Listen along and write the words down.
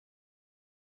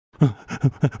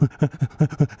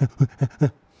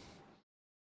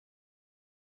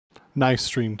Nice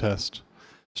stream test.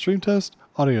 Stream test?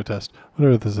 Audio test.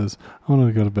 Whatever this is. I want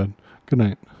to go to bed. Good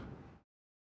night.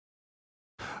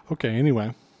 Okay,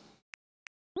 anyway.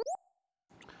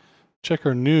 Check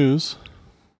our news.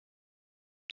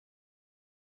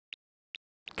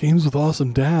 Games with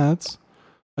awesome dads.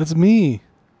 That's me.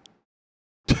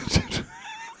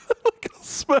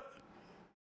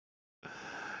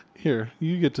 Here,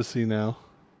 you get to see now.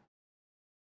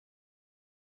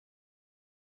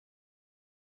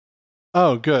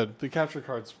 Oh, good. The capture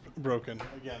card's broken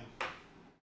again.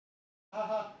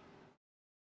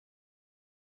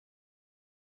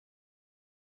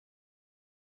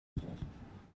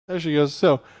 There she goes.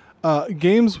 So,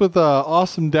 games with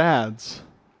awesome dads.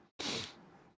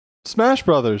 Smash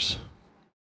Brothers.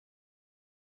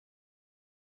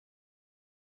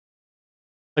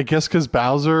 I guess because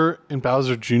Bowser and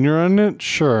Bowser Jr. on it?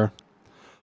 Sure.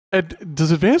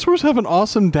 Does Advance Wars have an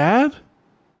awesome dad?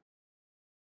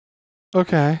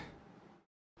 Okay.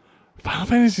 Final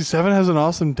Fantasy VII has an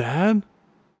awesome dad?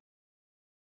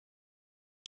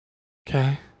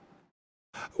 Okay.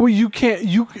 Well, you can't,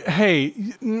 hey,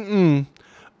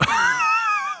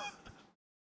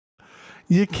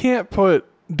 you can't put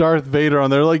Darth Vader on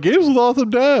there like games with awesome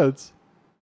dads.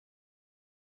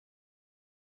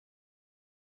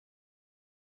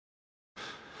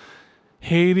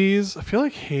 Hades, I feel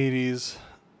like Hades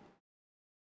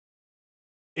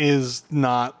is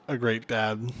not a great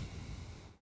dad.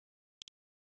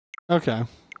 Okay.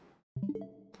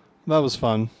 That was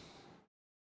fun.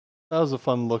 That was a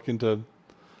fun look into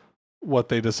what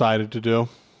they decided to do.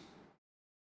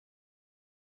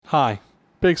 Hi,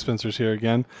 Big Spencer's here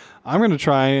again. I'm going to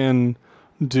try and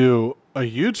do a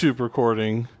YouTube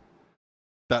recording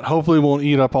that hopefully won't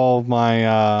eat up all of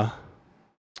my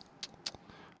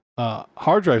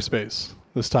hard drive space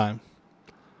this time.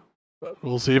 But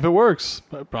we'll see if it works.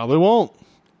 But it probably won't.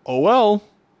 Oh well.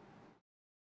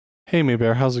 Hey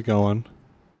Maybear, how's it going?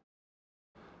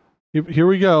 Here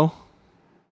we go.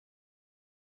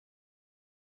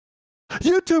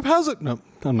 YouTube, how's it? No,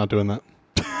 I'm not doing that.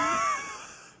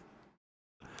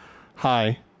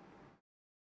 Hi.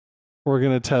 We're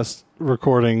going to test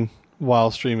recording while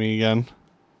streaming again.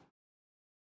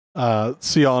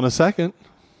 See y'all in a second.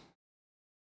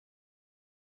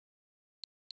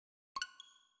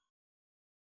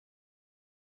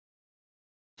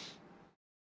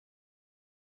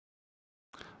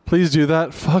 Please do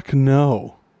that. Fuck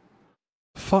no.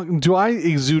 Fuck. Do I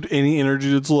exude any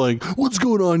energy that's like, what's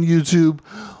going on, YouTube?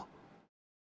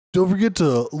 Don't forget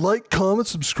to like, comment,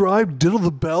 subscribe, diddle the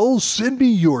bell, send me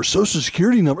your social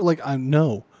security number. Like,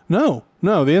 no. The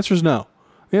answer is no.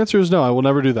 The answer is no. I will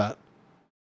never do that.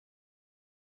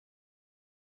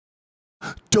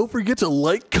 Don't forget to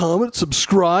like, comment,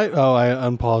 subscribe. Oh, I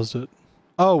unpaused it.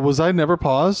 Oh, was I never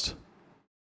paused?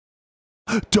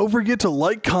 Don't forget to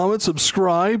like, comment,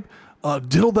 subscribe,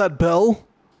 diddle that bell.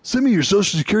 Send me your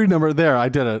social security number. There, I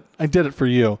did it. I did it for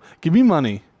you. Give me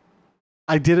money.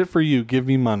 I did it for you. Give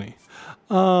me money.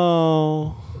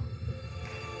 Oh.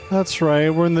 That's right.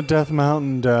 We're in the Death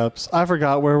Mountain depths. I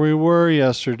forgot where we were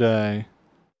yesterday.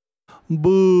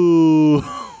 Boo.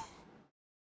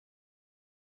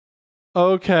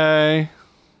 Okay.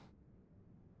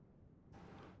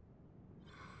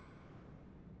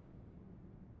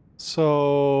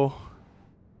 So,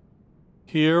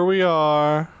 here we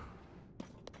are.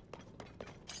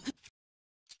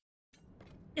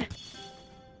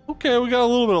 Okay, we got a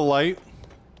little bit of light.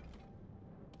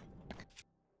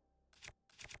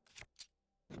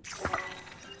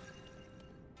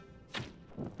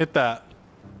 Hit that.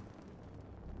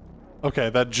 Okay,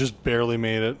 that just barely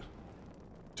made it.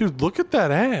 Dude, look at that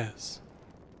ass.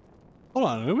 Hold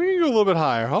on, we can go a little bit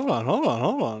higher. Hold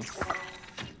on.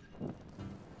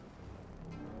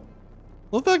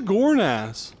 Look at that Gorn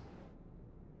ass.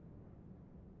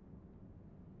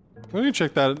 We're gonna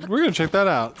check that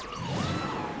out.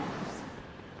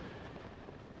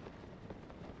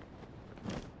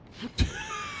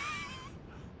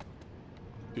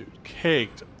 Dude,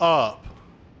 caked up.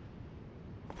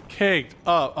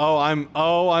 Oh,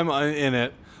 I'm in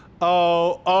it.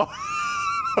 Oh.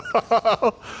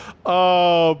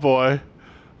 Oh boy.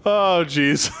 Oh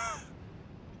jeez.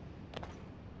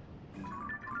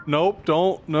 Nope,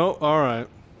 don't. No. All right.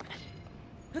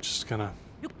 Just gonna.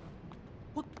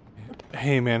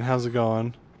 Hey man, how's it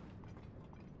going?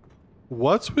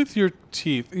 What's with your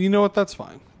teeth? You know what? That's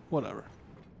fine. Whatever.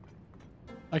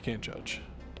 I can't judge.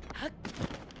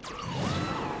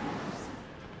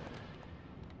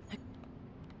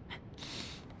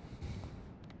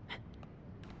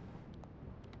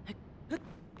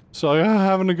 So yeah,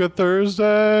 having a good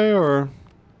Thursday or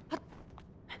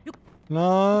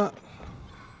not?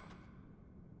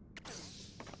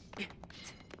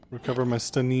 Recover my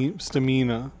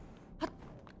stamina. My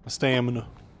stamina.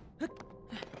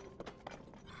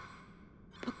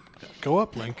 Go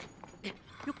up, Link.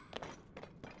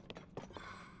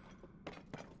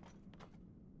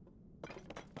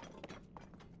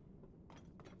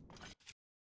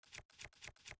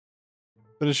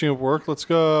 Finishing up work, let's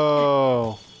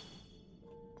go.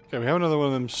 Okay, we have another one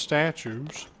of them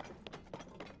statues.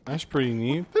 That's pretty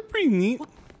neat. That's pretty neat.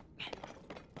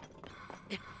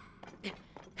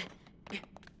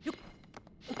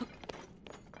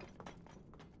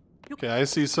 Okay, I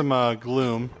see some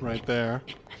gloom right there.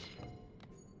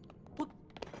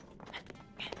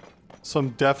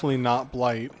 Some definitely not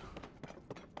blight.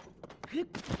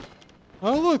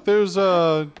 Oh look, there's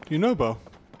Yunobo.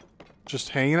 Just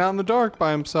hanging out in the dark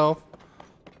by himself.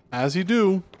 As you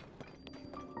do.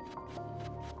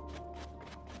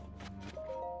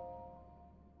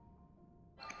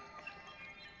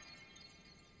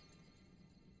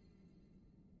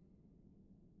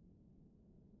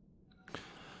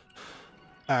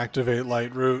 Activate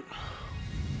light route.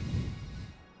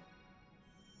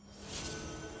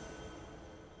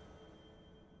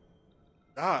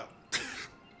 God.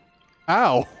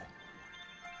 Ow.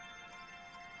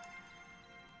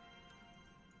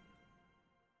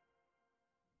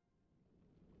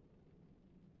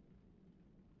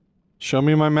 Show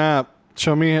me my map.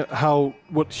 Show me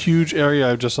what huge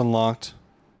area I've just unlocked.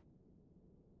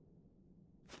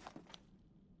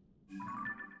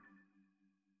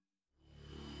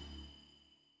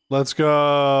 Let's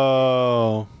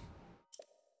go.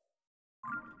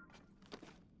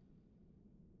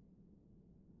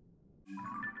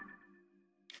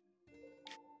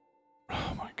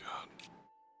 Oh my god.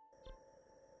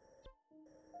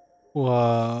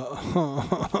 Wow.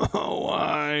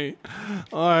 Why?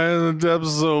 Why are the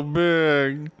depths so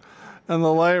big? And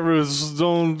the light routes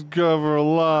don't cover a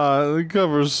lot. They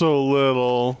cover so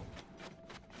little.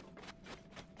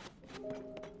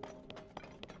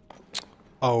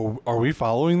 Oh, are we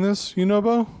following this,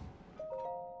 Yunobo?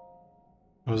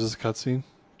 Was this a cutscene?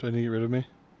 Do I need to get rid of me?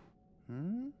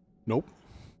 Hmm? Nope.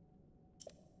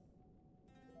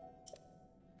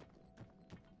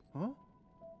 Huh?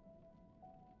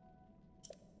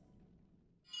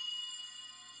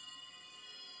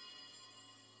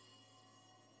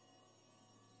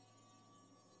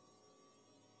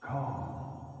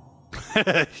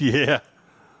 Yeah.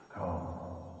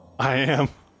 I am.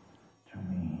 To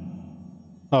me.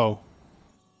 Oh.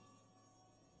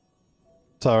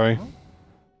 Sorry. Huh?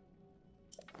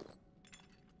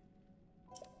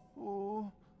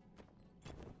 Oh.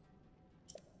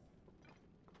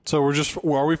 So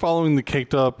are we following the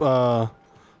caked up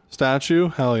statue?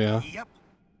 Hell yeah. Yep.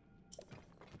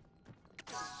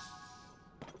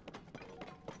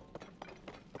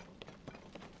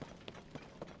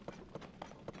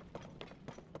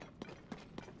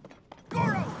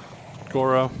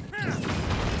 Goro.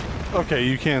 Okay,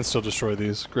 you can still destroy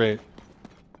these. Great.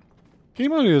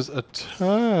 Game audio is a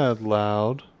tad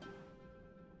loud.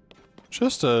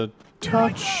 Just a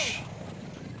touch.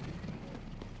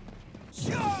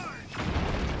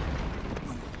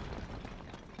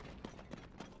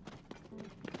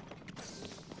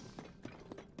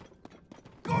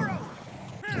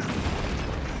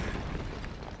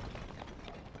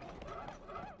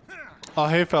 Oh,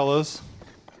 hey, fellas.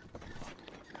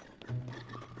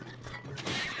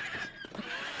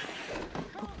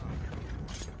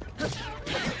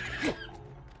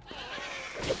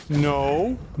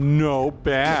 No, no,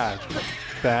 bad.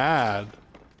 Bad.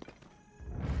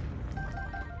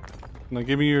 Now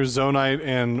give me your Zonite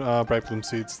and Bright Bloom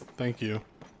seeds. Thank you.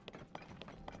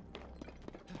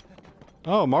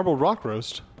 Oh, marbled rock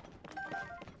roast.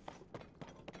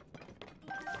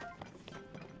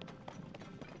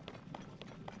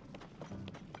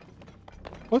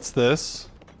 What's this?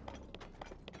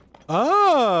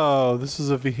 Oh, this is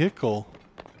a vehicle.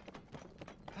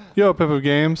 Yo, Peppo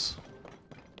Games.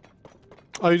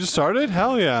 Oh, you just started?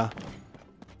 Hell yeah.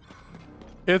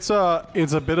 It's a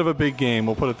bit of a big game,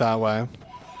 we'll put it that way.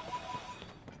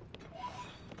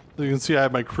 So you can see I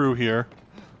have my crew here.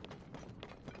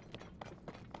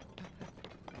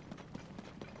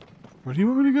 Where do you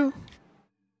want me to go?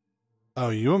 Oh,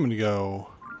 you want me to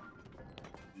go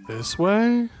this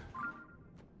way?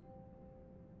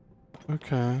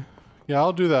 Okay. Yeah,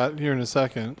 I'll do that here in a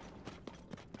second.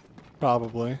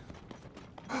 Probably.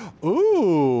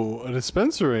 Ooh, a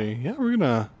dispensary. Yeah, we're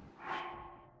gonna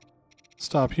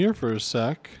stop here for a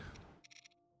sec.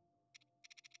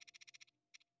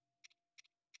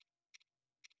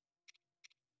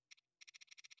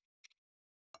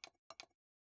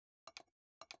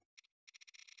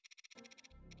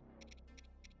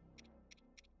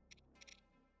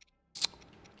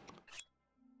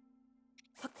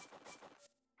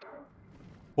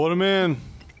 Put him in.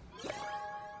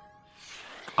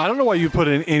 I don't know why you put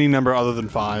in any number other than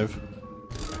 5.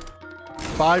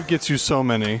 5 gets you so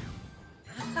many.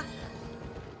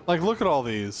 Like, look at all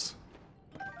these.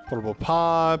 Portable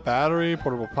pod, battery,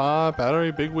 portable pod,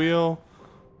 battery, big wheel.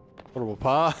 Portable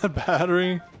pod,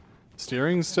 battery,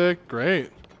 steering stick, great.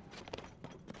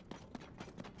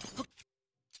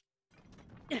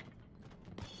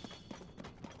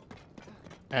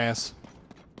 Ass.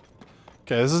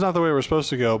 Okay, this is not the way we're supposed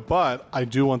to go, but I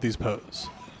do want these pose.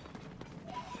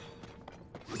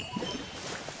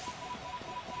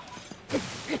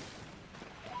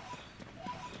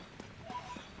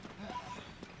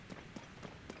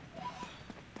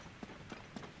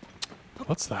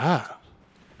 What's that?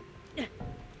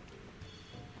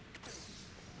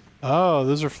 Oh,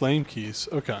 those are flame keys.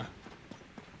 Okay.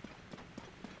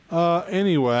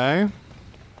 Anyway.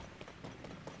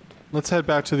 Let's head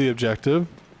back to the objective.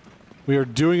 We are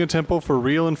doing a temple for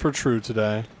real and for true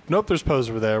today. Nope, there's pose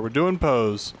over there. We're doing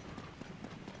pose.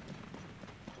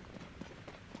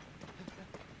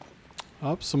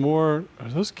 Up some more. Are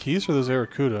those keys or those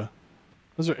Aracuda?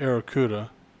 Those are Aracuda.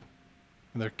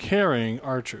 And they're carrying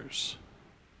archers.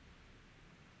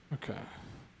 Okay.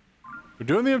 We're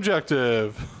doing the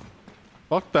objective.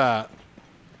 Fuck that.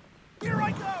 Here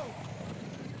I go!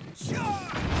 Shot!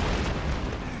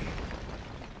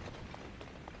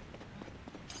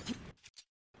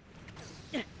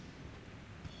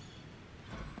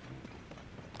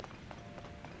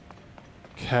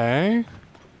 Okay.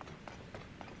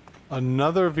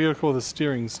 Another vehicle with a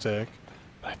steering stick.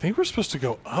 I think we're supposed to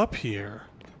go up here.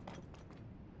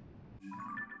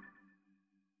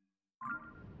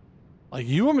 Like,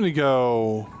 you want me to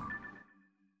go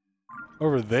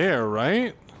over there,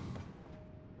 right?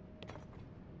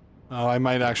 Oh, I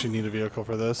might actually need a vehicle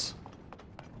for this.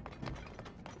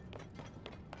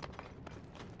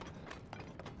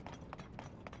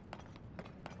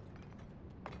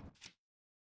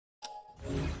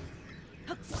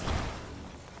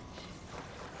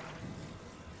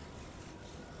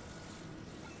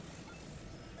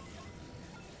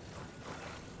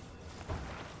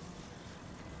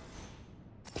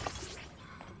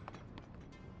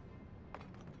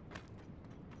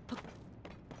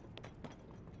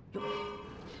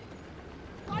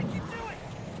 I can do it!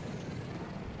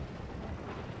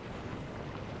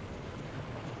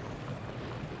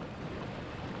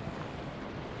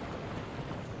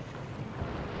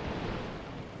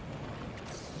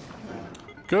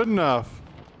 Good enough.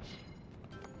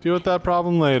 Deal with that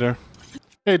problem later.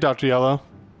 Hey, Dr. Yellow.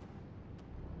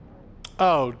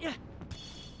 Oh.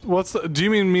 What's the... Do you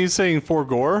mean me saying for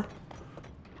gore?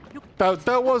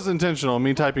 That was intentional,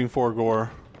 me typing for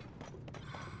gore.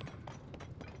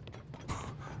 I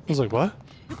was like, what?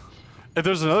 If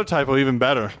there's another typo, even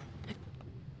better.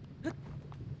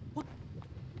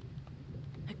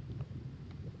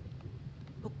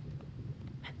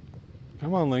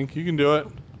 Come on, Link, you can do it.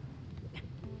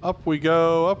 Up we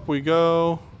go, up we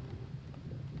go.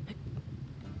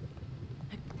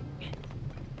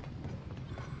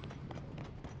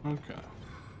 Okay.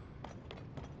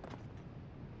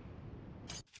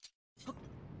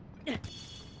 You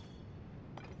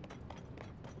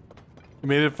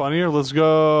made it funnier? Let's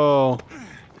go.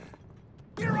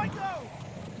 Here I go!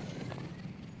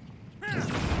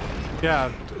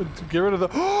 Yeah, get rid of the...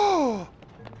 Oh!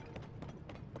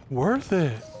 Worth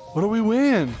it. What do we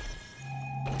win?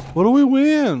 What do we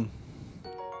win?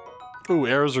 Ooh,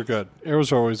 arrows are good.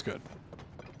 Arrows are always good.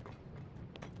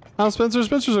 Oh, Spencer.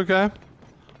 Spencer's okay.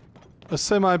 A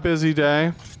semi-busy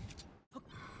day.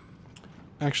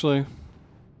 Actually,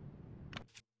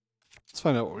 let's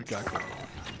find out what we got going on.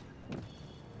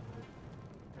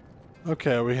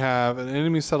 Okay, we have an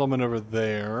enemy settlement over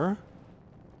there.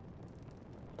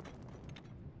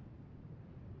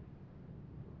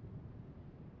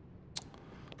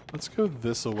 Let's go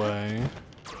this way.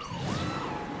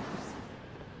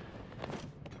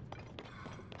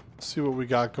 See what we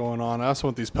got going on. I also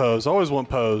want these pose. Always want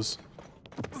pose.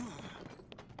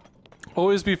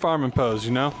 Always be farming pose,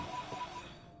 you know?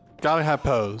 Gotta have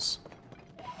pose.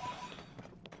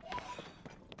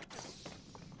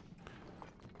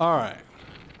 Alright.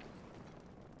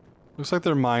 Looks like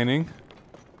they're mining.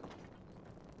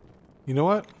 You know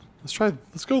what?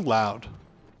 Let's go loud.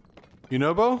 You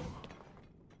know, Bo?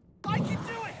 I can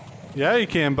do it! Yeah, you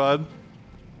can, bud.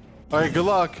 Alright, good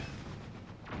luck.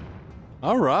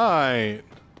 Alright.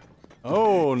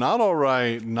 Oh, not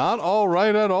alright. Not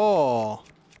alright at all.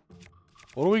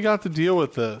 What do we got to deal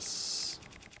with this?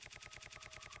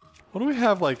 What do we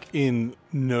have, like, in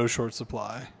no short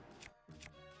supply?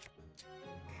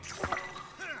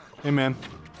 Hey, man.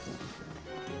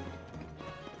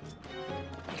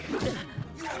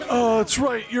 Oh, that's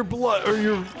right. You're blood, or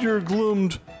you're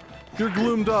gloomed. You're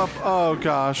gloomed up. Oh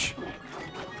gosh.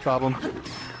 Problem.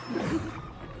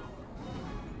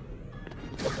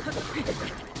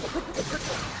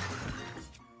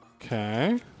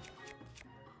 Okay.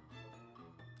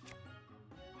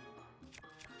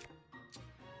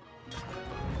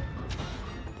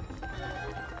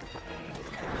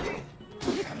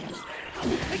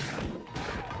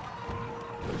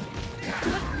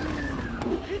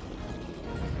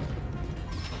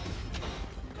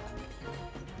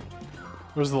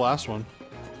 Where's the last one?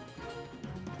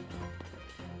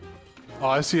 Oh,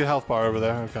 I see a health bar over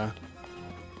there. Okay.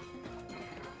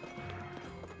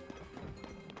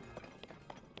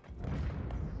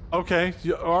 Okay.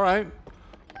 All right.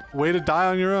 Way to die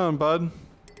on your own, bud.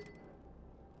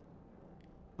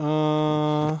 We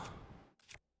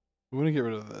want to get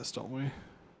rid of this, don't we?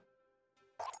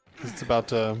 'Cause it's about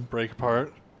to break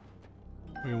apart.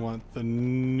 We want the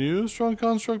new strong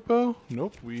construct bow?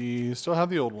 Nope, we still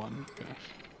have the old one. Okay.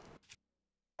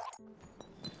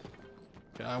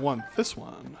 Okay, I want this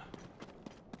one.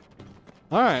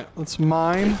 Alright, let's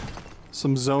mine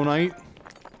some zonite.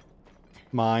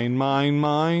 Mine.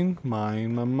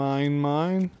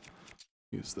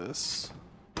 Use this.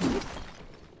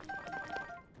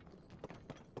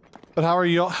 But how are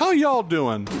y'all? How y'all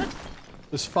doing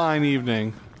this fine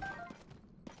evening?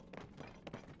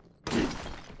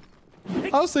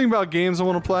 I was thinking about games I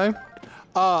want to play.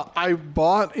 I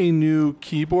bought a new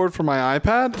keyboard for my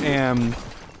iPad, and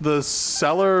the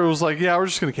seller was like, "Yeah, we're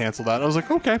just gonna cancel that." I was like,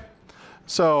 "Okay."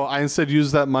 So I instead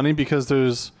used that money because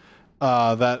there's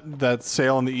that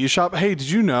sale on the eShop. Hey, did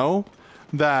you know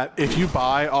that if you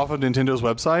buy off of Nintendo's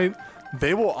website,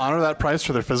 they will honor that price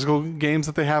for their physical games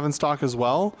that they have in stock as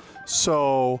well?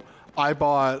 So I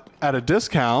bought at a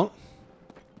discount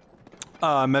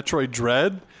Metroid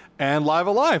Dread and Live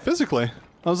Alive physically.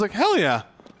 I was like, hell yeah.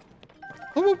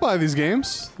 I'm gonna buy these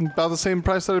games. About the same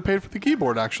price that I paid for the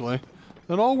keyboard, actually.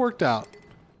 It all worked out.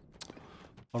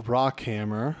 A rock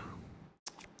hammer.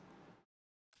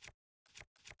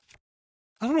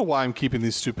 I don't know why I'm keeping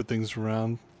these stupid things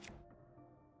around.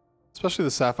 Especially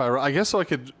the sapphire. I guess so I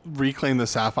could reclaim the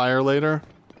sapphire later.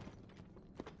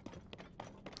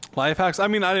 Life hacks. I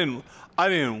mean, I didn't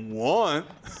want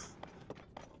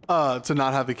to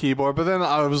not have the keyboard, but then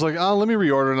I was like, oh, let me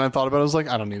reorder, and I thought about it. I was like,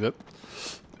 I don't need it.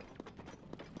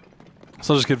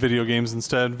 So I'll just get video games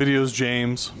instead. Videos,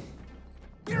 James.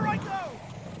 Here I go!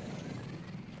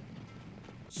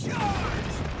 Charge!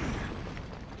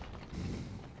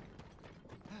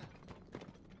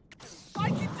 I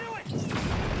can do it!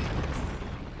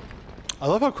 I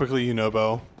love how quickly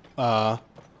Unobo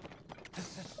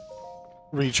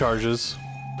recharges.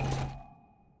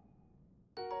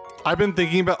 I've been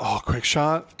thinking about quick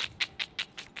shot.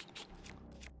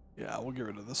 Yeah, we'll get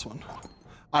rid of this one.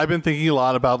 I've been thinking a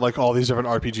lot about like all these different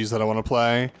RPGs that I want to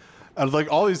play. And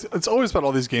like all these, it's always about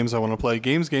all these games I want to play.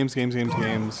 Games.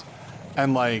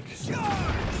 And like,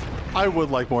 I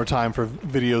would like more time for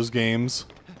videos games.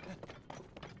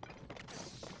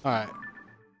 Alright.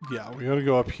 Yeah, we gotta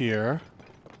go up here.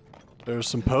 There's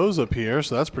some Poes up here,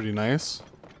 so that's pretty nice.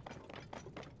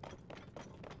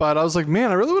 But I was like, man,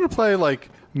 I really want to play like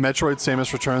Metroid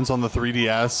Samus Returns on the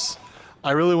 3DS.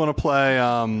 I really want to play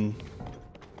a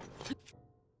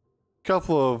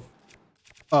couple of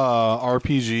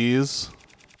RPGs.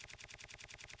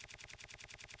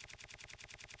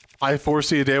 I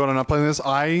foresee a day when I'm not playing this.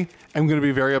 I am going to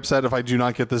be very upset if I do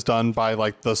not get this done by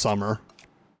like the summer.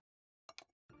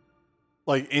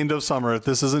 Like end of summer. If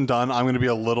this isn't done, I'm going to be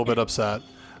a little bit upset.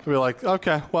 I'll be like,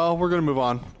 okay, well, we're going to move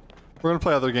on. We're going to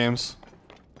play other games.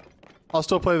 I'll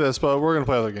still play this, but we're going to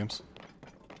play other games.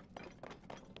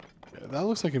 Yeah, that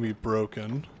looks like it can be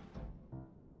broken.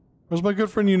 Where's my good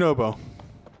friend Unobo?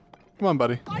 Come on,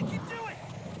 buddy. I can do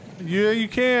it! Yeah, you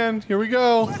can. Here we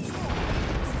go.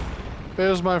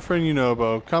 There's my friend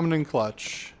Unobo, coming in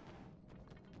clutch.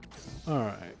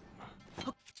 Alright.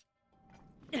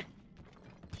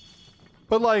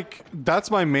 But like,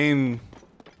 that's my main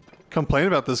complaint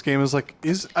about this game is like,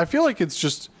 I feel like it's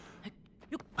just,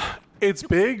 it's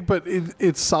big, but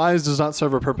its size does not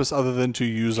serve a purpose other than to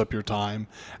use up your time.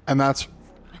 And that's,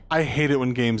 I hate it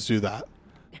when games do that.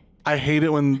 I hate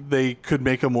it when they could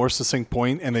make a more succinct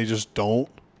point and they just don't.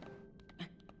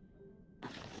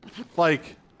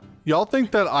 Like, y'all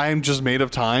think that I am just made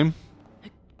of time?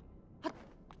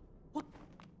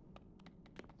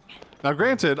 Now,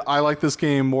 granted, I like this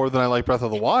game more than I like Breath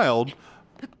of the Wild,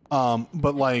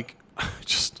 but like,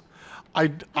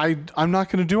 I'm not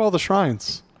going to do all the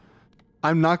shrines.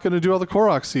 I'm not going to do all the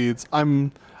Korok seeds.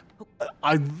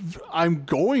 I'm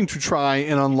going to try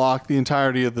and unlock the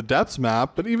entirety of the depths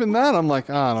map, but even that, I'm like,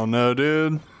 I don't know,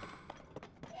 dude.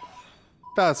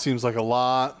 That seems like a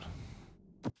lot.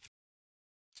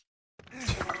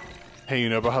 Hey,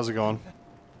 but how's it going?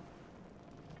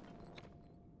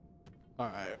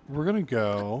 Alright, we're gonna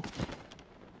go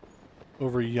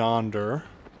over yonder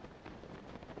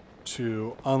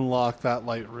to unlock that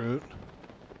light route.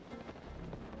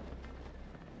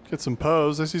 Get some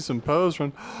pose. I see some pose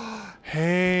run.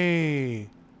 Hey,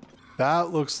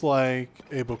 that looks like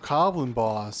a bokoblin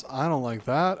boss. I don't like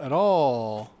that at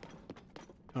all.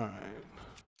 All right.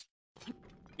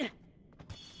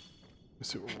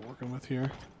 Let's see what we're working with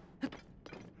here.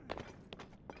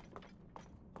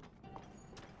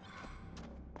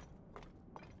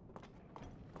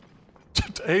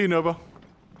 Hey, Noba.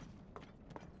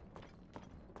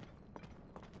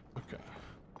 Okay.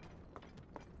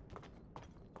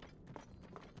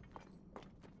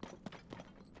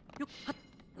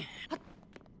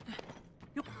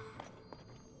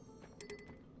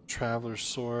 Traveler's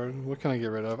sword. What can I get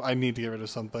rid of? I need to get rid of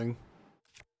something.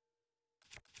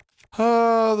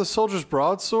 The soldier's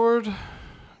broadsword.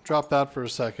 Drop that for a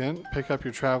second. Pick up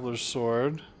your traveler's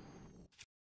sword.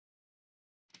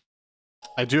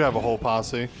 I do have a whole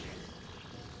posse.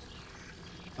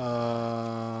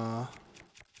 We'll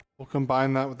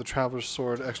combine that with the traveler's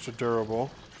sword, extra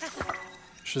durable.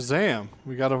 Shazam!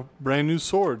 We got a brand new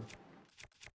sword.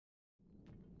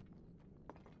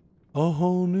 A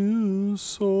whole new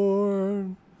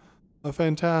sword. A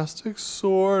fantastic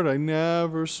sword I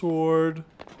never soared.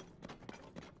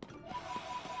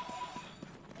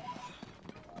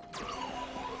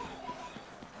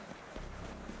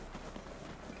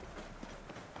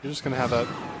 You're just gonna have that.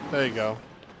 There you go.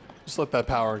 Just let that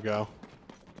power go.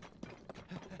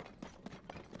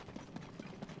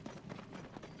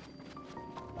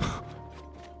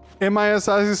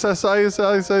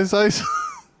 M-I-S-I-S-I-S-I-S-I-S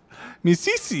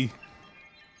Misisi.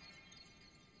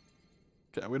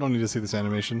 Okay, we don't need to see this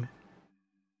animation.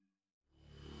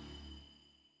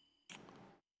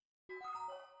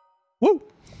 Woo!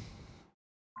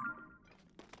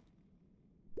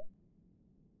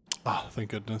 Oh,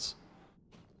 thank goodness.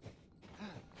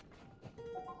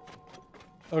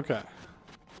 Okay.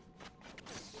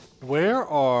 Where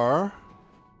are...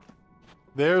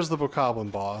 There's the bokoblin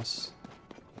boss.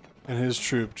 And his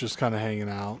troop just kind of hanging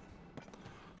out.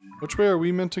 Which way are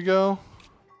we meant to go?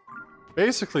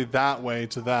 Basically that way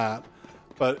to that.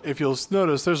 But if you'll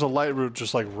notice, there's a light route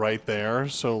just like right there.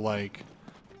 So like,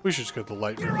 we should just get the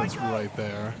light route that's right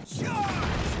there.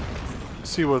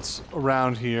 See what's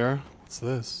around here. What's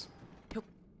this?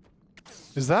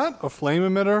 Is that a flame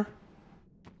emitter?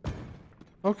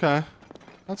 Okay,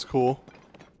 that's cool.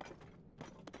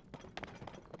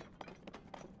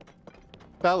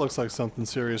 That looks like something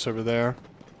serious over there.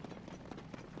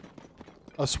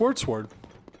 A sword.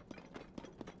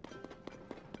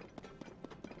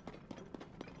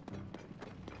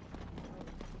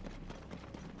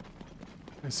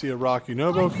 I see a rock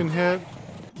Unobo can hit.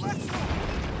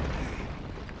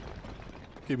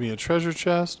 Give me a treasure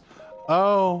chest.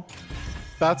 Oh,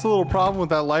 that's a little problem with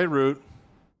that light route.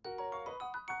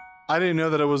 I didn't know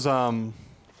that it was a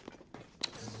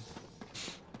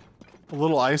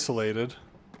little isolated.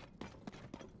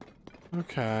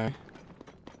 Okay.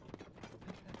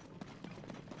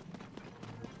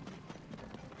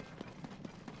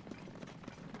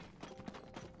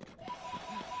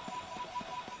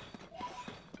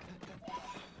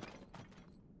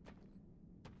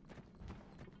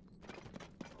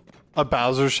 A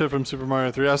Bowser ship from Super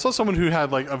Mario 3. I saw someone who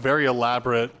had like a very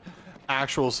elaborate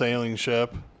actual sailing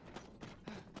ship.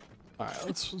 Alright,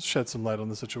 let's shed some light on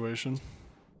the situation.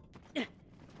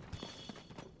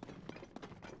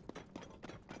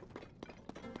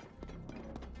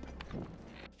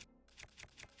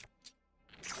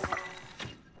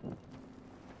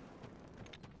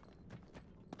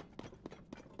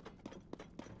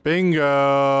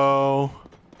 Bingo!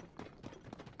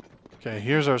 Okay,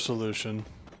 here's our solution.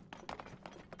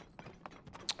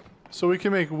 So we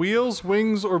can make wheels,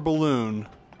 wings, or balloon.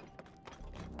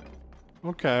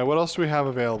 Okay, what else do we have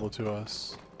available to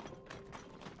us?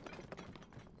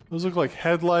 Those look like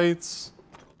headlights,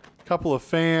 a couple of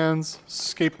fans,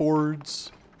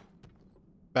 skateboards,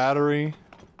 battery.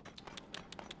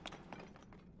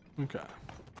 Okay.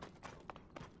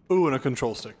 Ooh, and a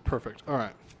control stick. Perfect.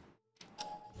 Alright.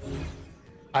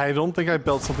 I don't think I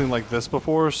built something like this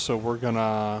before, so we're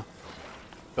gonna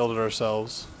build it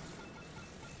ourselves.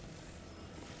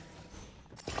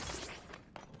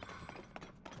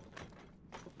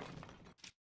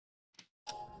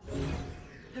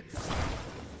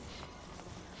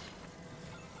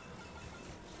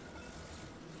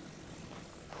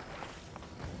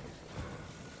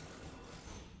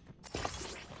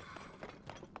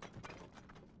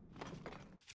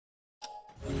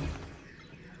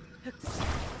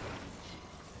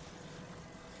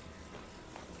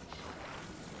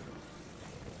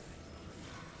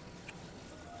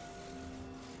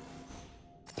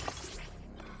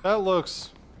 That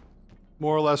looks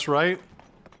more or less right.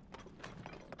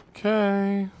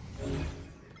 Okay.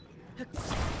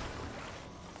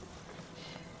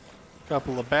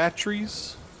 Couple of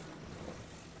batteries.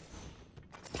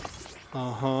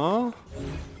 Uh-huh.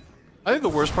 I think the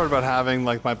worst part about having,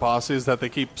 like, my posse is that they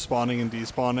keep spawning and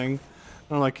despawning. And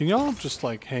I'm like, can y'all just,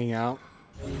 like, hang out?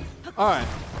 Alright.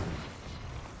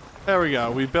 There we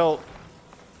go. We built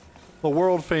the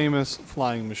world-famous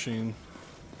flying machine.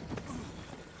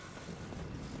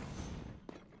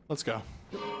 Let's go.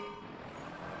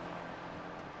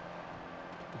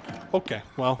 Okay,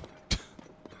 well.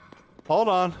 Hold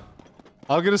on.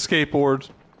 I'll get a skateboard.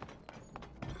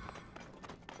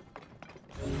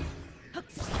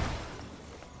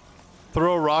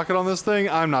 Throw a rocket on this thing?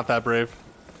 I'm not that brave.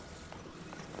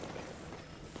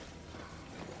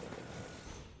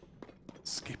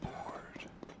 Skateboard.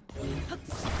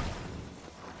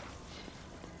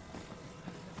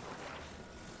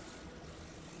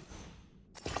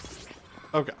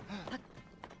 Okay.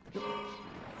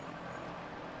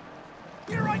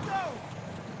 Here I go!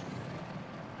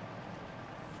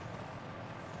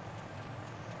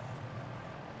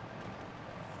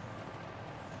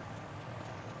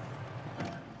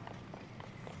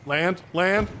 Land,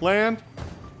 land, land.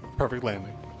 Perfect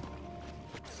landing.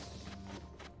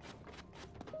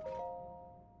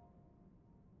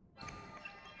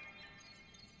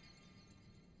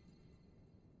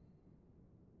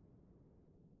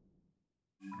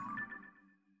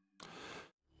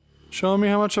 Show me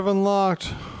how much I've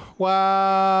unlocked.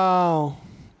 Wow.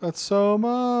 That's so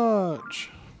much.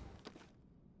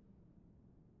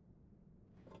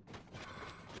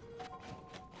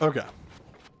 Okay.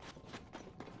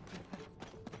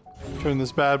 Turn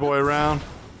this bad boy around.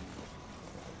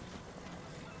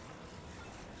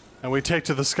 And we take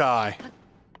to the sky.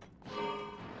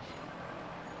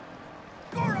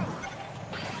 Goro!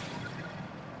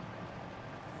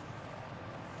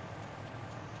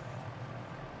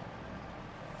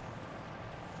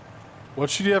 What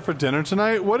should you have for dinner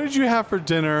tonight? What did you have for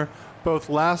dinner both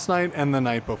last night and the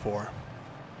night before?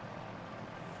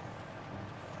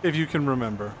 If you can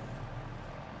remember.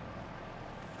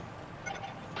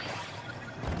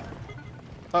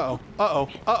 Uh-oh. Uh-oh.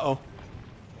 Uh-oh.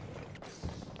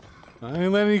 Any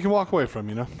landing you can walk away from,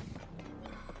 you know?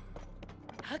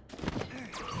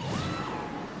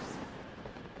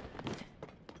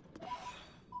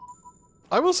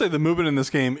 I will say the movement in this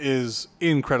game is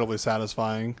incredibly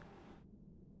satisfying.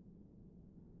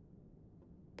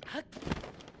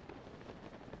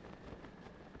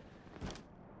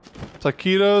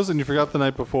 Taquitos, and you forgot the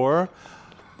night before?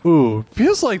 Ooh,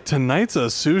 feels like tonight's a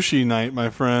sushi night, my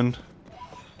friend.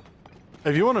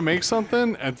 If you want to make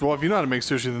something, and well, if you know how to make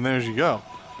sushi, then there's you go.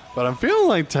 But I'm feeling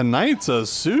like tonight's a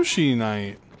sushi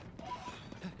night.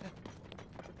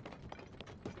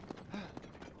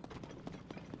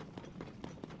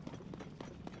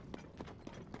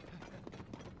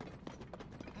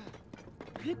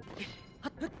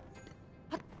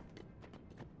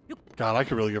 God, I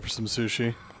could really go for some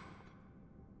sushi.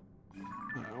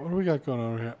 What do we got going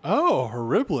on over here? Oh,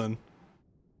 Horiblin.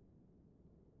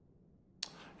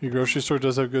 Your grocery store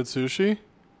does have good sushi?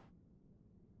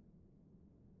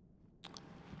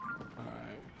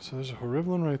 Alright, so there's a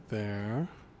Horiblin right there.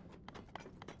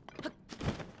 What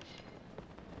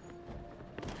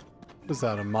is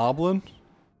that, a Moblin?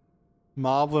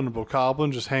 Moblin and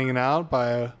Bokoblin just hanging out by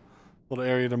a little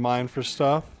area to mine for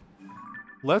stuff.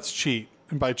 Let's cheat.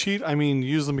 And by cheat, I mean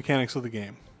use the mechanics of the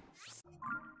game.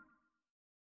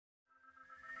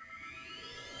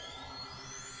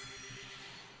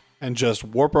 And just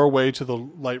warp our way to the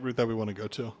light route that we want to go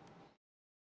to.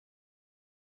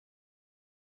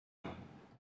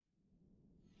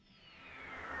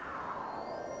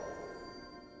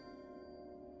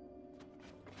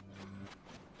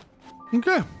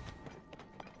 Okay.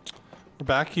 We're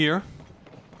back here.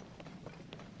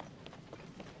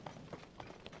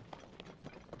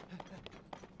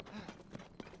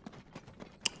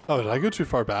 Oh, did I go too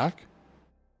far back?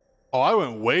 Oh, I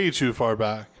went way too far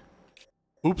back.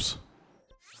 Oops.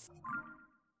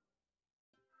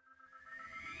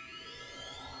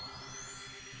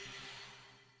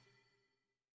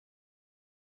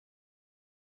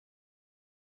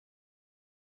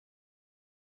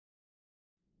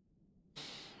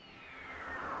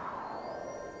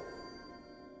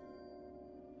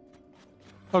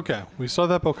 Okay, we saw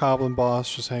that Bokoblin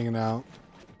boss just hanging out.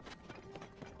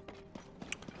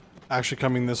 Actually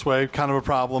coming this way, kind of a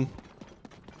problem.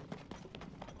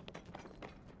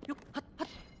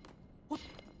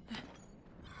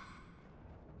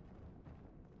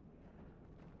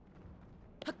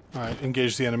 Alright,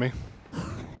 engage the enemy.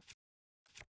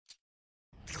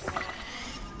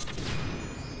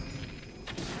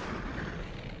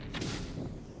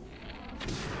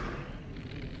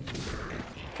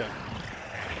 Okay.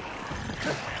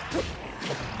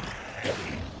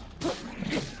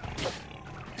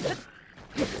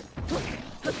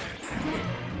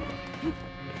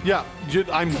 Yeah,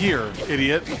 I'm here,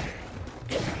 idiot.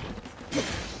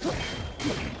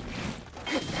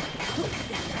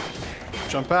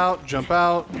 Jump out, jump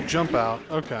out, jump out.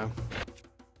 Okay.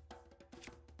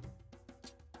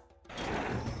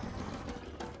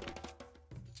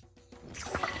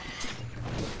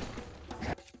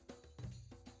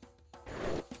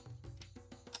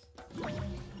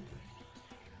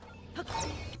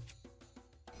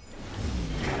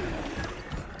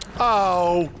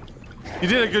 Oh, you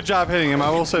did a good job hitting him, I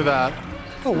will say that.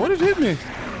 Oh, what did hit me?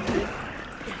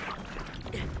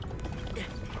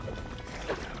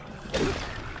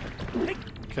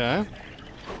 Okay.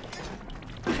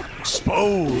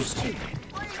 Exposed.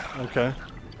 Okay.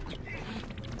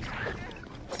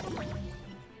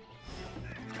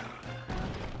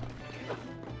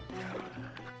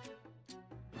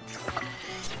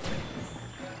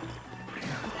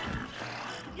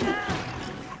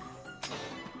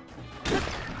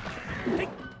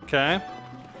 Okay.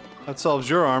 That solves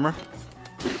your armor.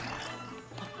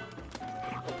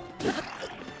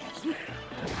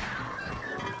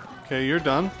 Okay, you're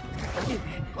done.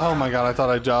 Oh my god, I thought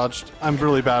I dodged. I'm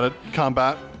really bad at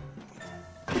combat.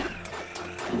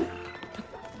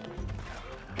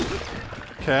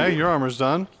 Okay, your armor's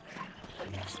done.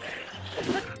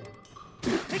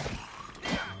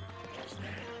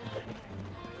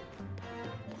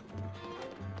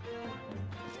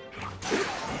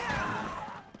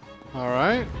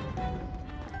 Alright.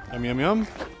 Yum yum yum.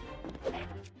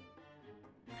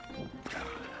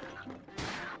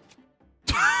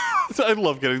 I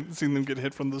love seeing them get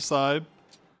hit from the side.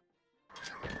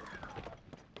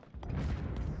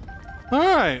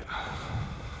 Alright.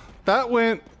 That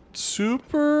went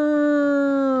super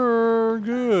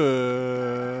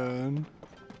good.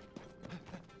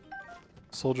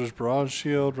 Soldier's broad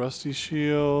shield, rusty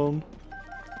shield.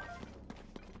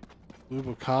 Blue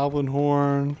bokoblin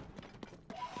horn.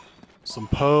 Some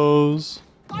pose.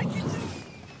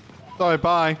 Alright,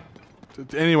 bye.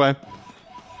 Anyway.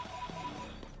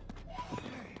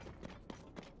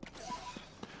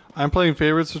 I'm playing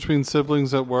favorites between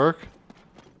siblings at work.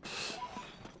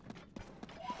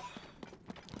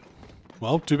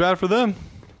 Well, too bad for them.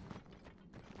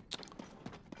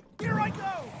 Here I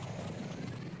go.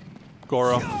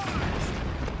 Goro. Okay,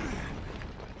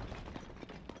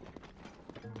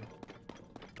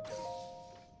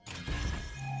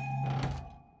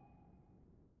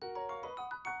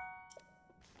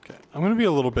 I'm gonna be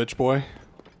a little bitch boy.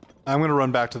 I'm gonna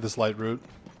run back to this light route.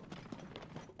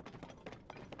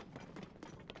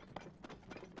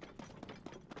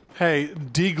 Hey,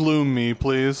 degloom me,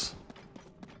 please.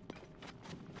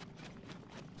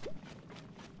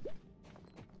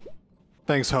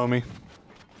 Thanks, homie.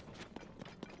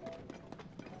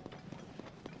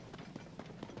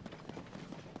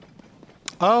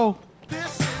 Oh.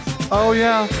 Oh,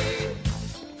 yeah.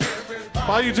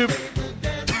 Bye, YouTube.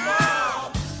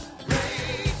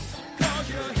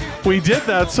 We did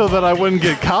that so that I wouldn't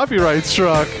get copyright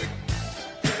struck.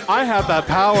 I have that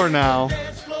power now.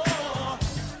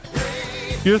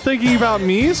 You're thinking about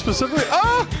me specifically?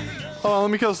 Ah! Hold on,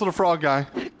 let me kill this little frog guy.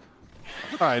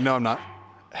 Alright, no, I'm not.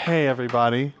 Hey,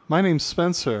 everybody. My name's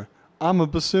Spencer. I'm a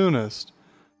bassoonist.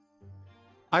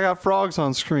 I got frogs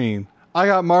on screen. I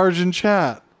got Marge in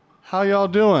chat. How y'all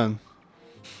doing?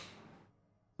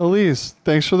 Elise,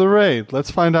 thanks for the raid. Let's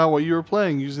find out what you were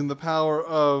playing using the power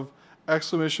of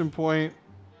exclamation point.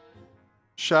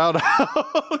 Shout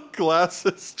out.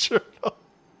 Glasses journal.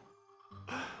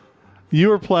 You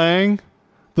were playing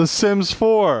The Sims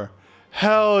 4.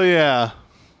 Hell yeah.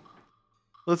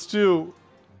 Let's do...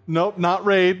 Nope, not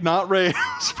raid, not raid.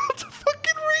 I was about to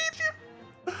fucking read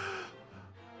you.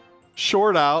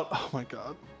 Short out. Oh my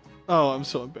god. Oh, I'm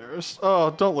so embarrassed.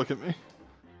 Oh, don't look at me.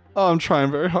 Oh, I'm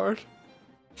trying very hard.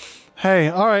 Hey,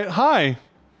 alright, hi.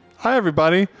 Hi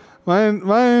everybody. My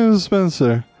name is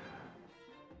Spencer.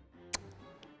 A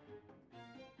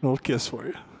little kiss for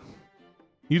you.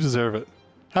 You deserve it.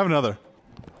 Have another.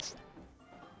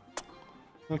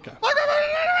 Okay.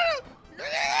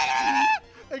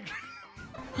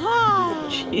 Oh,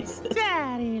 Jesus.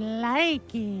 Daddy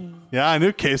like it. Yeah, I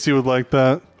knew Casey would like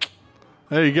that.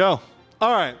 There you go.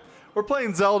 All right, we're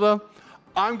playing Zelda.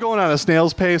 I'm going at a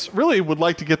snail's pace. Really would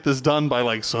like to get this done by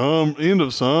like end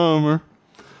of summer.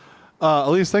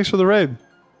 Elise, thanks for the raid.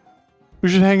 We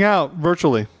should hang out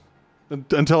virtually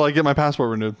until I get my passport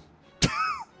renewed.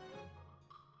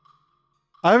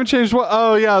 I haven't changed what?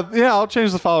 Oh yeah, I'll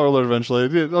change the follower alert eventually.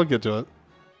 I'll get to it.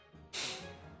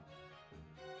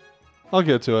 I'll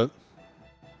get to it.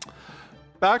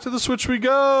 Back to the Switch we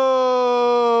go.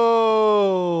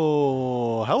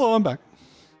 Hello, I'm back.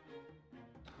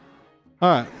 All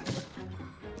right.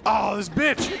 Oh, this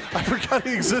bitch! I forgot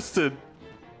he existed.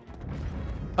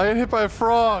 I got hit by a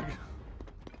frog.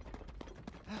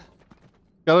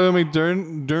 Gotta go make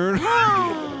dern.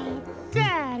 Oh,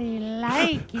 Daddy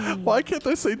like it. Why can't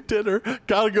I say dinner?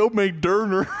 Gotta go make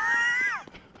durner.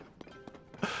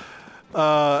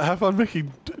 Have fun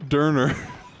making durner.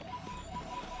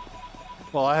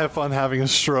 Well, I have fun having a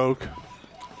stroke.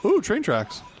 Ooh, train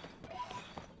tracks.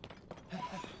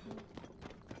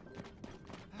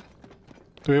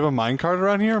 Do we have a minecart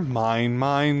around here? Mine.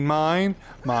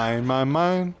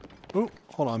 Ooh,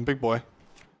 hold on, big boy.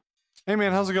 Hey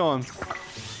man, how's it going?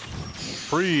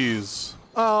 Freeze.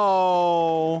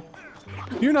 Oh,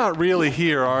 you're not really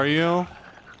here, are you?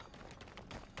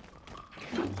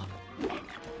 You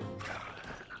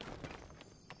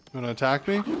wanna attack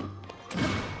me?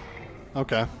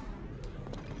 Okay.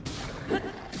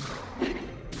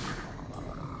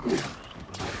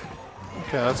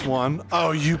 Okay, that's one.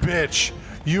 Oh, you bitch.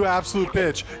 You absolute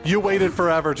bitch. You waited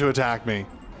forever to attack me.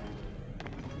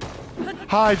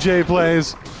 Hi, Jay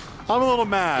Plays. I'm a little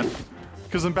mad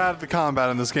because I'm bad at the combat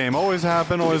in this game. Always have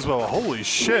been, always will. Holy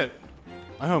shit.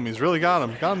 My homies really got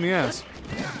him. Got him in the ass.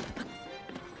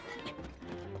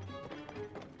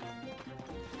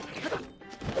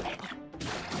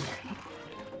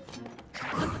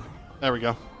 There we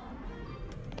go.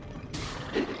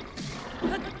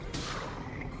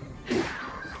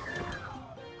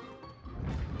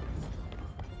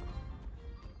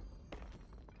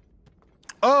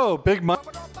 Oh, big money.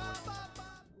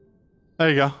 There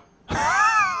you go.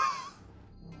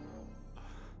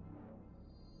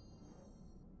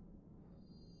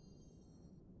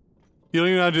 You don't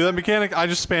even know how to do that mechanic? I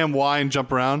just spam Y and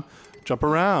jump around. Jump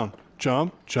around.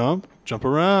 Jump, jump, jump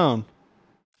around.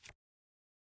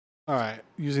 Alright,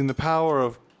 using the power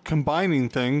of combining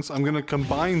things, I'm gonna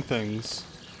combine things.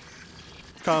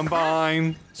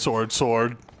 Combine. Sword,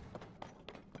 sword.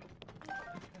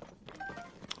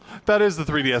 That is the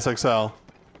 3DS XL.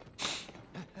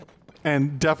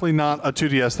 And definitely not a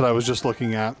 2DS that I was just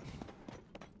looking at.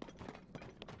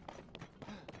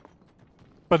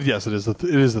 But yes, it is the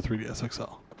 3DS XL.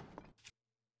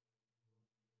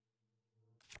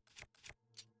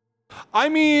 I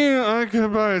mean, I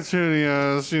could buy a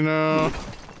 2DS, you know.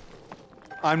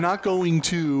 I'm not going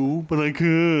to, but I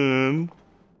could.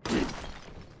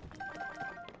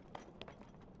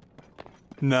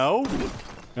 No?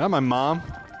 You're not my mom.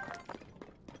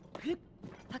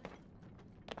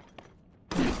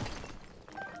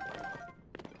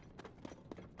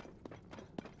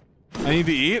 I need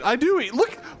to eat? I do eat.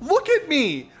 Look at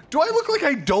me! Do I look like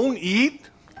I don't eat?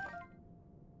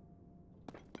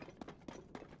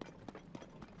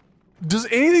 Does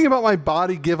anything about my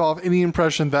body give off any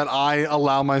impression that I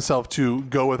allow myself to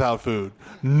go without food?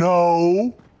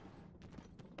 No!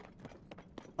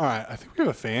 Alright, I think we have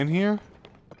a fan here.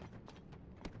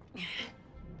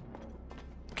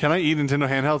 Can I eat Nintendo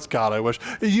handhelds? God, I wish.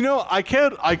 You know, I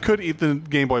could eat the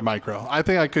Game Boy Micro. I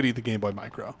think I could eat the Game Boy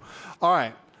Micro.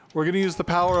 Alright, we're gonna use the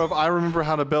power of I remember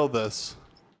how to build this.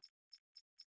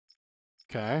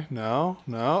 Okay, no.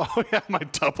 Oh yeah, my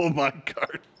double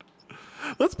minecart.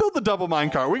 Let's build the double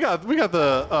minecart. We got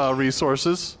the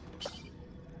resources.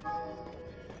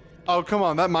 Oh, come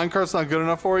on. That minecart's not good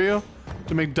enough for you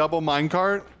to make double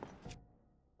minecart?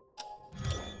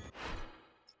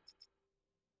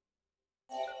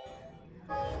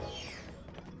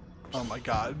 Oh my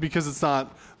god. Because it's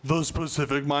not the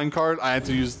specific minecart, I had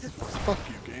to use... Fuck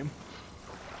you, game.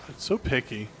 It's so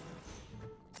picky.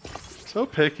 So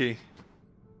picky.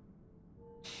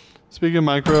 Speaking of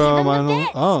micro,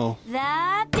 oh.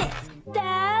 The bits.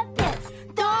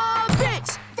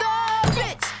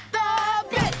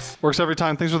 Works every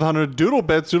time. Thanks for the 100 doodle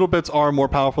bits. Doodle bits are more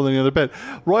powerful than the other bit.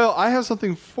 Royal, I have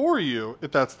something for you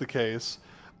if that's the case.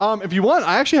 If you want,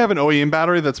 I actually have an OEM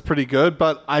battery that's pretty good,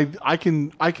 but I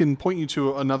can point you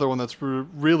to another one that's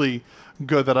really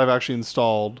good that I've actually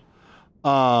installed.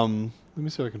 Let me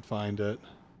see if I can find it.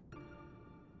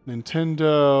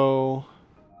 Nintendo,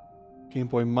 Game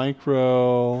Boy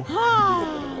Micro.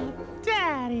 Oh,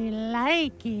 Daddy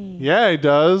like it. Yeah, he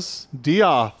does.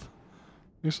 Dioth.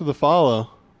 Thanks for the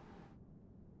follow.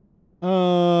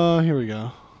 Here we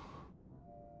go.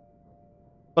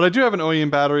 But I do have an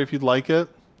OEM battery if you'd like it.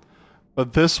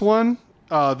 But this one,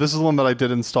 this is the one that I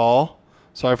did install.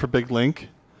 Sorry for Big Link.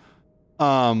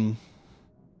 This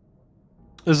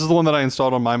is the one that I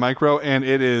installed on my micro, and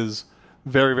it is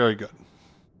very, very good.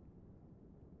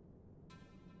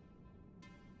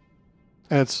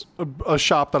 And it's a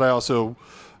shop that I also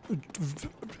that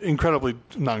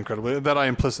I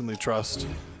implicitly trust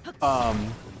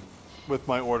with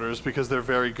my orders because they're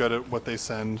very good at what they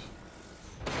send.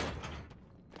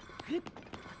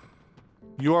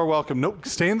 You are welcome. Nope,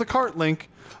 stay in the cart, Link.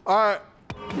 All right,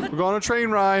 we're going on a train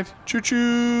ride.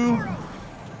 Choo-choo.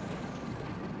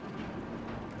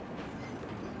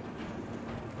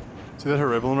 See that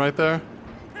Horiblin right there?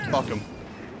 Fuck him.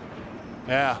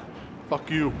 Yeah, fuck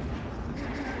you.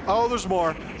 Oh, there's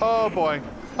more. Oh, boy.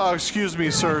 Oh, excuse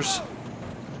me, sirs.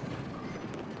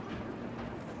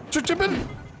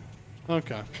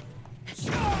 Okay.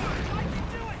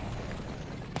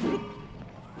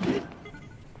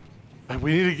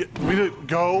 We need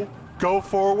to go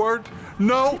forward.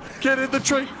 No, get in the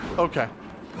train. Okay.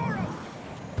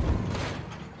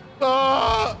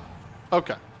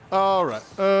 Okay. All right.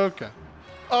 Okay.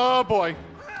 Oh, boy.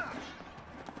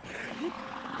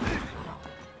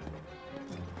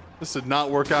 This did not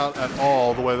work out at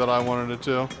all the way that I wanted it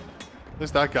to. At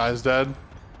least that guy's dead.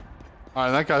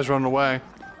 Alright, that guy's running away.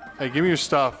 Hey, give me your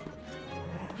stuff.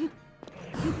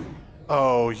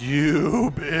 Oh,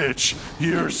 you bitch.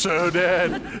 You're so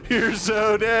dead. You're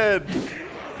so dead.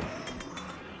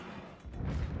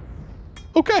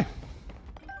 Okay.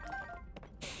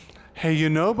 Hey,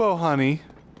 you know, Bo honey.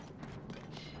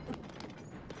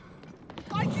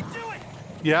 I can do it!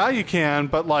 Yeah, you can,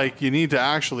 but like, you need to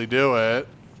actually do it.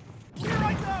 Here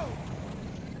I go!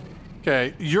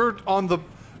 Okay, you're on the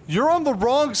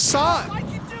wrong side. I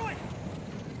can do it!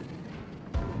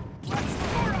 Let's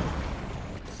go!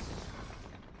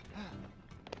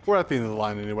 We're at the end of the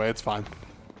line anyway, it's fine.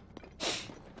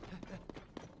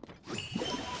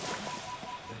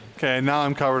 Okay, now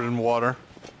I'm covered in water.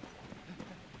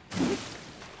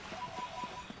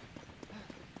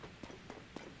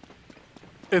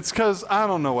 It's because I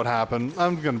don't know what happened.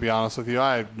 I'm gonna be honest with you,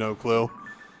 I have no clue.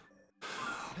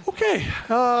 Okay,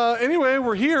 anyway,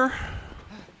 we're here.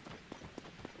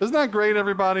 Isn't that great,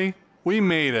 everybody? We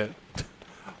made it.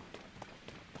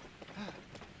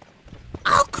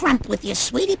 I'll crump with you,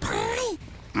 sweetie pie.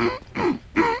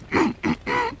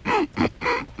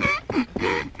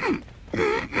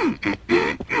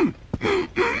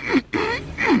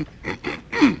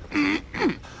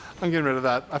 I'm getting rid of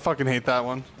that. I fucking hate that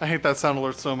one. I hate that sound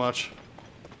alert so much.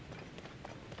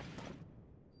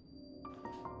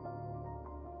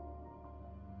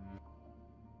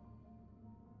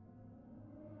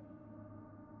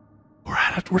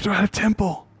 We're at a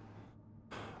temple.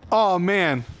 Oh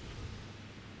man.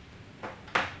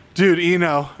 Dude,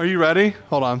 Eno, are you ready?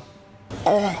 Hold on.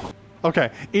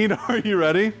 Okay, Eno, are you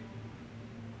ready?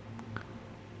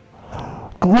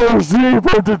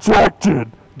 Receiver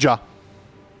detected. Ja.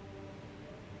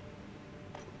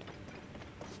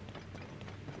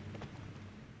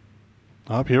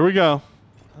 Up, here we go.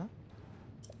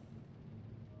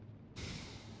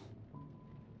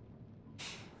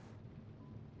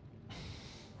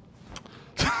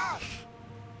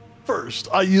 First,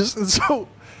 I use... So,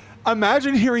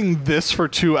 imagine hearing this for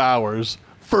 2 hours.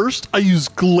 First, I use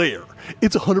glare.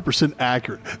 It's 100%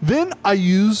 accurate. Then I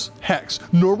use Hex.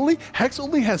 Normally, Hex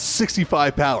only has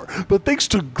 65 power, but thanks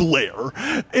to glare,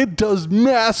 it does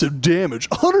massive damage.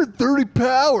 130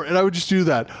 power, and I would just do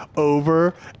that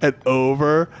over and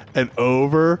over and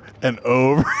over and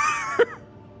over.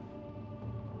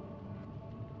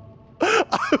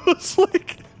 I was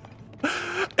like...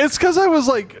 It's because I was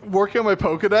like working on my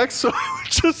Pokedex, so I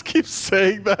would just keep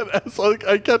saying that as like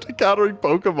I kept encountering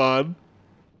Pokemon.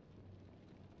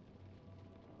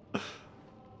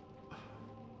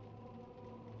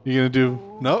 You gonna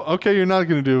do? No? Okay, you're not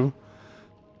gonna do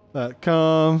that.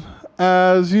 Come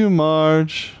as you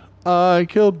march. I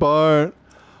killed Bart.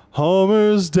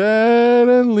 Homer's dead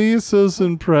and Lisa's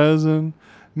in prison.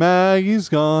 Maggie's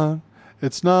gone.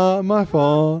 It's not my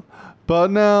fault.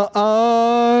 But now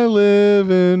I live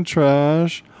in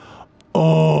trash.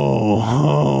 Oh,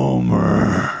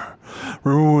 Homer.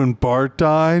 Remember when Bart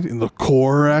died in the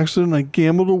car accident? I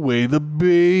gambled away the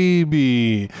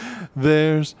baby.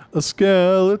 There's a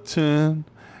skeleton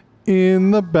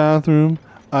in the bathroom.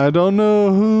 I don't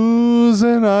know whose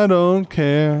and I don't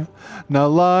care. Now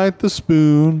light the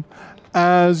spoon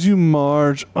as you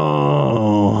march.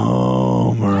 Oh,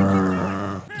 Homer.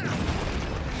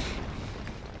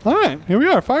 Alright, here we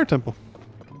are, Fire Temple.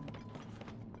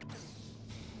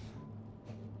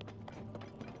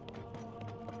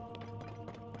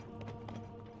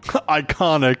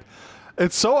 Iconic.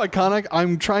 It's so iconic,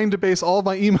 I'm trying to base all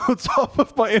my emotes off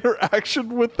of my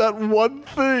interaction with that one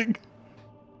thing.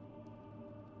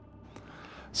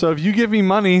 So if you give me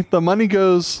money, the money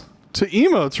goes to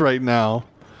emotes right now.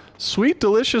 Sweet,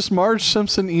 delicious Marge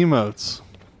Simpson emotes.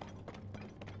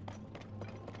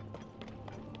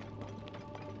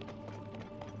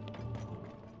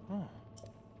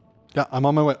 Yeah, I'm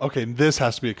on my way. Okay, this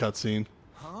has to be a cutscene.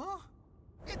 Huh?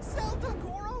 It's Zelda,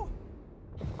 Goro!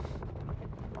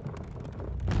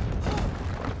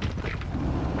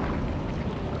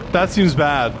 That seems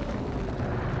bad.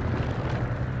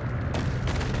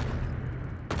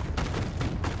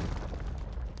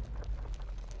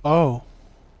 Oh.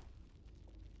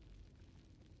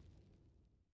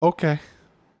 Okay.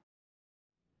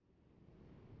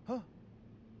 Huh.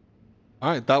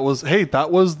 Alright, that was... Hey, that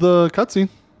was the cutscene.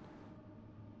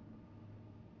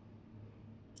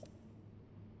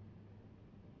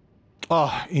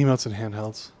 Oh, emotes and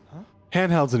handhelds. Huh?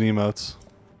 Handhelds and emotes.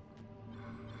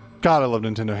 God, I love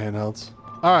Nintendo handhelds.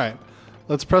 Alright.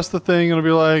 Let's press the thing and it'll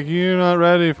be like, you're not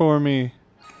ready for me.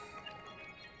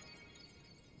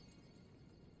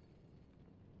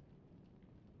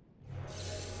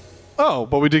 Oh,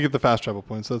 but we did get the fast travel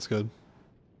points. That's good.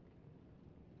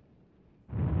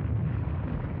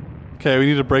 Okay, we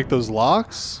need to break those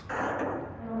locks.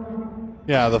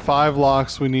 Yeah, the 5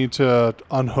 locks we need to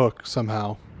unhook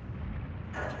somehow.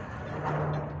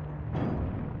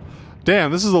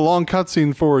 Damn, this is a long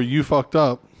cutscene for you fucked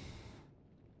up.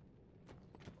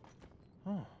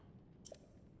 Oh.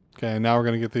 Okay, now we're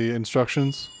gonna get the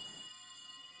instructions.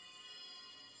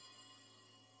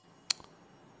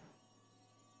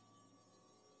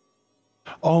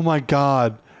 Oh my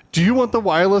god. Do you want the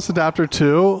wireless adapter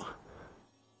too?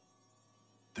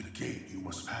 The gate you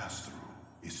must pass through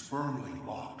is firmly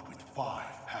locked with 5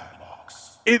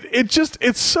 padlocks.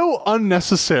 It's so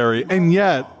unnecessary, and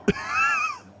yet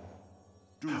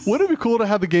wouldn't it be cool to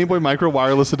have the Game Boy Micro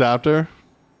wireless adapter?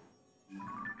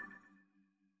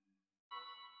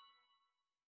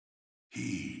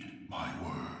 Heed my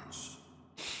words.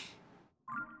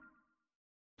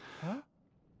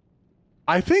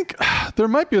 I think there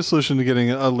might be a solution to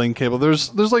getting a link cable.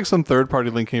 There's like some third-party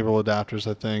link cable adapters,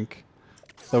 I think,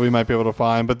 that we might be able to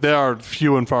find, but they are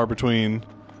few and far between.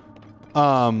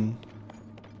 God,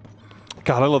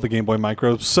 I love the Game Boy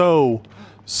Micro. So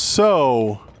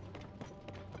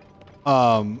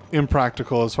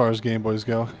impractical as far as Game Boys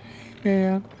go. Hey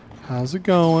man, how's it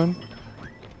going?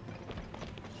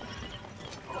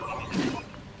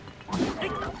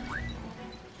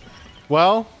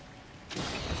 Well,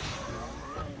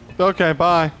 okay,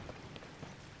 bye.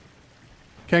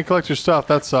 Can't collect your stuff,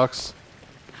 that sucks.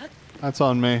 That's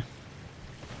on me.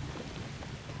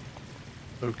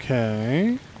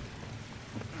 Okay.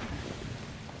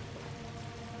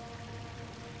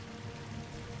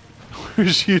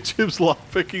 Where's YouTube's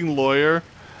lockpicking lawyer?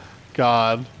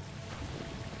 God.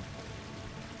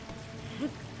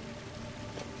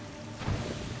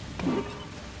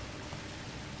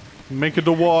 Make it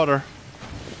to water.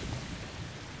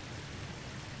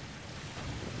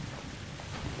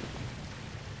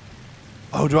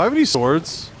 Oh, do I have any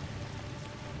swords?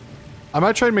 I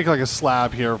might try and make like a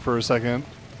slab here for a second.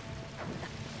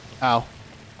 Ow.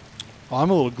 Oh, I'm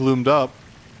a little gloomed up.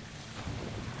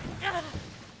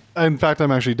 In fact,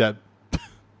 I'm actually dead.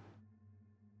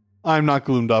 I'm not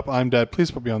gloomed up. I'm dead. Please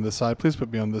put me on this side. Please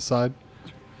put me on this side.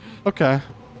 Okay.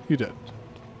 You did.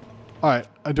 Alright.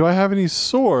 Do I have any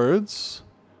swords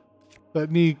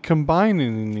that need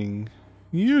combining?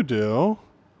 You do.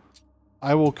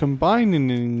 I will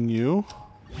combine you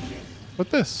with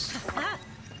this.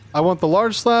 I want the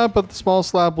large slab, but the small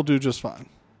slab will do just fine.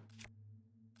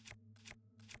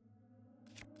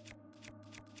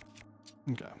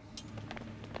 Okay.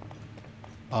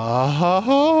 Ah,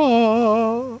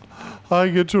 I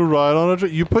get to ride on a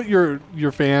train. You put your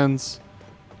fans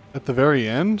at the very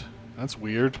end? That's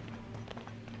weird.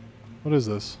 What is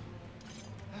this?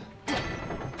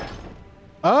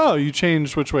 Oh, you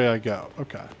changed which way I go.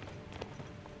 Okay.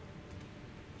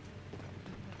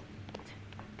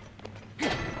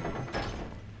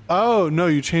 Oh, no,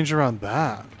 you changed around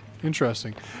that.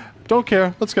 Interesting. Don't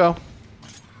care. Let's go.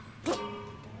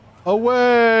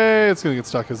 Away! It's gonna get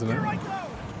stuck, isn't it?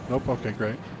 Nope. Okay,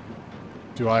 great.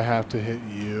 Do I have to hit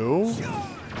you?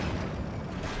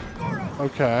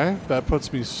 Okay, that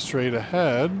puts me straight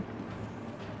ahead.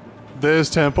 This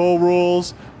temple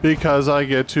rules because I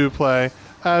get to play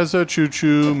as a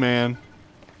choo-choo man.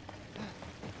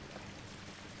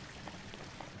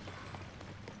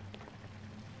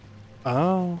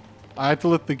 Oh. I have to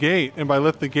lift the gate, and by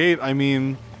lift the gate, I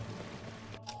mean...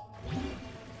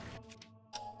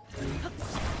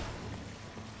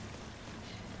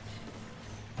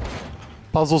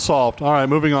 Puzzle solved. Alright,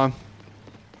 moving on.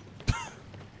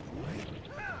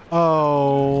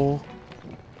 Oh.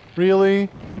 Really?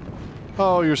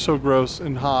 Oh, you're so gross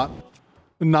and hot.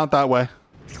 Not that way.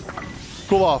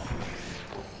 Cool off.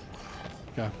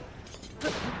 Okay.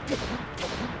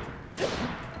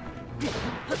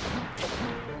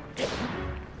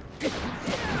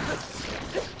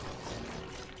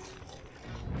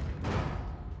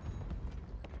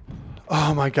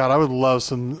 Oh my god, I would love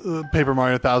some Paper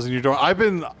Mario 1000 Year Door.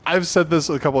 I've said this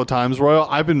a couple of times, Royal.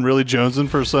 I've been really jonesing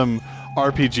for some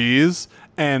RPGs,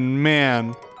 and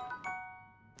man,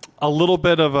 a little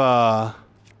bit of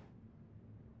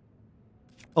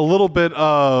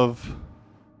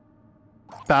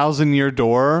 1000 Year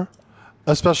Door,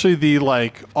 especially the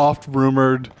like oft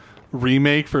rumored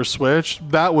remake for Switch,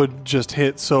 that would just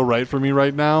hit so right for me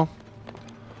right now.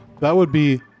 That would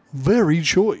be very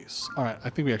choice. All right, I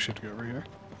think we actually have to go over here.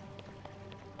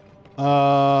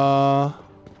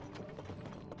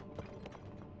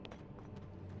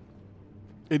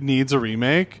 It needs a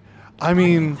remake. I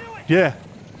mean, yeah.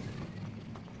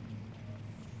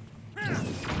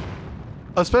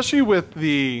 Especially with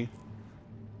the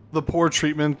poor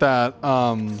treatment that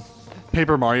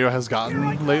Paper Mario has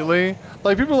gotten lately.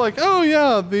 Like people are like, "Oh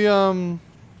yeah, the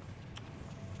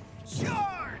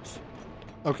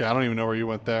Okay, I don't even know where you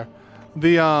went there.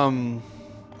 The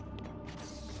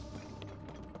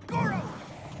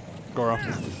Goro.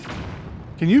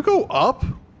 Can you go up,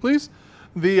 please?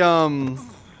 The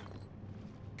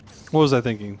what was I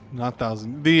thinking? Not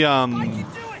 1000. The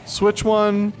Switch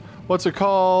one. What's it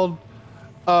called?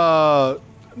 Origami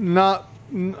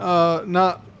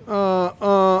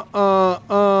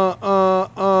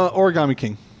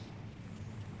King.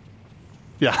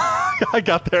 Yeah, I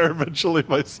got there eventually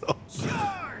myself.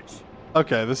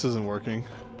 Okay, this isn't working.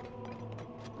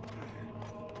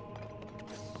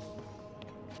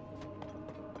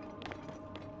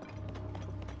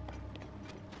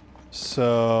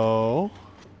 So,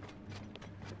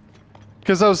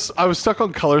 because I was stuck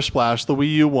on Color Splash, the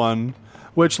Wii U one,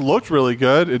 which looked really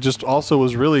good. It just also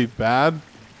was really bad,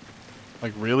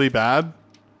 like really bad,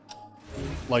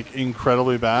 like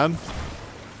incredibly bad.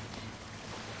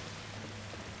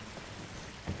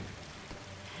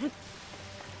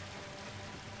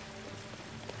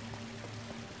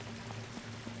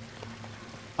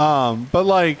 But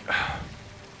like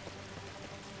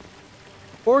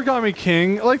Origami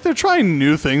King, like they're trying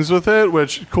new things with it,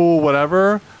 which cool,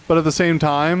 whatever. But at the same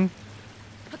time,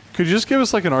 could you just give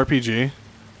us like an RPG,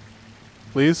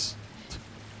 please?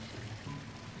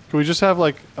 Can we just have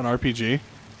like an RPG?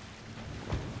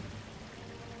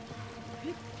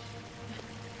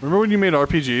 Remember when you made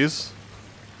RPGs?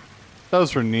 That was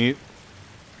for neat.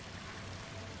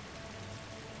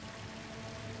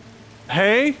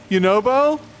 Hey,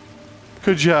 Yunobo?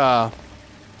 Could ya,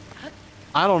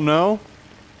 I don't know,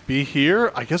 be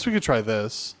here? I guess we could try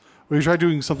this. We could try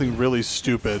doing something really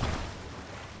stupid.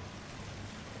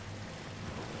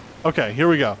 Okay, here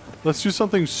we go. Let's do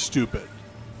something stupid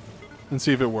and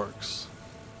see if it works.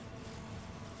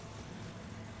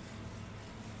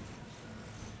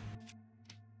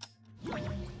 This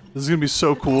is gonna be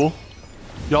so cool.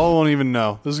 Y'all won't even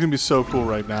know. This is gonna be so cool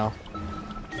right now.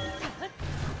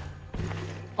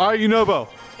 Alright, Yunobo.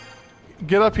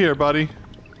 Get up here, buddy.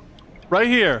 Right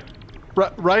here.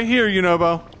 Right here,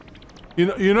 Yunobo.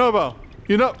 Yunobo.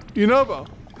 Yunobo.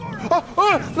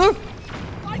 Oh,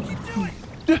 I can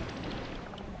do it.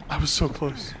 I was so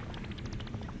close.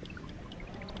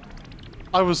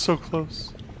 I was so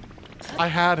close. I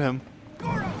had him.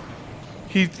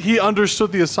 He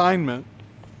understood the assignment.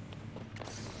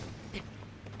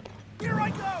 Here I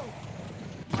go.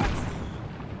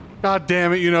 God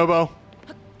damn it, Yunobo.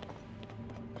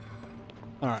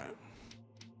 Alright.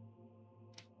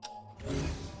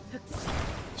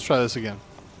 Let's try this again.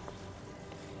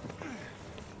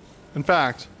 In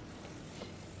fact,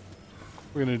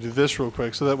 we're gonna do this real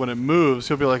quick so that when it moves,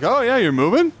 he'll be like, oh yeah, you're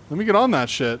moving? Let me get on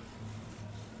that shit.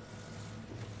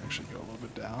 Actually go a little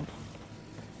bit down.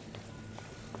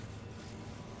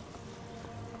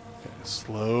 Okay,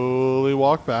 slowly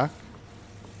walk back.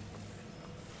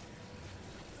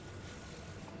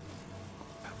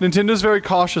 Nintendo's very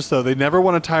cautious, though. They never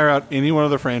want to tire out any one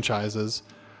of their franchises.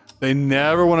 They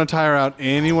never want to tire out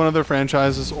any one of their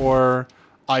franchises or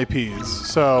IPs.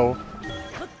 So,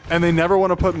 and they never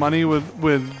want to put money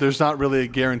with there's not really a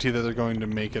guarantee that they're going to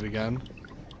make it again.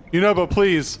 But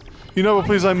please. But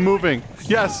please, I'm moving.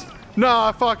 Yes.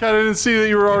 No, fuck, I didn't see that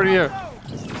you were already here.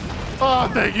 Oh,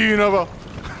 thank you, Yunobo.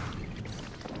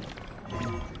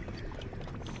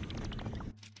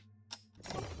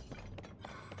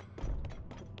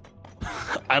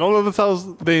 I don't know if that's how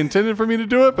they intended for me to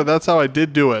do it, but that's how I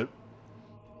did do it.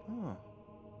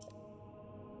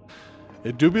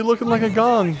 It do be looking like a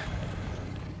gong.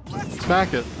 Especially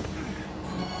smack it.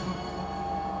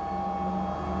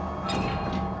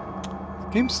 The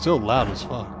game's still loud as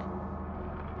fuck.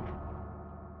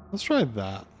 Let's try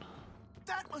that.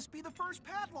 That must be the first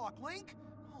padlock, Link.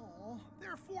 Oh,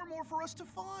 there are 4 more for us to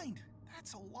find.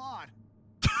 That's a lot.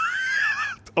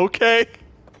 Okay.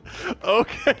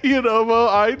 Okay, Yunobo.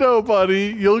 I know,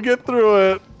 buddy. You'll get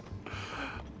through it.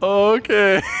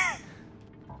 Okay.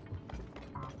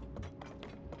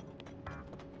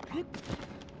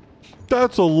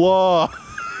 That's a lot.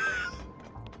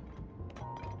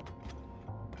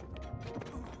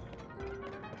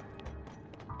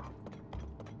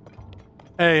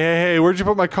 Hey, where'd you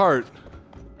put my cart?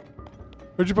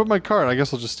 Where'd you put my cart? I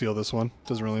guess I'll just steal this one.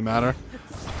 Doesn't really matter.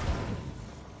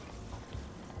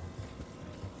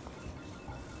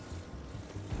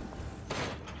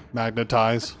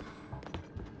 Magnetize.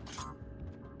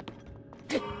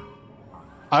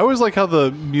 I always like how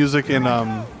the music in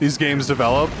these games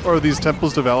develop, or these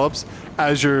temples develops,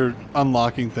 as you're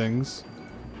unlocking things.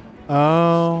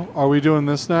 Oh, are we doing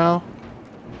this now?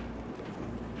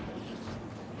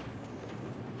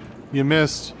 You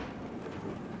missed.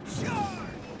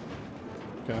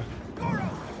 Okay.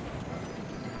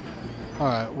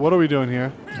 Alright, what are we doing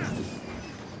here?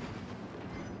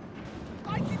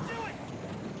 I can do it.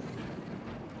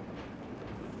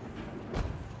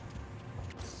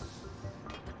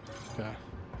 Okay.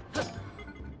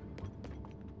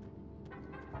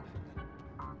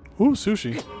 Ooh,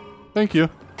 sushi. Thank you.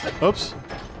 Oops.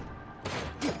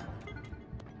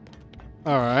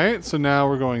 Alright, so now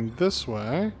we're going this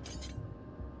way.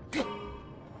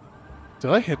 Did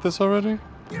I hit this already?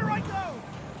 Here I go.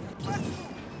 Let's move.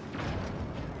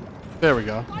 There we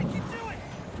go. I can do it.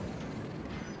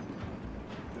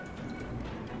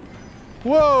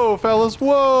 Whoa, fellas,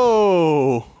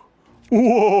 whoa!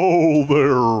 Whoa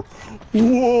there!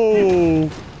 Whoa!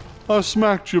 I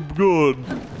smacked you good.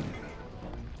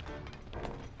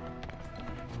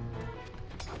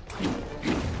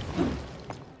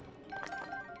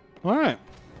 Alright.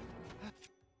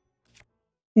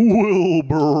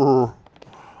 Wilbur!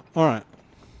 Alright.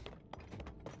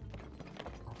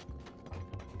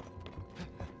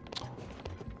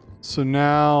 So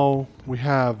now we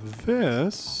have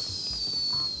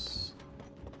this.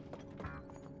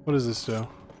 What does this do?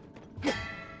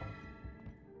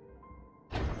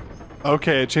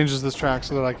 Okay, it changes this track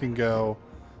so that I can go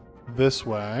this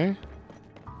way.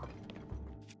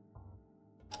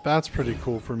 That's pretty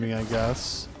cool for me, I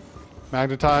guess.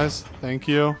 Magnetize, thank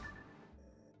you.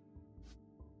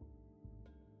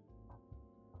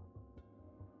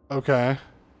 Okay.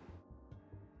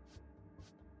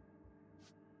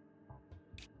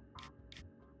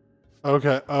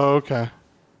 Okay, okay.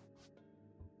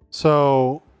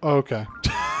 So, okay.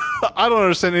 I don't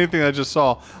understand anything I just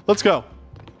saw. Let's go.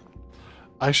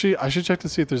 Actually, I should check to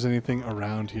see if there's anything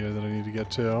around here that I need to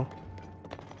get to.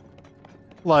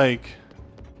 Like,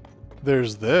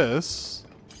 there's this.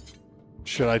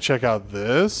 Should I check out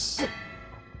this?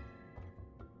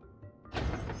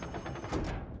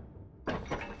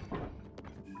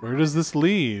 Where does this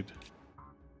lead?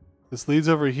 This leads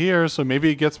over here, so maybe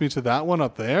it gets me to that one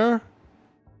up there?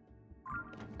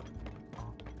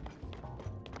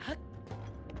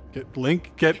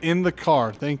 Link, get in the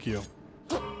car. Thank you.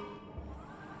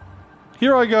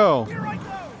 Here I go. Here I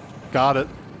go. Got it.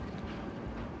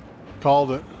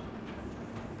 Called it.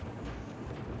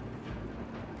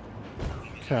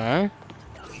 Okay.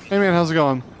 Hey man, how's it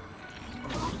going?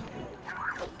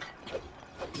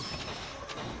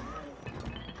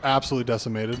 Absolutely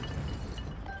decimated.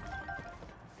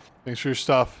 Thanks for your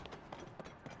stuff.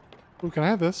 Ooh, can I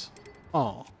have this?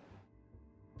 Oh.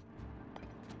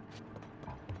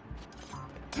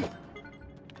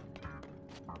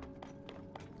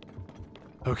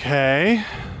 Okay.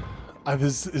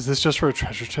 Is this just for a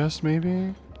treasure chest,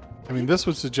 maybe? I mean, this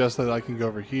would suggest that I can go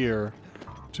over here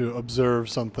to observe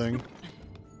something.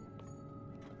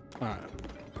 Alright.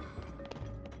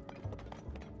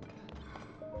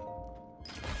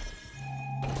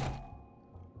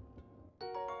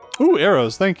 Ooh,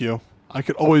 arrows. Thank you. I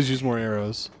could always use more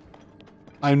arrows.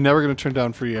 I'm never going to turn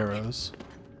down free arrows.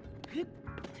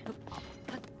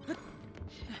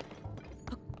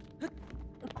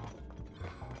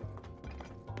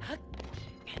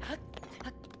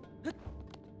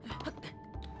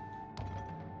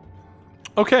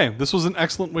 Okay, this was an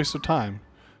excellent waste of time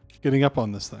getting up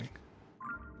on this thing.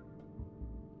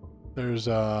 There's,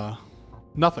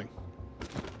 nothing.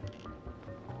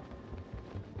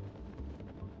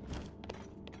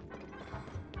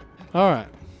 Alright.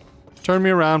 Turn me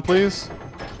around, please.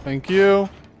 Thank you.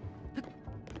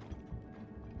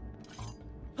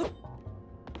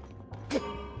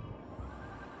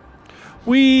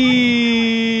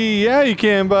 Wee! Yeah, you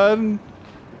can, bud.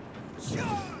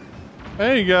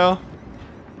 There you go.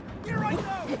 Here I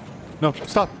go. No,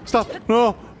 stop, stop.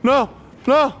 No, no,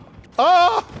 no.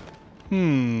 Ah!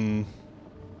 Hmm.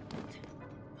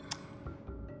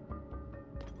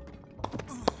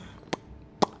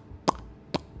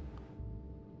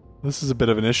 This is a bit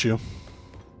of an issue.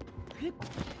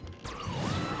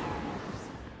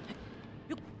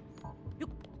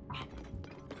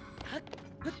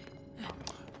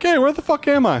 Okay, where the fuck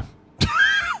am I?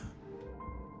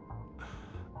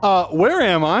 Where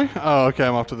am I? Oh, okay,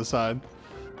 I'm off to the side.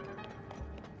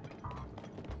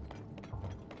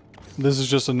 This is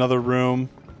just another room.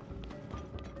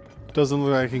 Doesn't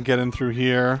look like I can get in through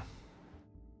here.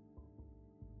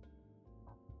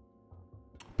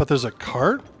 But there's a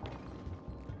cart?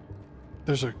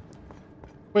 There's a...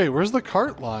 Wait, where's the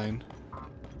cart line?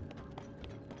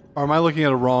 Or am I looking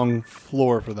at a wrong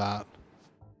floor for that?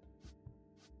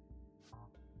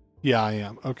 Yeah, I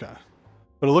am. Okay.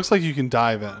 But it looks like you can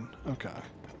dive in. Okay.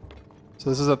 So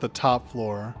this is at the top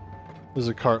floor. There's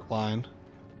a cart line.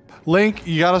 Link,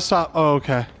 you gotta stop. Oh,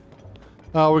 okay.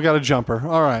 Oh, we got a jumper.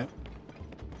 Alright.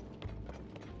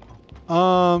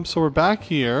 So we're back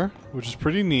here, which is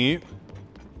pretty neat.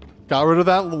 Got rid of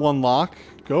that one lock.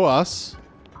 Go us.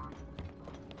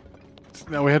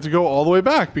 Now we have to go all the way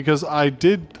back because I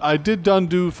did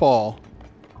undo fall.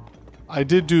 I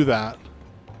did do that.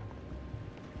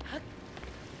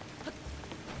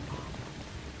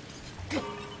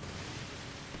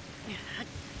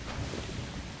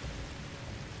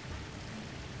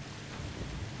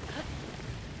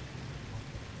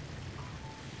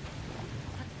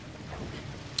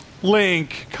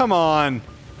 Link, come on.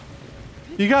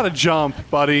 You gotta jump,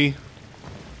 buddy.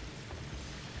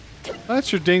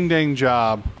 That's your ding-dang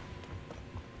job.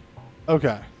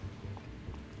 Okay.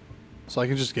 So I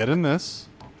can just get in this,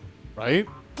 right?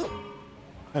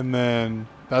 And then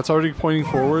that's already pointing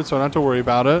forward, so I don't have to worry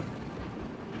about it.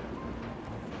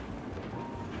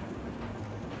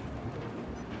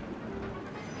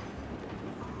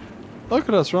 Look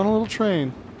at us, we're on a little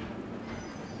train.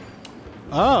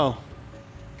 Oh.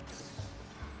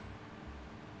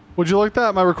 Would you like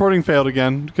that? My recording failed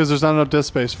again because there's not enough disk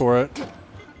space for it.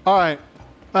 Alright.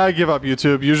 I give up,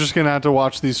 YouTube. You're just gonna have to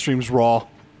watch these streams raw.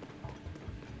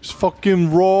 Just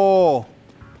fucking raw.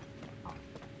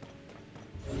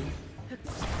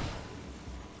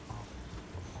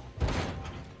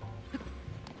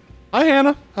 Hi,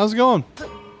 Hannah. How's it going? Did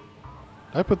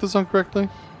I put this on correctly?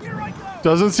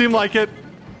 Doesn't seem like it.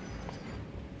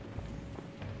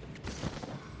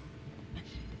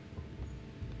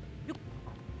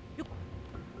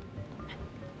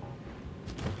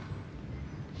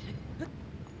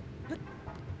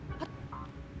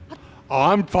 Oh,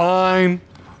 I'm fine.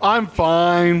 I'm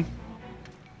fine.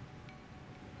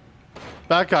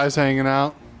 That guy's hanging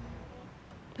out.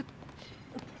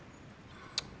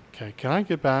 Okay, can I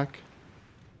get back?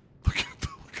 Look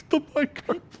at the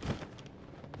minecart.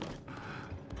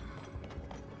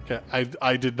 Okay,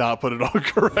 I did not put it on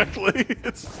correctly.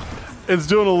 It's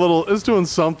doing a little. It's doing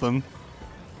something.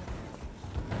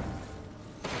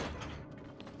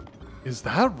 Is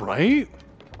that right?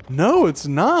 No, it's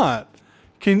not.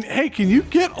 Hey, can you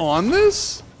get on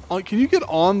this? Can you get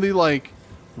on the, like,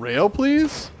 rail,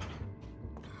 please?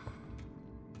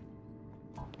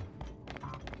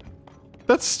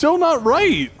 That's still not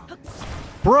right.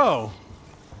 Bro.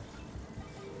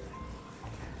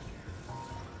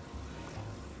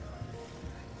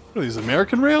 What are these,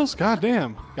 American rails? God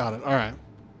damn. Got it. All right.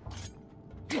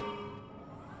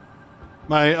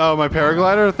 My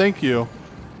paraglider? Thank you.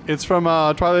 It's from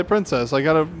Twilight Princess. I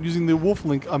got it using the Wolf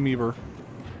Link amoeba.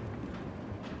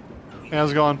 Hey,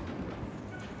 how's it going?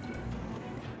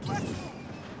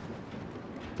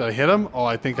 Did I hit him? Oh,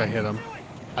 I think I hit him.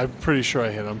 I'm pretty sure I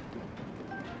hit him.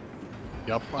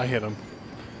 Yep, I hit him.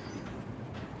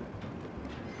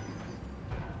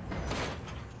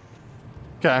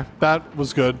 Okay, that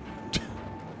was good.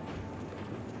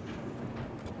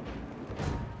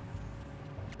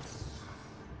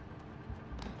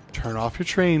 Turn off your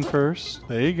train first.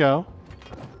 There you go.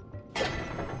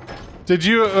 Did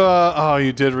you, oh,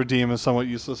 you did redeem a somewhat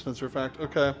useless Mr. Fact.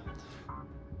 Okay.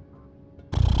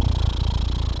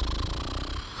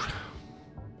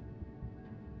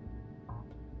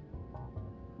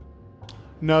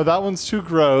 No, that one's too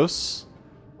gross.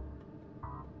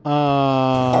 Hey,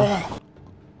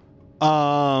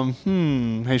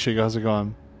 Shigo, how's it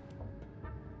going?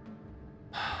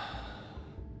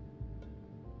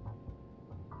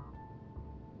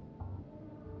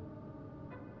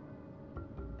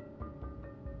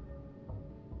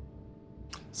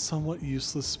 Somewhat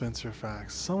useless Spencer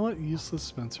facts. Somewhat useless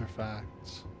Spencer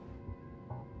facts.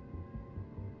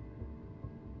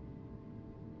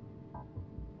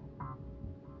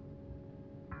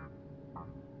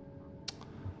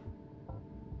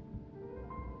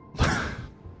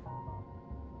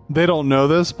 They don't know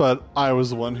this, but I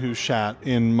was the one who shat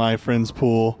in my friend's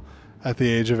pool at the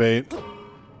age of 8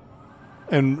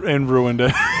 and ruined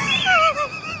it.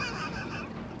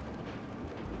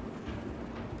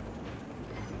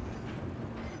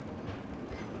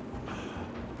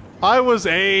 I was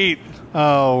 8.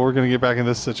 Oh, we're gonna get back in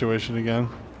this situation again.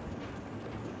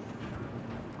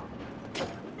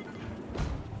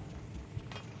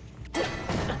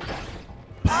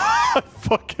 I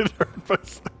fucking hurt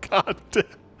myself. God damn.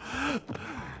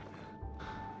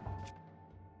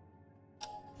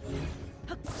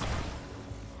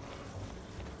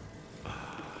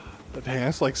 But dang, I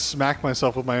just like smacked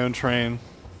myself with my own train.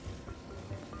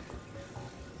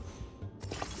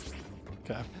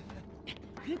 Okay.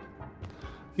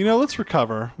 You know, let's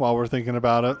recover while we're thinking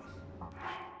about it.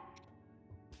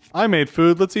 I made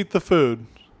food. Let's eat the food.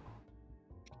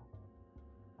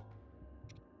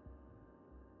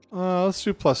 Let's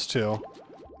do +2.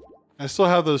 I still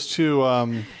have those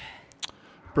 2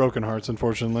 broken hearts,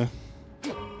 unfortunately.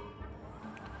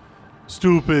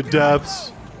 Stupid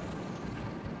depths.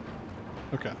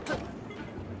 Okay.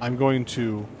 I'm going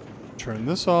to turn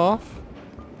this off.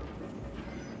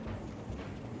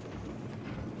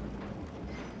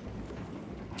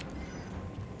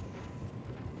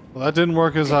 Well, that didn't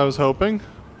work as I was hoping.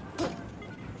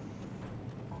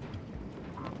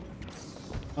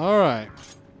 Alright.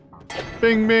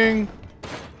 Bing, bing.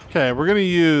 Okay, we're going to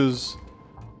use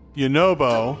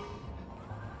Yonobo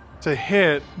to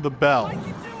hit the bell.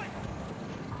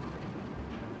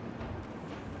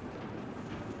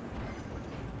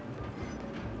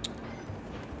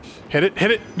 Hit it,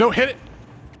 hit it. No, hit it.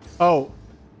 Oh.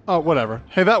 Oh, whatever.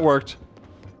 Hey, that worked.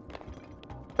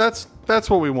 That's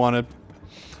what we wanted.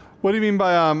 What do you mean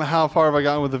by how far have I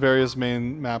gotten with the various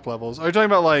main map levels? Are you talking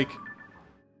about like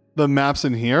the maps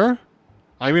in here?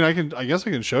 I mean, I guess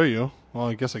I can show you. Well,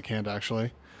 I guess I can't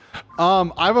actually.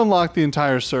 I've unlocked the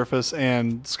entire surface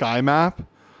and sky map.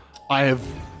 I have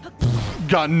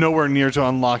gotten nowhere near to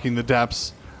unlocking the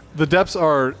depths. The depths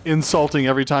are insulting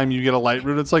every time you get a light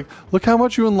route. It's like, look how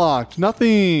much you unlocked.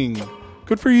 Nothing.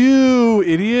 Good for you,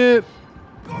 idiot.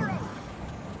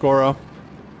 Goro.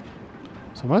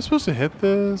 So am I supposed to hit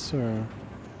this or?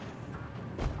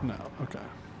 No, okay.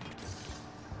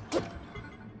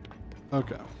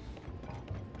 Okay.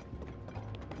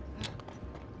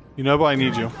 You know, but I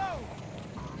need you.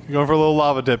 You're going for a little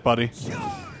lava dip, buddy.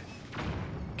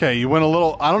 Okay, you went a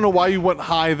little... I don't know why you went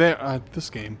high there. This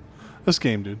game,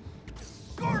 dude.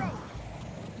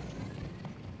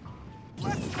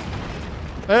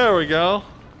 There we go.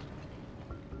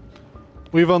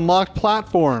 We've unlocked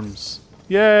platforms.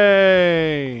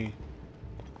 Yay!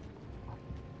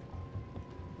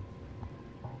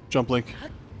 Jump link.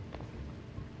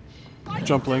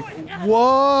 Jump link.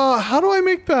 Whoa! How do I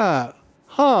make that?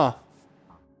 Huh.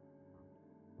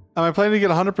 Am I planning to get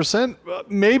 100%?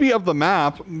 Maybe of the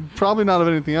map. Probably not of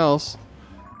anything else.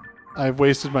 I've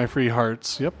wasted my free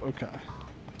hearts. Yep, okay.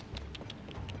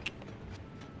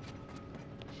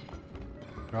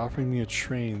 They're offering me a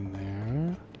train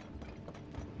there.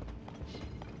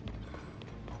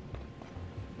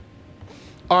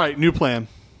 Alright, new plan.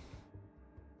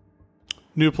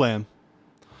 New plan.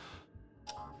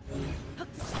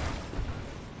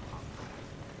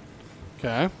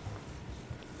 Okay.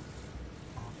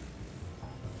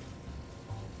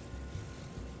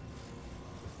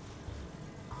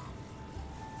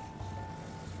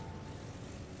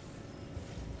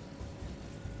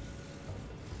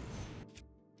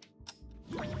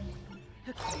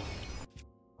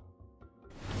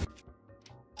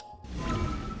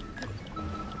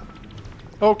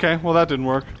 Okay, well that didn't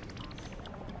work.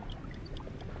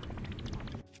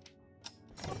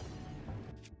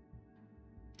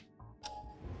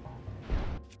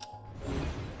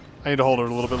 I need to hold it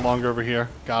a little bit longer over here.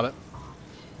 Got it.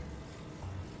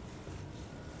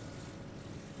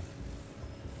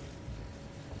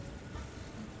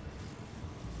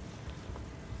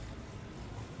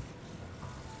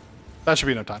 That should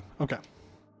be enough time. Okay.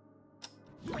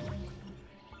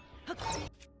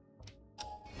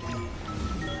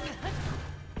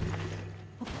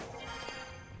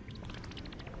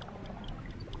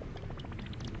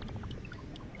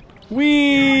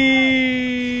 Whee!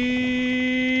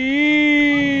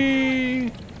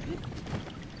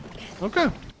 Okay.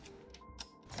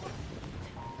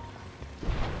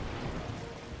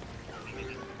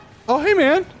 Oh, hey,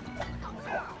 man.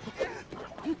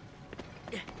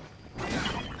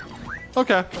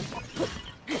 Okay.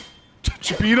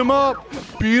 Beat him up!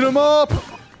 Beat him up!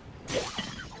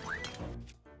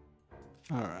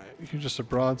 Alright, you're just a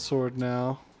broadsword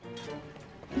now.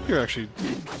 I think you're actually...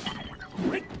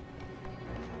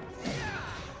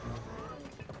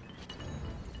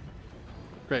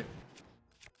 Great.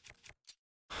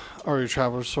 Or your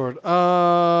traveler's sword.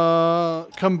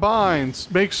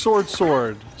 Combines. Make sword.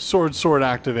 Sword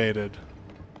activated.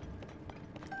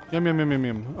 Yum, yum, yum, yum,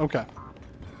 yum. Okay.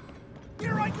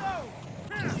 Here I go!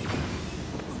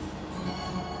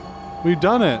 We've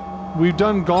done it. We've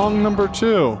done gong number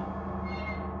 2.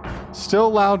 Still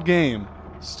loud game.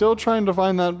 Still trying to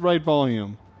find that right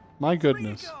volume. My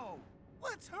goodness. Where you go?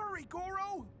 Let's hurry,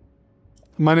 Goro!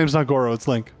 My name's not Goro, it's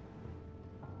Link.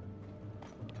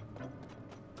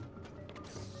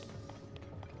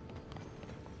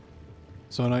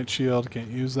 Zonite shield, can't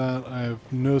use that. I have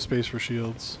no space for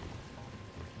shields.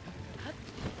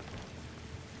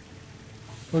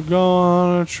 We're going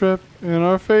on a trip in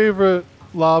our favorite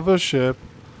lava ship.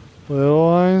 Little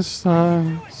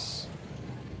Einsteins.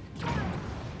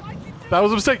 That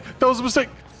was a mistake! That was a mistake!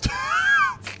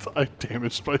 I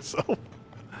damaged myself.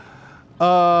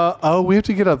 Oh, we have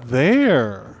to get up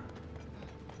there.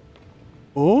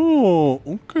 Oh,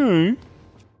 okay.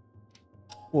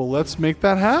 Well, let's make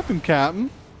that happen, Captain.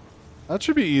 That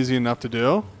should be easy enough to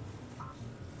do.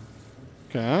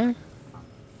 Okay.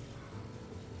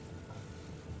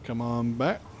 Come on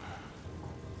back.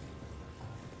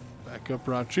 Back up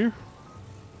right here.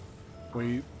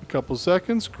 Wait a couple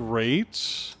seconds.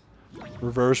 Great.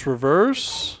 Reverse,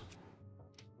 reverse.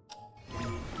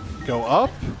 Go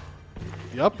up.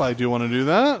 Yep, I do want to do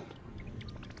that.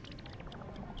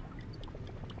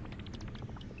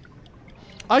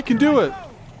 I can do it.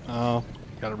 Oh,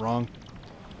 got it wrong.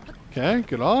 Okay,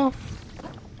 get off.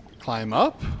 Climb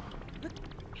up.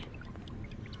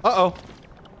 Uh-oh.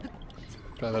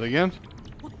 Try that again.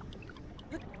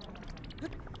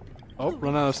 Oh,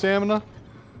 run out of stamina.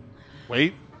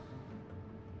 Wait.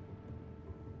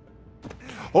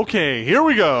 Okay, here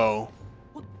we go.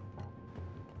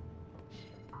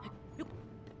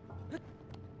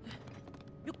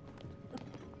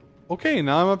 Okay,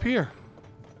 now I'm up here.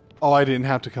 Oh, I didn't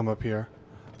have to come up here.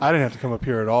 I didn't have to come up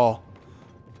here at all.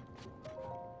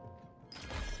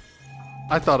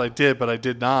 I thought I did, but I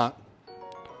did not.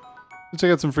 Let's check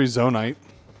out some free Zonite.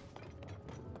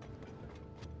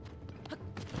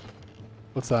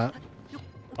 What's that?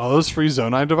 Oh, those free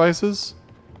Zonite devices?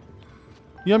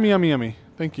 Yummy, yummy, yummy.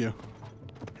 Thank you.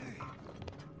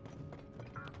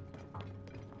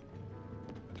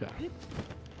 Okay.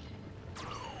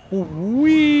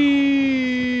 Wee.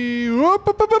 Whoop,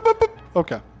 up, up, up, up, up.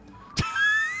 Okay.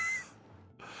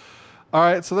 All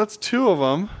right, so that's 2 of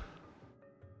them.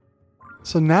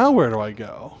 So now where do I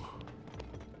go?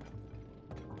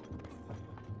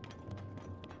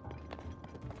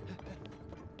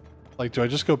 Like, do I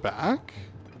just go back?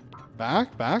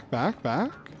 Back, back, back,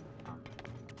 back?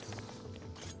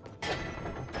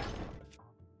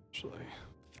 Actually.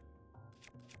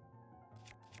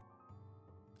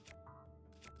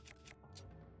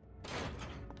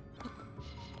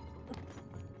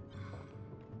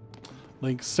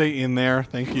 Link, stay in there.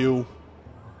 Thank you.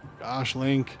 Gosh,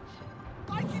 Link.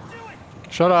 I can do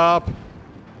it! Shut up.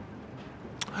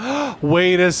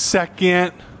 Wait a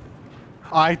second.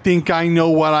 I think I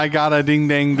know what I gotta ding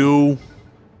dang do.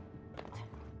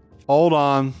 Hold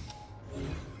on.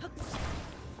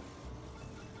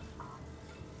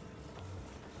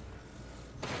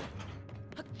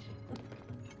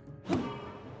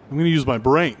 I'm gonna use my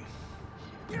brain.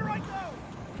 Here I go!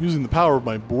 Using the power of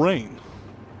my brain.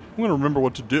 I'm gonna remember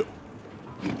what to do.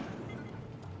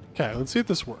 Okay, let's see if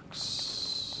this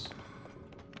works.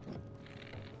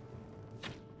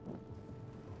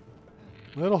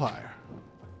 A little higher.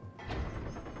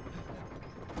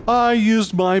 I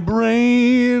used my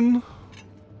brain.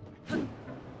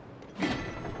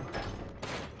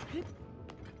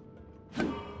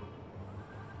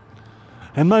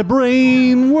 And my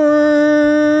brain worked.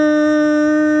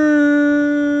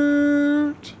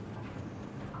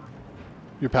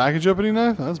 Your package opening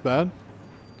knife? That's bad.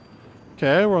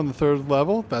 Okay, we're on the 3rd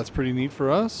level. That's pretty neat for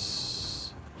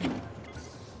us.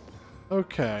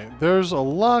 Okay, there's a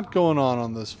lot going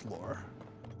on this floor.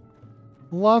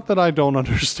 A lot that I don't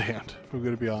understand, if I'm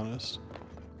going to be honest.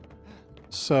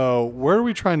 So, where are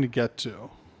we trying to get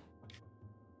to?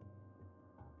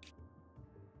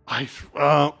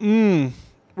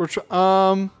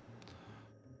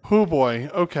 Oh boy,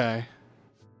 okay.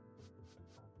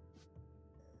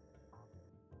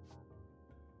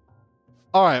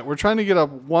 Alright, we're trying to get up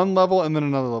 1 level and then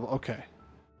another level. Okay.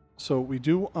 So we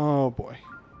do, oh boy.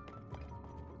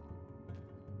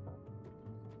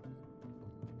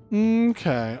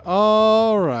 Okay.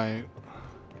 All right.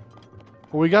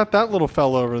 Well, we got that little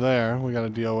fella over there we got to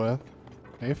deal with.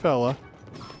 Hey, fella.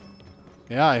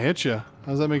 Yeah, I hit you. How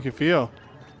does that make you feel?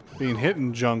 Being hit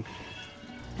and junk.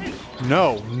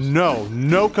 No, no,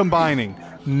 no combining.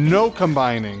 No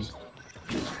combining.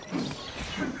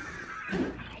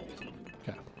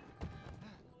 Okay.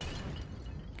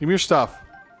 Give me your stuff.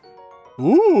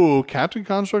 Ooh, Captain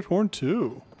Construct Horn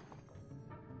 2.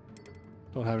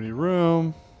 Don't have any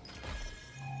room.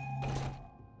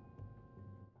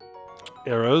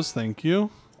 Arrows, thank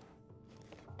you.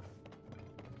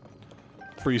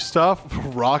 Free stuff.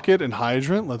 Rocket and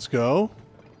hydrant, let's go.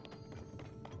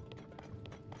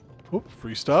 Oop,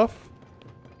 free stuff.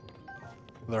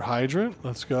 Another hydrant,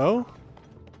 let's go.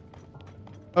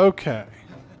 Okay.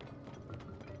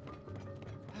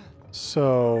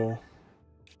 So...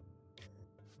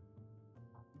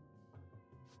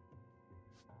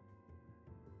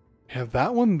 we have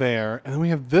that one there, and then we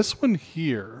have this one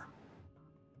here.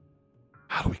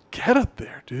 How do we get up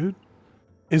there, dude?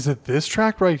 Is it this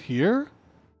track right here?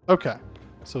 Okay.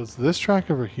 So it's this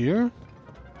track over here.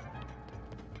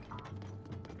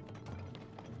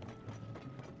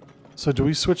 So do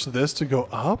we switch this to go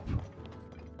up?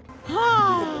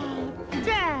 Oh,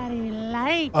 Daddy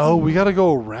like Oh, we gotta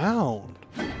go around.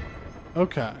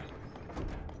 Okay.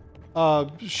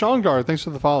 Sean Guard, thanks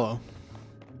for the follow.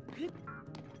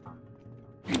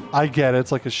 I get it.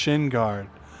 It's like a shin guard.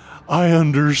 I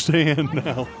understand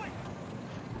now.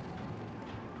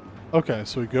 Okay,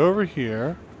 so we go over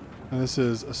here. And this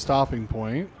is a stopping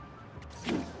point.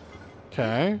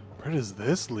 Okay. Where does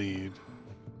this lead?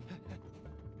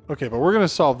 Okay, but we're going to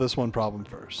solve this one problem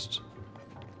first.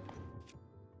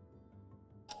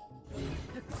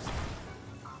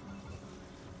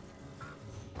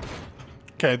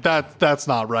 Okay, that's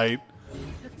not right.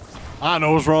 I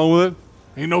know what's wrong with it.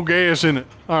 Ain't no gas in it.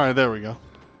 Alright, there we go.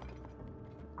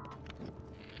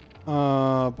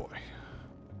 Boy.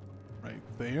 Right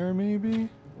there, maybe?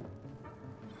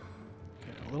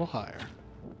 Okay, a little higher.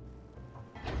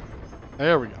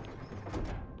 There we go.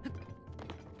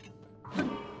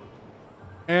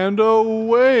 And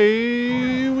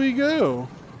away we go.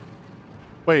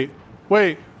 Wait,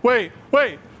 wait, wait,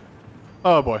 wait!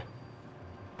 Oh, boy.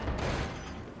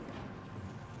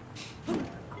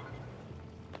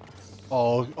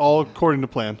 All according to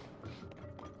plan.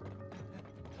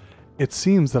 It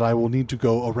seems that I will need to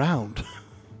go around.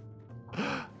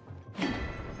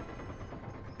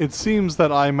 It seems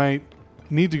that I might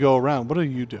need to go around. What do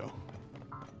you do?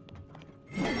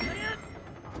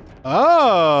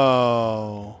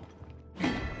 Oh.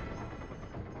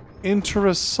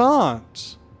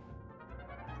 Interessant.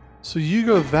 So you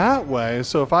go that way.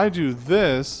 So if I do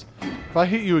this, if I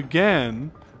hit you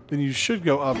again, then you should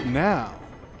go up now.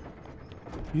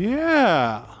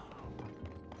 Yeah.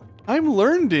 I'm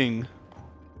learning.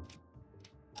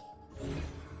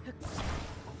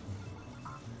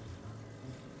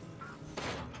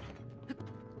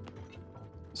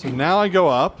 So now I go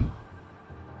up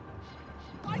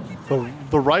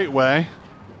the right way.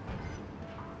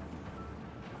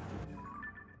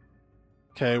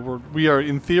 Okay, we are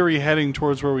in theory heading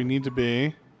towards where we need to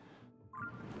be.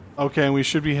 Okay, and we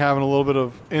should be having a little bit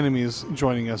of enemies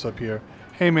joining us up here.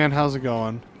 Hey man, how's it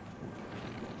going?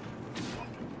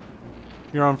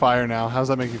 You're on fire now. How's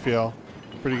that make you feel?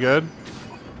 Pretty good?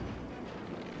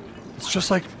 It's just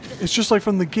like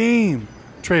from the game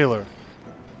trailer.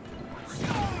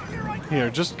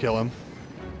 Here, just kill him.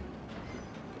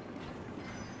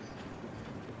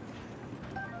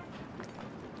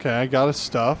 Okay, I got his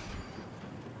stuff.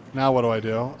 Now what do I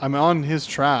do? I'm on his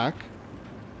track.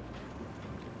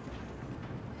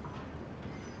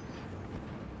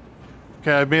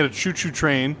 Okay, I've made a choo-choo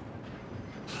train.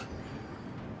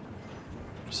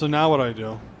 So now what do I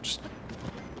do? Just...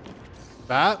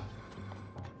 that?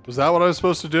 Was that what I was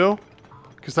supposed to do?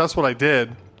 Because that's what I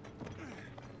did.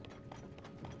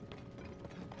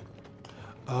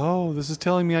 Oh, this is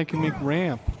telling me I can make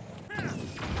ramp.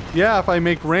 Yeah, if I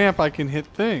make ramp, I can hit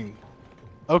thing.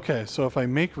 Okay, so if I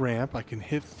make ramp, I can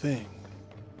hit thing.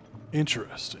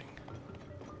 Interesting.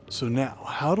 So now,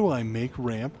 how do I make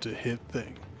ramp to hit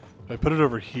thing? Do I put it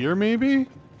over here, maybe?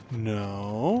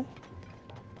 No.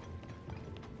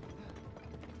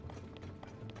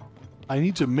 I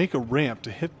need to make a ramp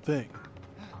to hit thing.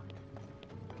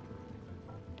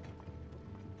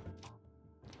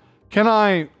 Can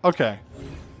I... okay.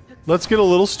 Let's get a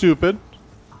little stupid.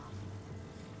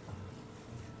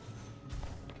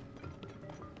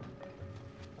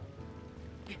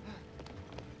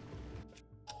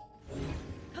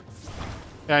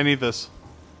 Yeah, I need this.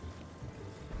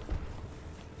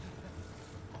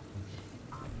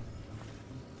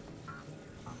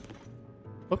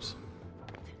 Whoops.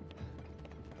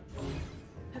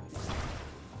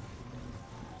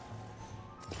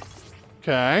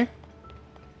 Okay.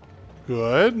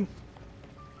 Good.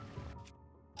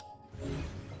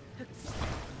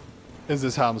 Is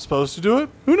this how I'm supposed to do it?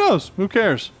 Who knows? Who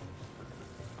cares?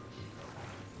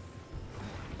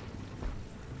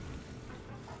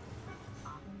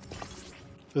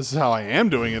 This is how I am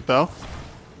doing it, though.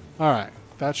 Alright.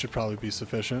 That should probably be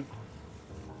sufficient.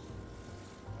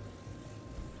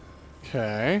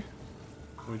 Okay.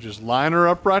 We just line her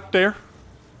up right there.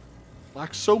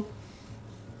 Like so.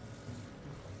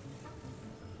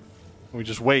 We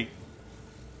just wait.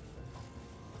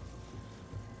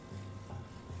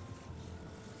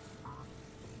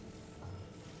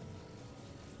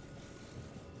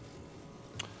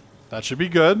 That should be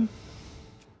good.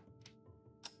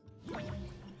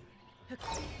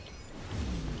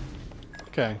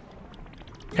 Okay.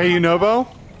 Hey, Yunobo.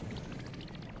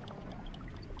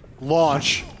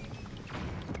 Launch.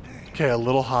 Okay, a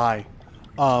little high.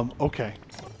 Okay.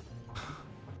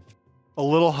 A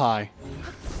little high.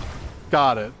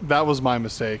 Got it. That was my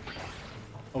mistake.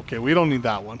 Okay, we don't need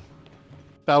that one.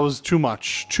 That was too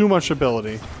much. Too much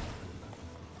ability.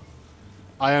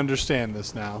 I understand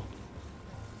this now.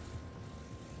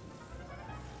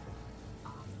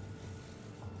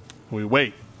 We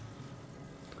wait.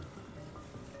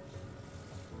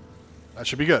 That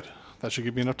should be good. That should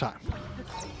give me enough time.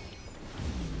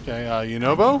 Okay,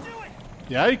 Yunobo?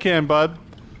 Yeah, you can, bud.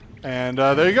 And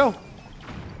there you go.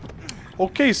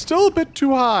 Okay, still a bit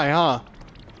too high, huh?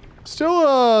 Still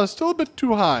a bit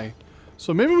too high.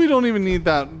 So maybe we don't even need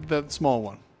that small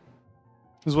one.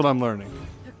 Is what I'm learning.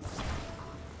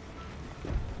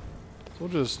 So we'll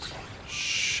just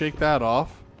shake that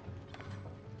off.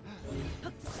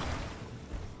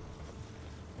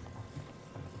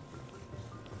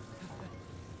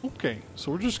 Okay,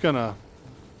 so we're just gonna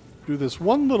do this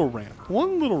one little ramp.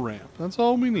 One little ramp. That's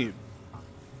all we need.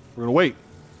 We're gonna wait.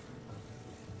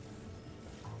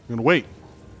 We're gonna wait.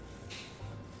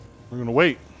 We're gonna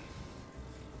wait.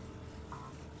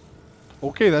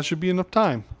 Okay, that should be enough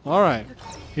time. Alright.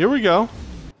 Here we go.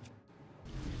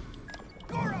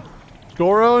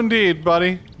 Goro indeed,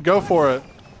 buddy. Go for it.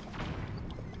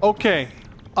 Okay.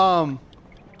 Love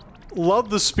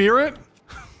the spirit.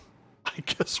 I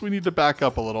guess we need to back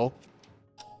up a little.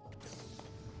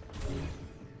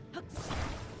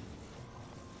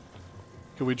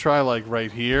 Could we try like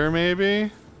right here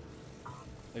maybe?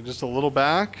 Like just a little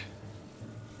back?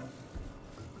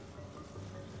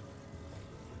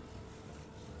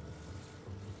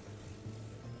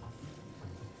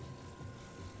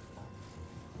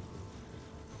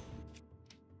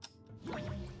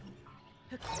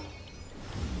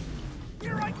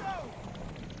 Here I go.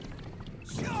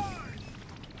 Charge!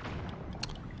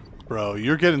 Bro,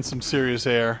 you're getting some serious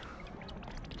air.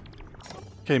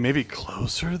 Okay, maybe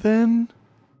closer then?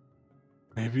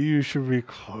 Maybe you should be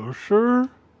closer?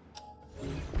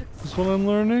 Is what I'm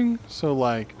learning. So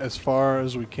like as far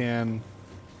as we can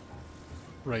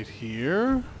right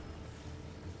here.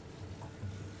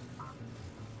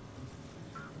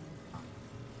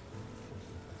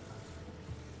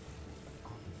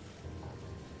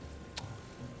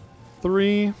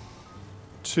 Three,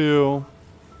 two,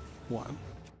 one.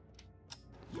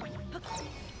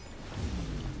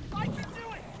 I can do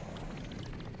it.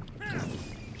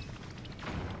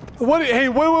 What? Hey,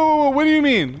 wait, what do you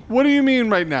mean? What do you mean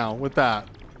right now with that?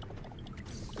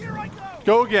 Here I go.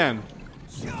 Go again.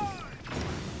 Charge!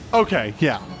 Okay,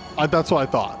 yeah. That's what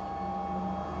I thought.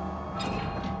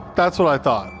 That's what I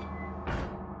thought.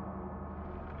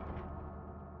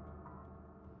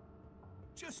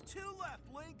 Just two left,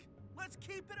 Link. Let's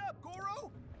keep it up,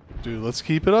 Goro. Dude, let's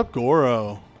keep it up,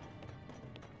 Goro.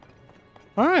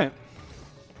 Alright.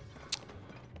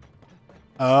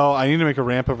 Oh, I need to make a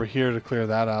ramp over here to clear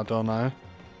that out, don't I?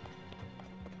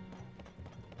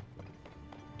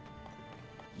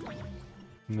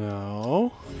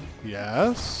 No.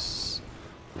 Yes.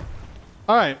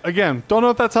 Alright, again, don't know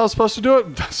if that's how I was supposed to do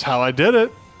it. That's how I did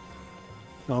it.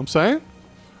 Know what I'm saying?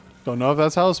 Don't know if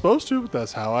that's how I was supposed to, but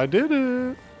that's how I did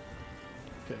it.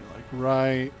 Okay, like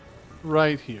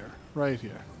right here. Right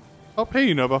here. Oh, hey,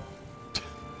 Yunobo.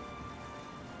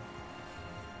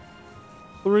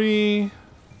 3,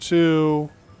 2,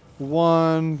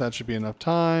 1. That should be enough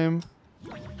time.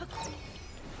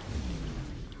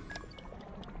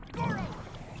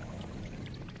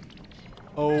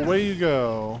 Oh, away you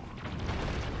go.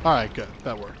 Alright, good.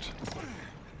 That worked.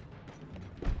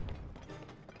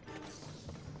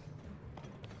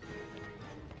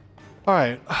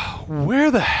 Alright,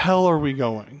 where the hell are we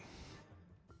going?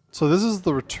 So this is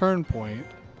the return point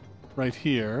right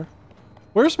here.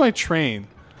 Where's my train?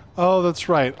 Oh, that's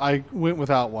right. I went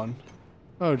without one.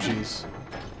 Oh, jeez.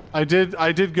 I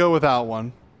did go without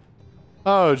one.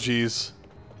 Oh, jeez.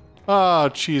 Oh,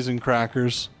 cheese and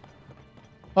crackers.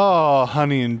 Oh,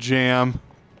 honey and jam.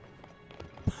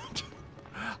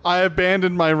 I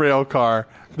abandoned my rail car.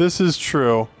 This is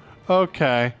true.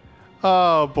 Okay.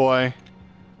 Oh, boy.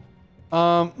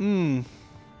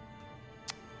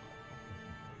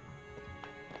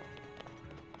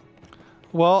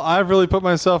 Well, I've really put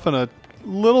myself in a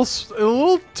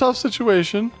little tough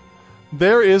situation.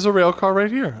 There is a rail car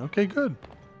right here. Okay, good.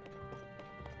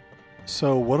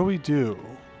 So what do we do?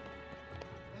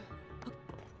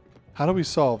 How do we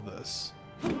solve this?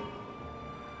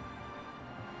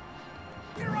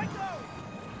 Here I go.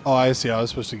 Oh, I see. I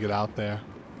was supposed to get out there.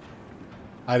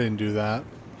 I didn't do that.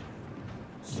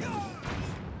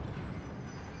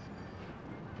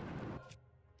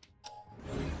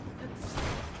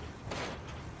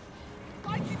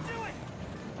 I can do it.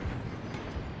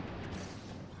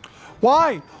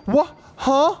 Why? What?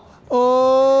 Huh?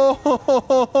 Oh.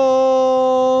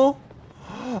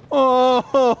 Oh,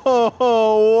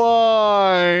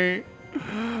 why?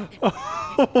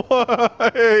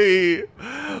 Why?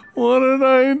 What did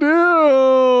I do?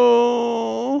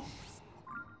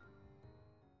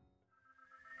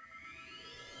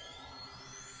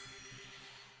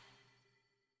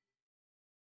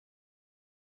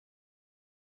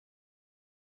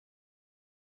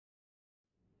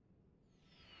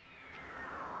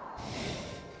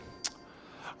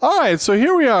 All right, so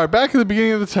here we are, back at the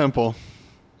beginning of the temple.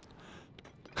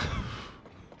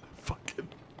 Fucking,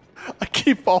 I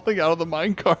keep falling out of the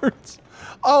minecarts.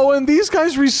 Oh, and these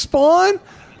guys respawn?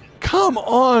 Come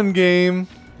on, game.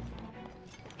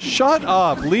 Shut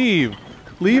up. Leave.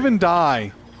 Leave and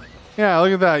die. Yeah,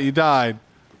 look at that. You died.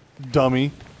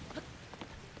 Dummy.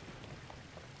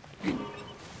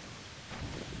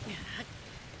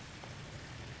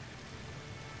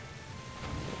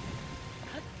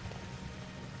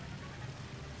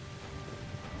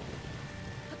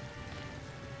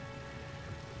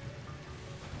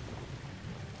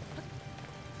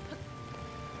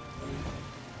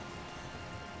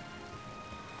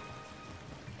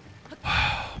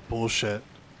 Bullshit.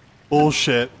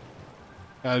 Bullshit.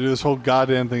 Gotta do this whole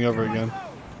goddamn thing over again.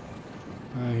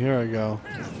 Here I go.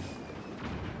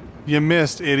 You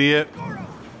missed, idiot.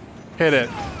 Hit it.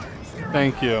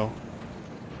 Thank you.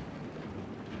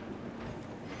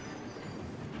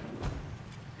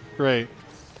 Great.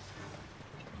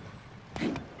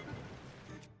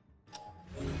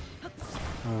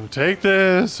 Take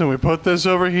this, and we put this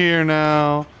over here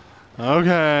now.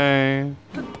 Okay.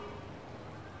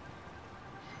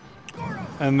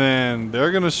 And then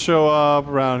they're gonna show up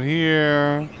around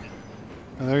here.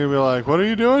 And they're gonna be like, what are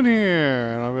you doing here?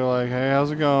 And I'll be like, hey, how's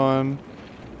it going?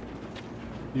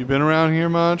 You been around here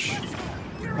much?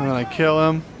 And then I kill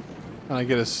him. And I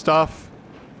get his stuff.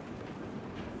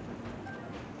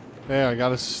 There, I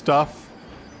got his stuff.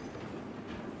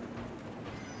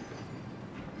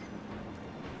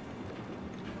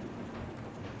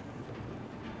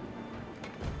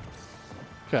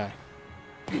 Okay.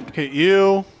 Hit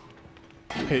you.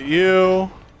 Hit you.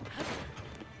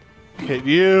 Hit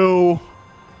you.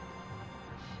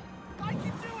 I can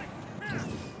do it.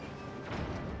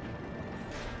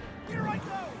 Here I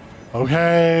go.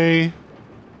 Okay.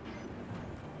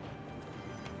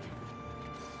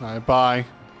 Alright, bye.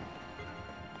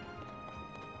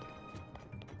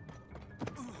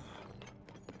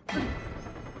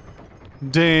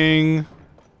 Ding.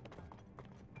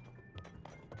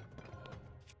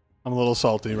 I'm a little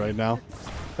salty right now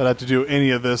that I have to do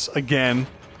any of this again.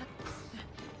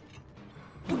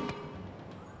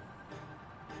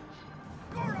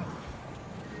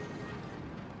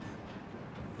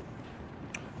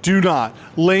 Do not.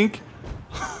 Link.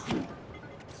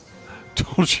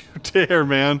 Don't you dare,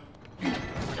 man.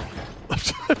 I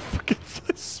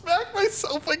smacked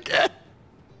myself again.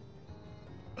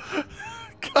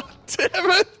 God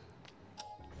damn it.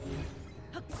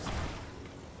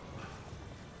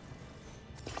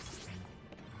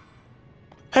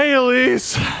 Hey,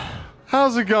 Elise.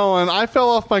 How's it going? I fell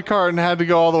off my cart and had to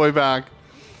go all the way back.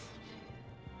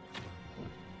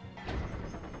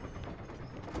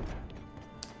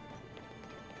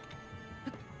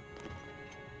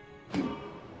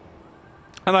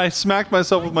 And I smacked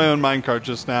myself with my own minecart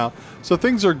just now. So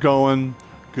things are going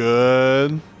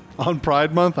good. On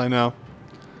Pride Month, I know.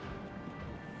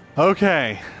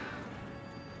 Okay.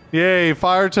 Yay,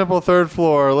 Fire Temple 3rd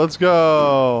floor. Let's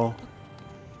go.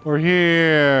 We're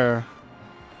here.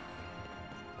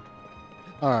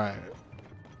 Alright.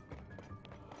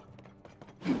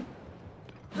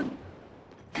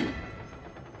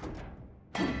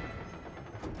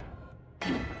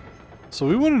 So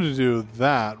we wanted to do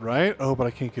that, right? Oh, but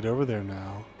I can't get over there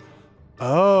now.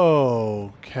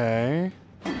 Oh, okay.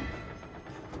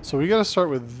 So we gotta start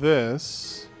with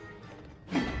this.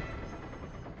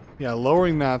 Yeah,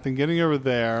 lowering that, then getting over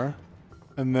there,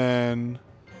 and then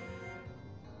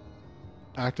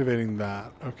activating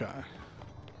that. Okay.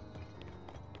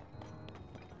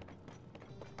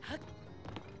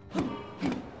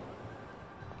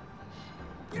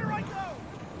 Here I go!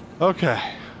 Okay.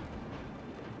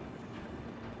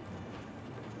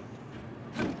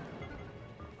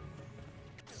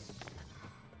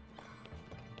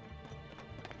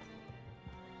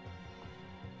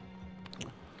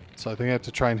 So I think I have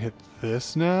to try and hit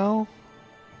this now.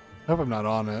 I hope I'm not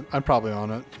on it. I'm probably on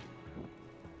it.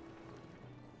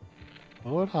 A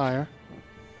little bit higher.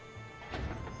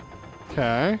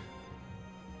 Okay.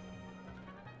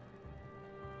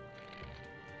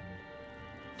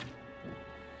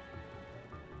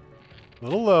 A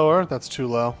little lower. That's too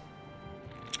low.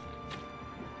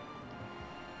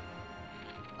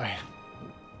 I...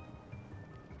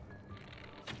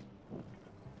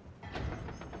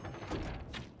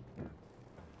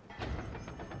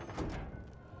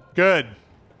 Good.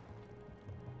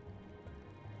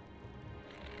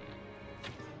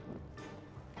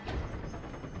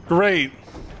 Great.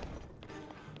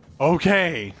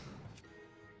 Okay.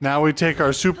 Now we take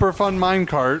our super fun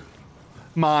minecart.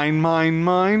 Mine.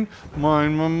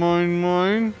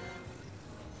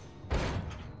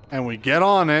 And we get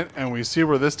on it and we see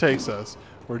where this takes us.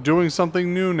 We're doing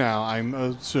something new now, I'm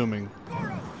assuming.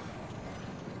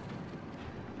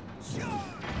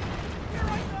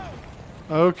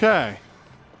 Okay.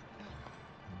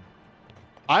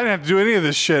 I didn't have to do any of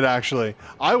this shit, actually.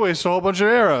 I wasted a whole bunch of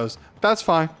arrows. That's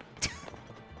fine.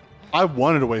 I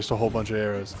wanted to waste a whole bunch of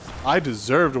arrows. I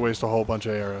deserve to waste a whole bunch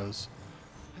of arrows.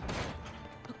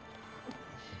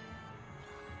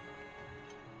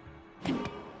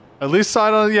 At least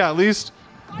at least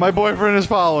my boyfriend is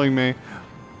following me.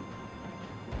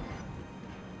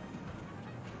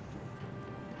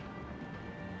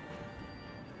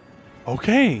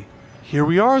 Okay, here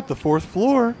we are at the 4th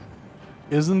floor.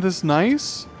 Isn't this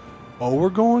nice? Oh, we're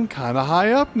going kind of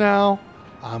high up now.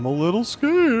 I'm a little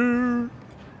scared.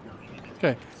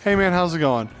 Okay, hey man, how's it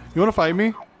going? You want to fight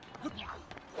me?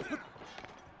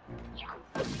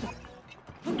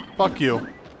 Fuck you.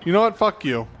 You know what? Fuck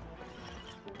you.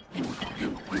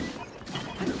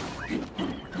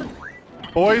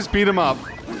 Boys, beat him up.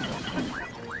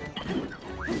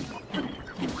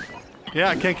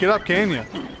 Yeah, can't get up, can you?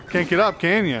 Can't get up,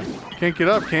 can you? Can't get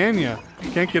up, can you?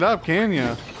 Can't get up, can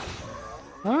you?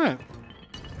 Alright.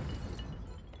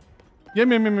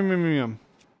 Yum.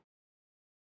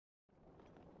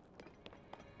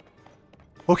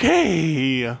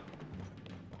 Okay.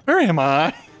 Where am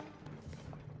I?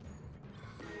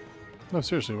 No,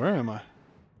 seriously, where am I?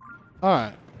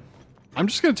 Alright. I'm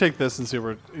just gonna take this and see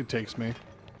where it takes me.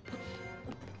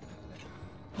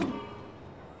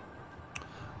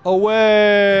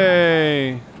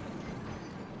 Away!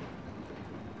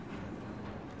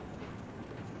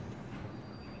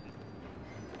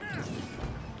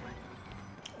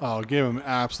 Oh, gave him an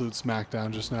absolute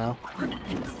smackdown just now.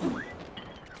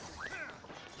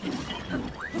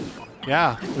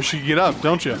 Yeah, wish you could get up,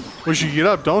 don't you? Wish you could get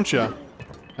up, don't you?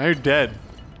 Now you're dead.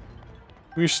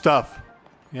 Give me your stuff.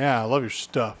 Yeah, I love your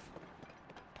stuff.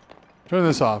 Turn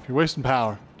this off. You're wasting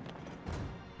power.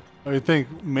 What do you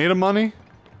think? Made of money?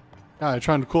 God, you're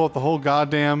trying to cool up the whole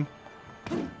goddamn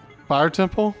fire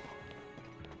temple?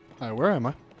 Alright, where am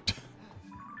I?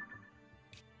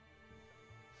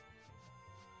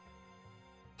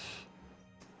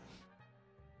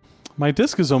 My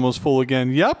disk is almost full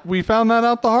again. Yep, we found that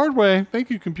out the hard way. Thank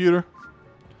you, computer.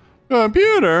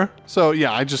 Computer! So,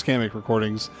 yeah, I just can't make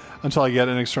recordings until I get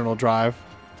an external drive.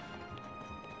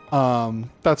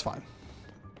 That's fine.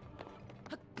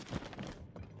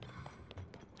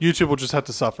 YouTube will just have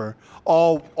to suffer.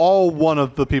 All one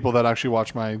of the people that actually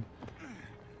watch my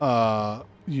YouTube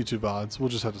VODs will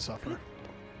just have to suffer.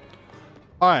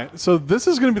 Alright, so this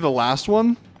is going to be the last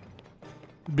one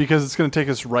because it's going to take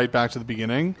us right back to the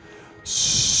beginning.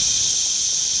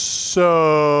 So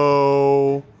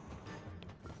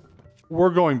we're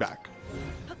going back.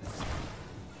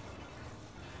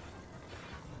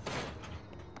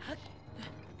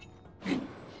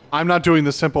 I'm not doing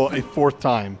this temple a 4th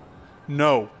time.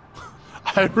 No.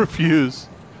 I refuse.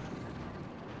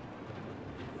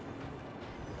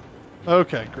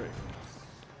 Okay, great.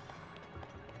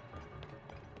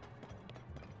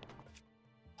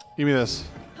 Give me this.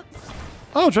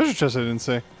 Oh, treasure chest I didn't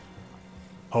see.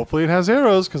 Hopefully it has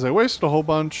arrows, because I wasted a whole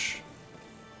bunch.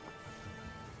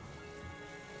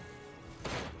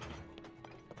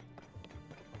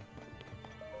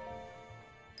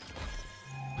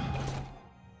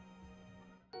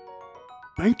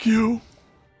 Thank you.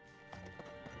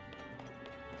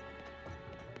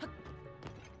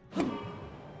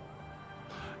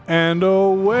 And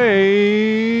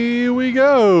away we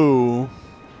go.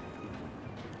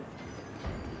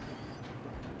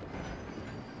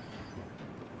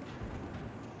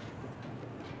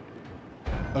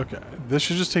 Okay, this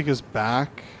should just take us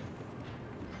back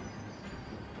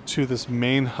to this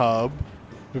main hub.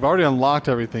 We've already unlocked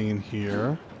everything in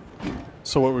here.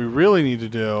 So what we really need to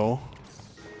do...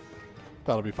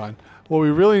 That'll be fine. What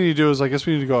we really need to do is, I guess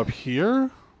we need to go up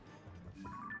here.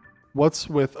 What's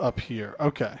with up here?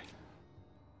 Okay.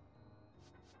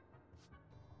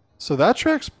 So that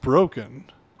track's broken.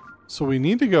 So we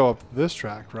need to go up this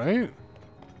track, right?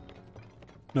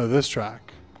 No, this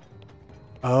track.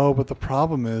 Oh, but the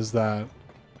problem is that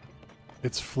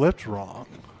it's flipped wrong.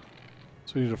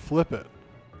 So we need to flip it.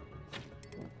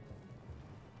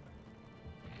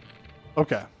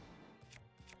 Okay.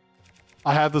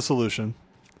 I have the solution.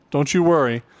 Don't you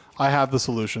worry. I have the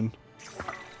solution.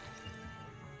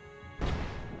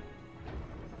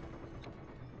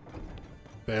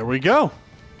 There we go.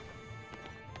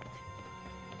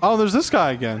 Oh, there's this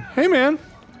guy again. Hey, man.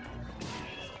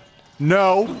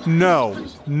 No, no,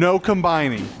 no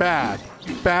combining. Bad.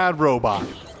 Bad robot.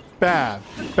 Bad,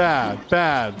 bad,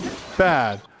 bad,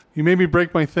 bad. You made me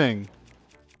break my thing.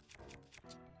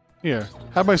 Here,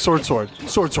 have my sword.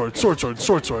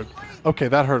 Sword. Okay,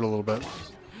 that hurt a little bit.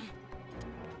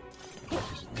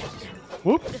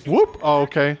 Whoop, whoop. Oh,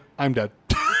 okay. I'm dead.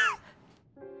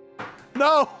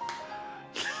 No!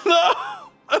 No!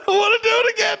 I don't want to do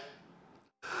it again!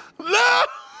 No!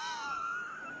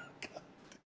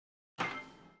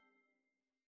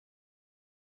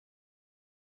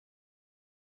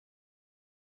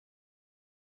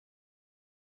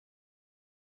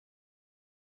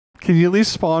 Can you at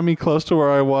least spawn me close to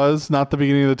where I was, not the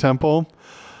beginning of the temple?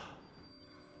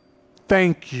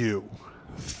 Thank you.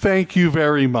 Thank you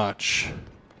very much.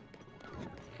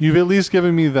 You've at least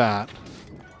given me that.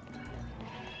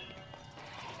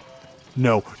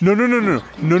 No. No, no, no, no.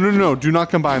 No, no, no. Do not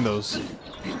combine those.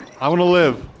 I want to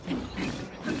live.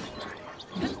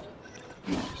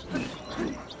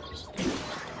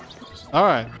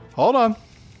 Alright. Hold on.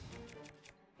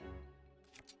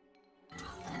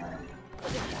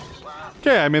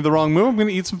 Okay, I made the wrong move. I'm going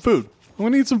to eat some food. I'm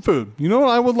going to eat some food. You know what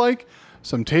I would like?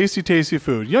 Some tasty, tasty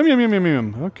food. Yum, yum, yum, yum,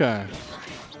 yum. Okay.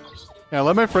 Yeah,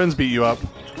 let my friends beat you up.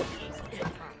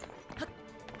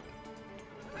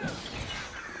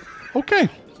 Okay.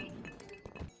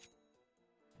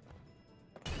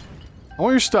 I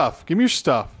want your stuff. Give me your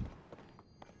stuff.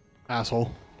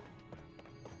 Asshole.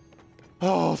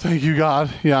 Oh, thank you,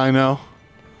 God. Yeah, I know.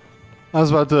 I was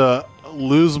about to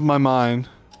lose my mind.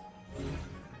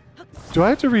 Do I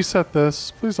have to reset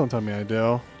this? Please don't tell me I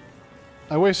do.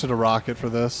 I wasted a rocket for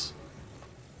this.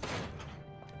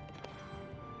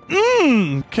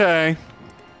 Okay.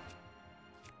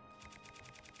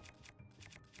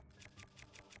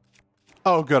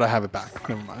 Oh, good. I have it back.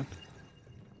 Never mind.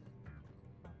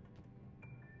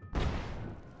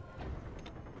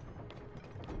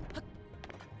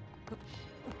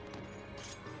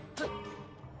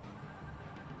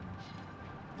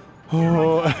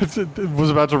 Oh, it was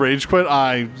about to rage quit.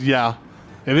 Yeah.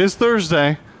 It is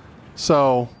Thursday.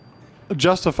 So,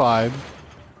 justified.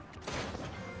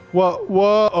 What?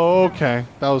 Oh, okay.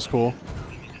 That was cool.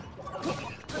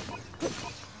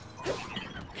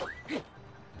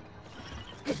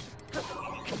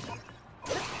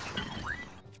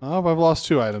 Oh, I've lost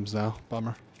 2 items now.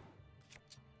 Bummer.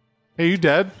 Hey, you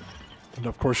dead? And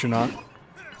of course you're not.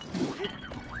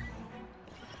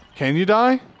 Can you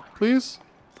die? Please?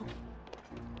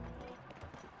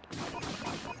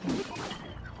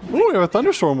 Ooh, we have a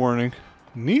thunderstorm warning.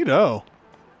 Neato.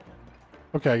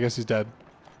 Okay, I guess he's dead.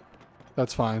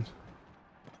 That's fine.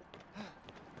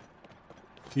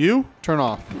 You? Turn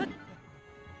off.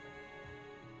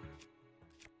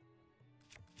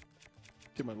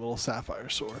 Get my little sapphire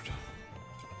sword.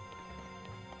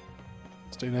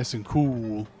 Stay nice and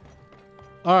cool.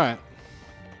 Alright.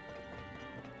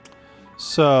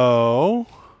 So...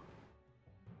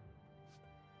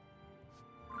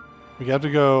 we have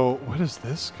to go... Where does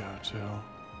this go to?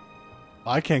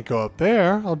 I can't go up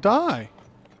there. I'll die.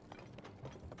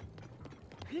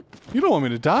 You don't want me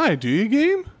to die, do you,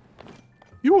 game?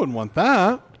 You wouldn't want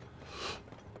that.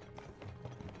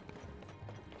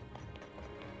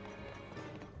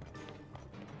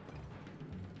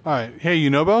 Alright. Hey,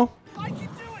 Unobo? I can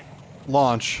do it.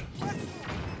 Launch.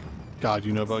 God,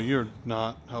 Unobo, you're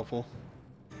not helpful.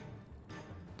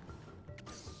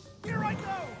 Here I go.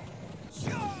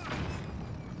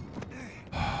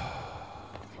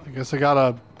 I guess I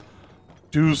gotta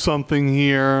do something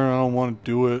here. I don't want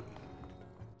to do it.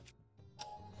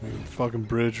 Maybe fucking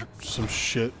bridge some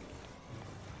shit.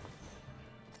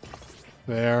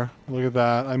 There. Look at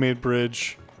that. I made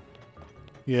bridge.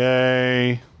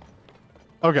 Yay.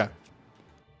 Okay.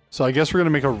 So I guess we're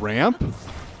gonna make a ramp.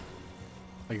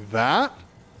 Like that.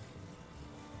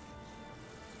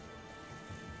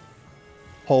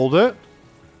 Hold it.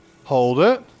 Hold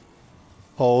it.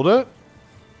 Hold it.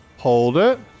 Hold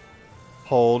it.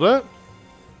 Hold it.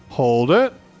 Hold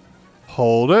it.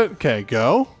 Hold it. Okay,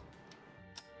 go.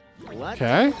 What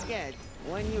Okay. do you get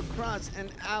when you cross an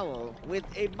owl with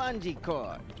a bungee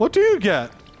cord? What do you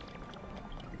get?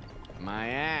 My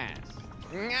ass.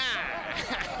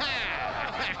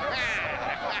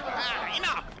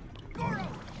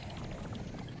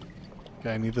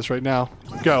 Okay, I need this right now.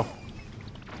 Go.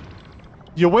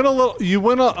 You went a little. You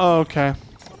went a. Oh, okay.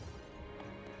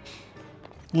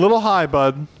 Little high,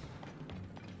 bud.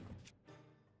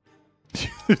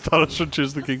 You thought I should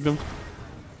choose the kingdom?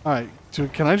 Alright,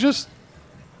 dude, can I just...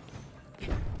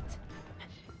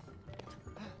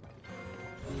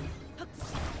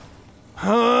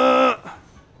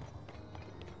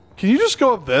 Can you just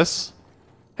go up this?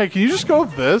 Hey, can you just go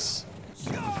up this?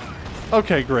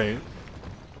 Okay, great.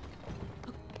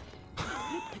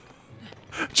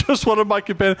 Just one of my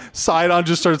companions, Sidon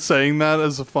just started saying that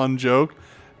as a fun joke.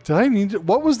 Did I need to...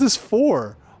 What was this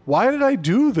for? Why did I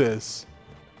do this?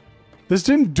 This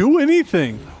didn't do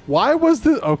anything. Why was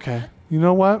this? Okay. You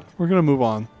know what? We're going to move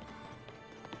on.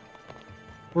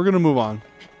 We're going to move on.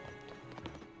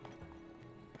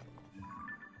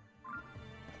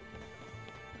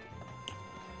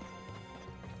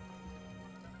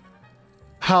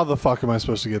 How the fuck am I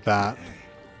supposed to get that?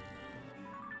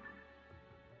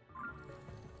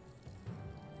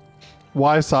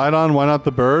 Why Sidon? Why not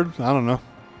the bird? I don't know.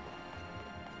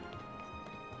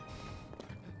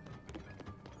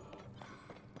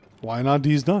 Why not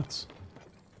these nuts?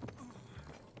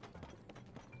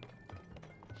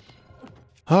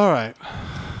 Alright.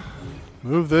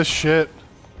 Move this shit.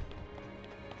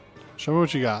 Show me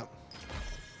what you got.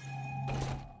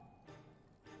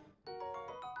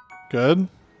 Good.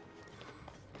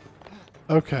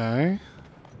 Okay.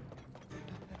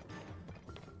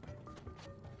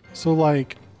 So,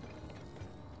 like,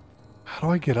 how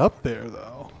do I get up there,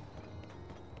 though?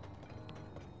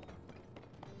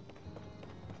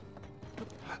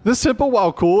 This temple,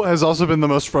 while cool, has also been the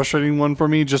most frustrating one for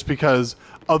me just because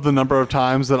of the number of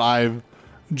times that I've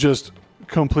just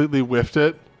completely whiffed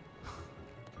it.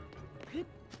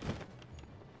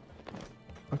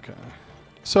 Okay.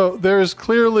 So there's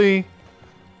clearly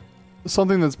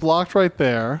something that's blocked right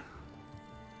there.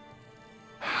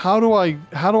 How do I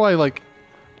like,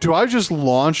 do I just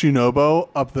launch Yunobo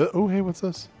up the, oh, hey, what's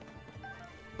this?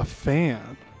 A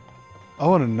fan.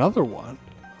 Oh, and another one.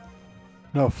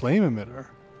 No, flame emitter.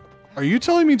 Are you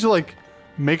telling me to, like,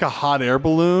 make a hot air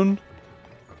balloon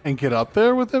and get up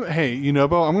there with him? Hey,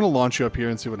 Yunobo, I'm going to launch you up here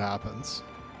and see what happens.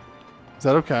 Is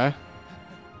that okay?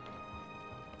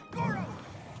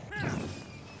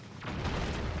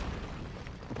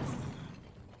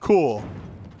 Cool.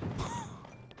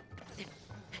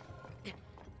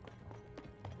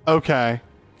 Okay.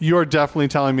 You are definitely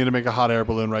telling me to make a hot air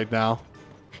balloon right now.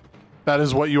 That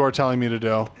is what you are telling me to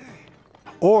do.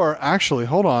 Or, actually,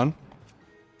 hold on.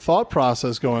 Thought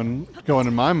process going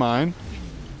in my mind.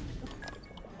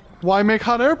 Why make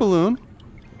hot air balloon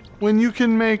when you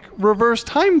can make reverse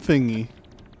time thingy?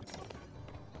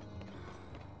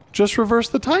 Just reverse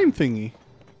the time thingy.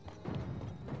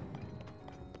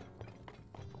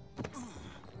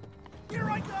 Here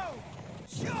I go.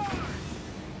 Charge!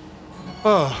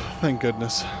 Oh, thank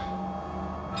goodness.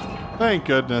 Thank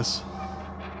goodness.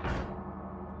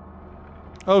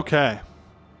 Okay.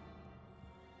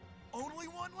 Only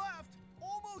one left.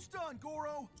 Almost done,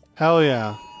 Goro. Hell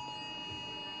yeah.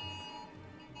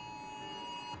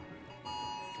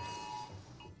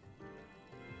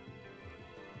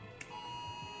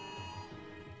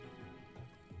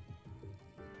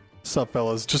 Sup,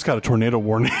 fellas? Just got a tornado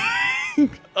warning.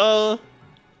 Oh.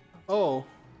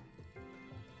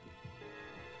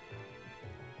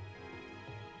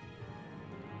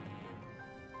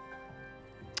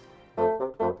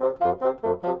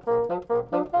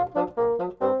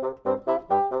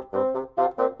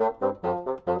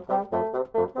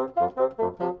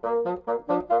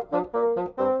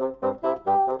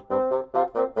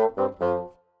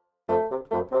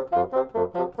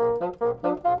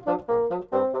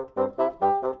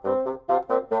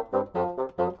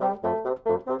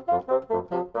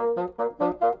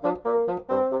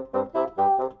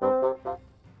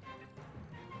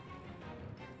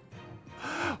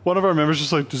 One of our members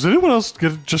just like, does anyone else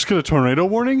just get a tornado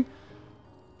warning?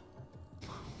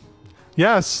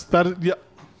 Yes, yeah.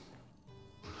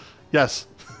 Yes.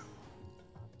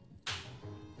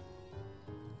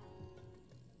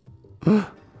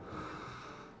 Oh,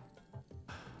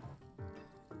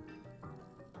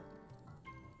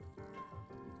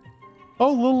 a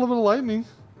little bit of lightning.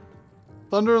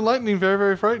 Thunder and lightning, very,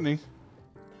 very frightening.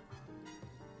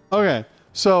 Okay,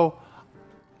 so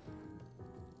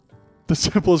the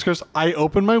simplest curse, I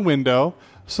open my window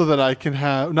so that I can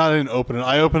have, not I didn't open it,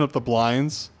 I open up the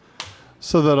blinds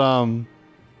so that,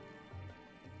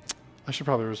 I should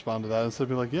probably respond to that instead of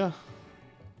be like, yeah.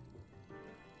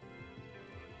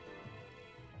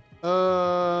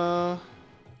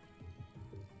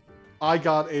 I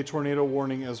got a tornado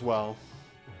warning as well.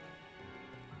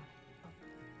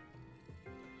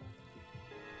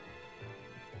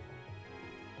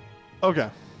 Okay.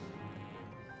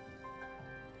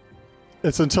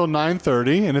 It's until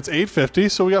 9:30 and it's 8:50,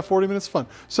 so we got 40 minutes of fun.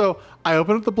 So I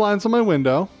open up the blinds on my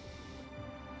window.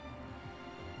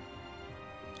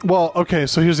 Well, okay,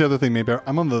 so here's the other thing, maybe.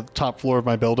 I'm on the top floor of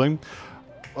my building.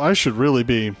 I should really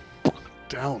be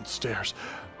downstairs.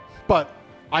 But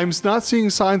I'm not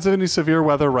seeing signs of any severe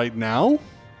weather right now.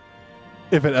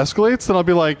 If it escalates, then I'll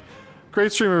be like,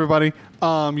 great stream, everybody.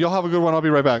 You'll have a good one. I'll be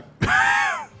right back.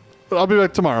 I'll be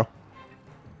back tomorrow.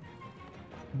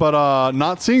 But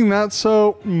not seeing that,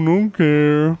 so don't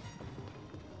care.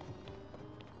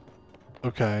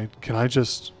 Okay, can I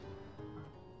just...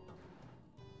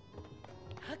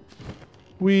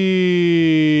 Let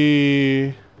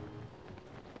me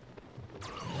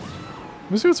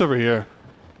see what's over here.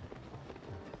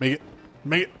 Make it.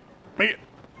 Make it. Make it.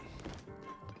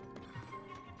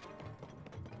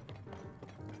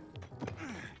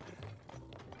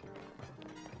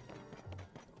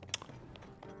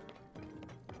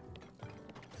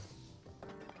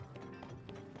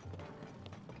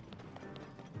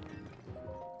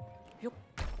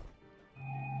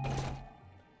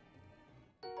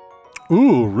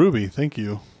 Ooh, Ruby, thank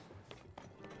you.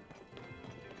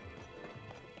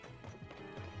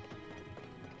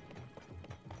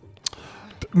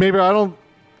 Maybe I don't...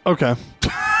 Okay.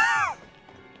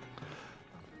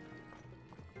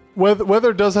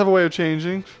 Weather does have a way of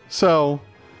changing, so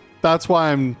that's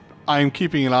why I'm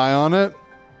keeping an eye on it.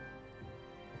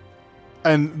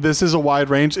 And this is a wide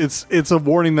range. It's a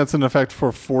warning that's in effect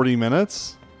for 40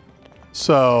 minutes.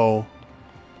 So...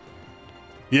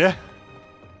 yeah.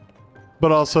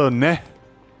 But also, nah.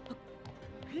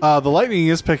 The lightning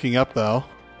is picking up, though.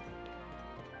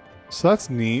 So that's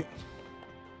neat.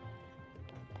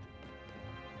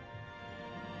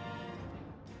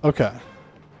 Okay.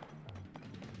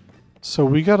 So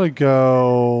we gotta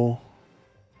go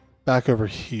back over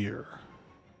here.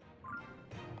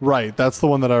 Right, that's the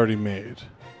one that I already made.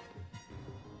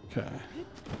 Okay.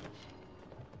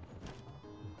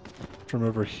 From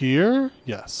over here?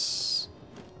 Yes.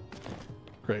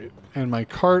 Great. And my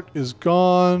cart is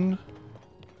gone.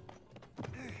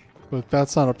 But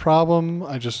that's not a problem.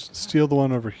 I just steal the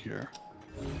one over here.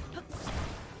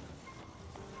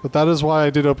 But that is why I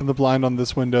did open the blind on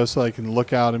this window so I can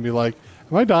look out and be like,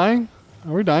 am I dying?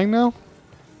 Are we dying now?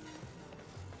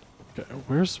 Okay,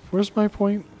 where's my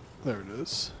point? There it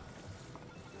is.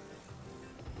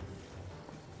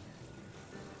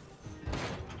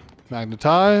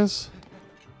 Magnetize.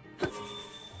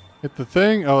 Hit the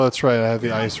thing. Oh, that's right. I have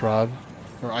the ice rod.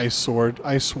 Or ice sword.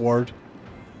 Ice sword.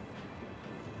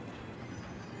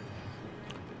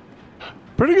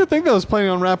 Pretty good thing that I was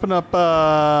planning on wrapping up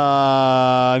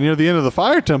near the end of the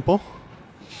fire temple.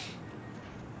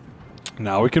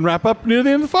 Now we can wrap up near the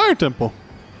end of the fire temple.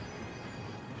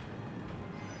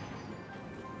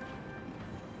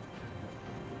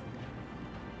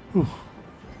 Whew.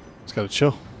 Just gotta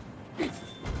chill.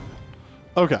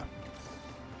 Okay.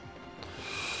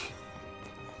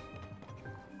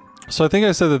 So I think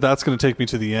I said that that's going to take me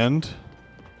to the end.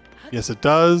 Yes, it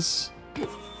does.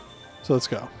 So let's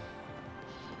go.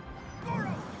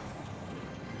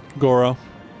 Goro.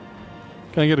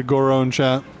 Can I get a Goro in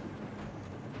chat?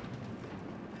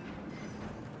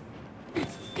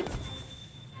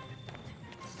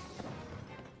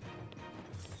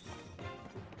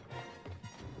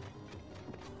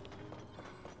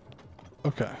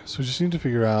 Okay, so we just need to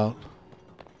figure out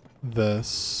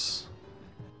this.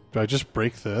 Do I just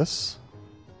break this?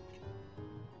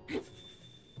 Do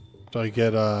I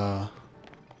get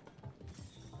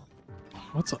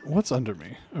what's under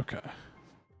me? Okay.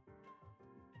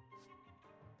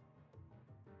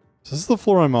 So this is the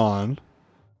floor I'm on.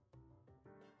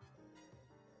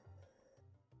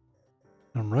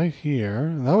 I'm right here,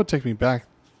 and that would take me back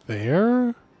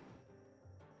there.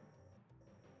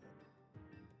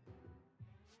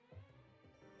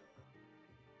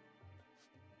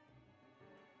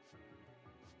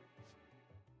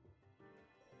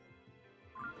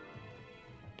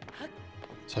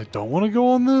 So I don't want to go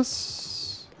on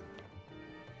this.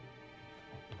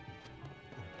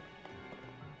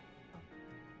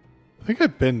 I think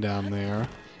I've been down there.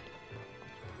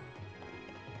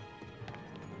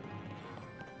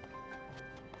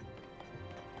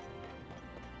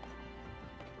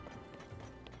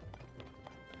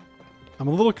 I'm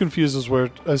a little confused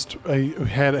as to I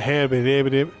had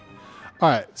all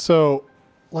right, so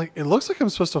like it looks like I'm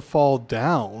supposed to fall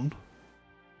down.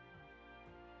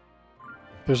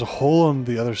 There's a hole on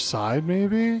the other side,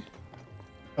 maybe?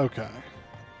 Okay.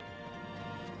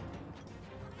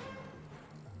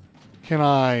 Can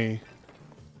I...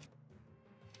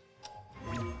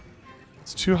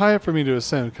 It's too high up for me to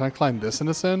ascend. Can I climb this and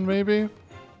ascend, maybe?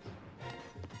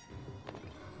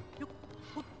 You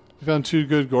found 2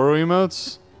 good Goro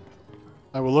emotes?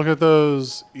 I will look at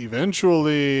those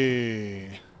eventually.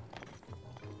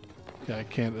 Yeah, I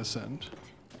can't ascend.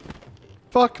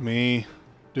 Fuck me,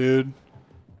 dude.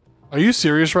 Are you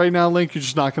serious right now, Link? You're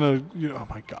just not gonna... oh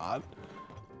my god.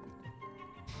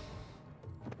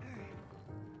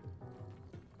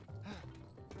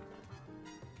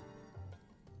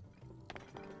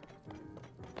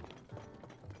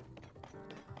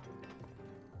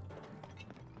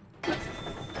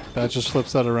 That just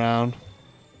flips that around.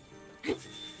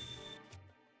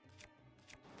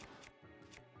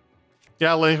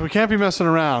 Yeah, Link, we can't be messing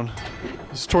around.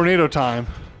 It's tornado time.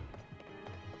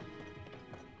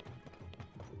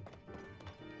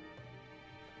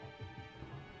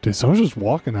 Dude, someone's just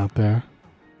walking out there.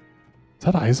 Is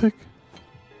that Isaac?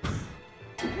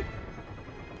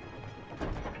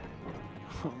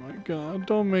 Oh my god,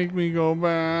 don't make me go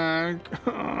back.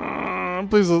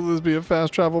 Please let this be a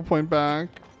fast travel point back.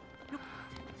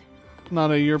 Not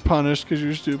a you're punished because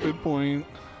you're stupid point.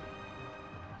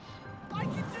 I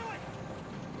can do it.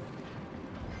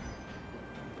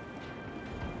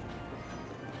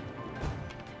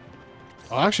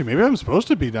 Oh, actually, maybe I'm supposed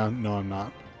to be down. No, I'm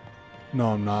not.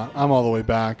 No, I'm not. I'm all the way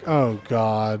back. Oh,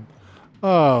 God.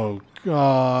 Oh,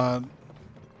 God.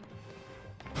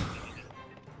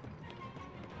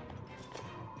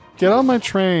 Get on my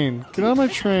train. Get on my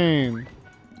train.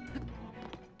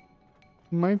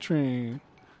 My train.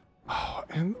 Oh,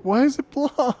 and why is it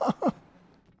blocked?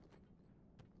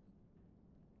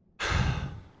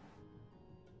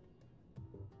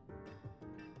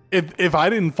 If I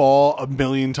didn't fall a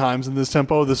million times in this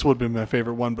tempo, this would be my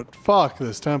favorite one, but fuck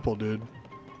this temple, dude.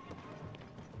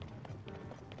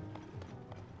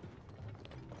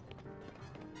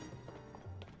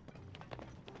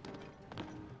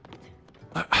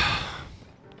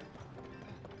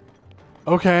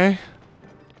 Okay.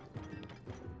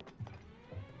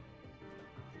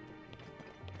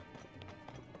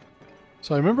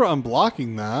 So I remember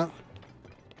unblocking that.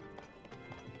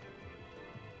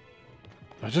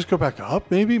 I just go back up,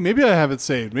 maybe? Maybe I have it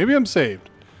saved. Maybe I'm saved.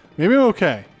 Maybe I'm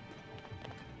okay.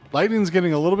 Lightning's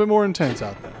getting a little bit more intense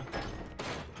out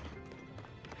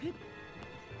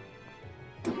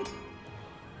there.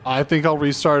 I think I'll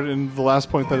restart in the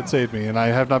last point that it saved me, and I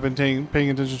have not been paying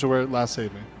attention to where it last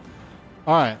saved me.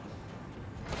 Alright.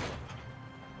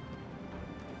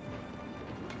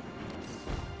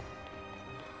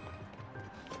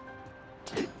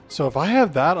 So if I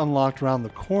have that unlocked around the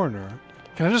corner...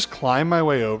 Can I just climb my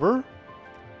way over?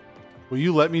 Will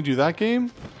you let me do that,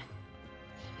 game?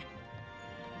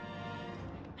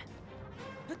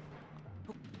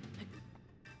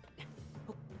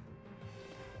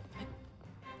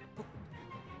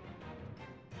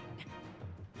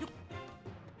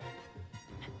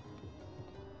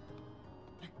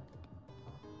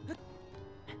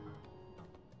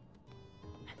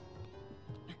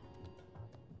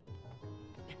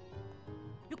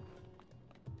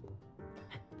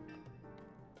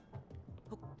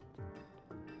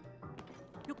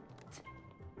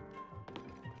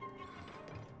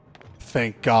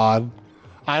 Thank God.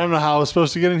 I don't know how I was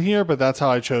supposed to get in here, but that's how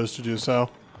I chose to do so.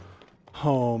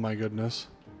 Oh my goodness.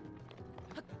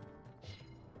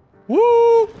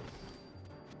 Woo!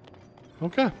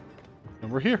 Okay. And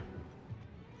we're here.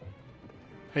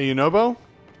 Hey, Yunobo?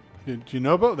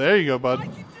 Yunobo? There you go, bud.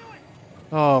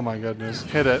 Oh my goodness.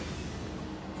 Hit it.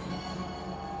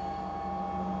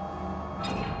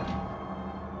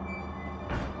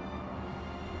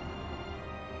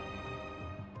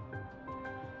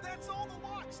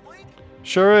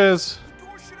 Sure is. The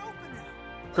door should open now.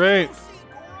 Great. Let's go see,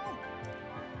 Goro.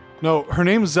 No, her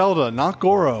name's Zelda, not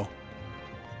Goro.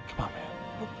 Come on,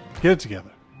 man. Get it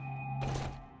together.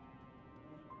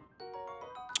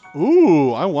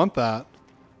 Ooh, I want that.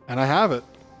 And I have it.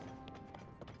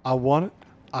 I want it.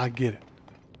 I get it.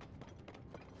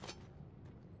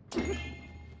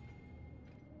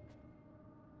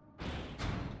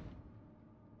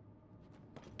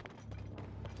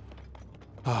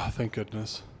 Ah, oh, thank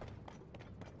goodness.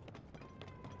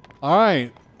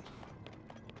 Alright.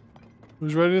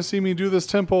 Who's ready to see me do this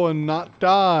temple and not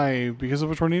die because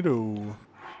of a tornado?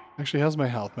 Actually, how's my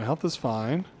health? My health is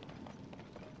fine.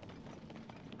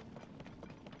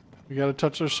 We gotta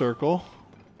touch our circle.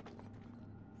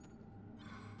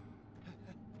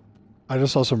 I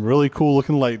just saw some really cool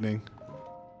looking lightning.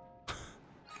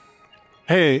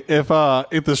 Hey, if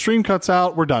the stream cuts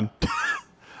out, we're done.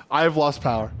 I have lost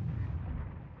power.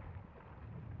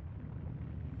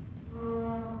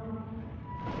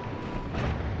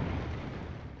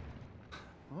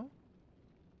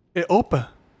 It open.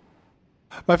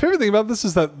 My favorite thing about this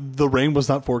is that the rain was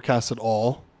not forecast at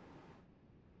all.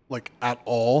 Like, at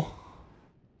all.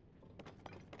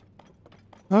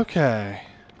 Okay.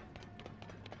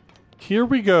 Here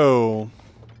we go.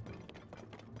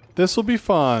 This will be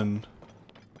fun.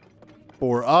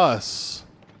 For us.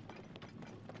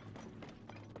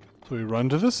 So we run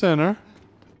to the center.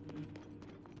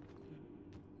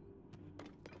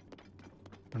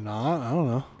 Or not, I don't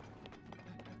know.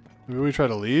 Maybe we try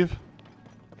to leave?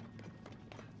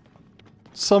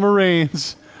 Summer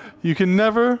rains. You can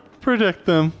never predict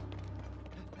them.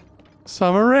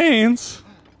 Summer rains.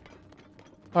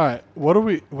 Alright, what are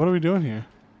we doing here?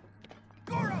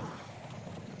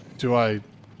 Do I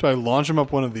launch him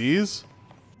up one of these?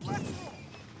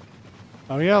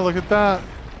 Oh yeah, look at that.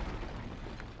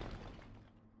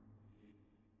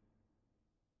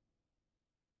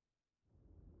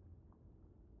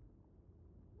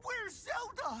 Where's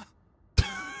Zelda?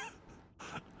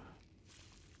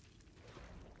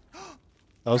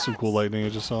 That was some cool lightning I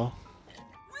just saw.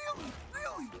 Really,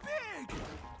 really big.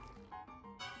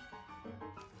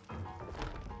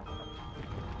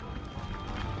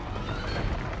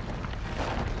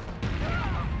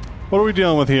 What are we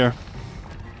dealing with here?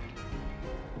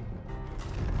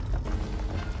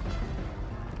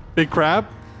 Big crab?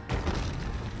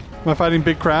 Am I fighting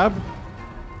big crab?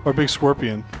 Or big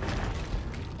scorpion?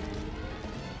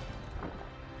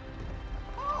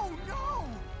 Oh no!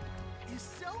 Is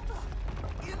Zelda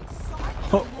inside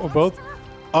the Oh, or both? monster?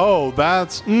 Oh,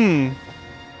 that's...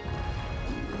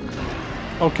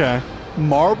 Okay.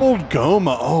 Marbled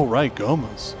Goma. Oh, right,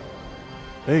 Gomas.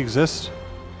 They exist.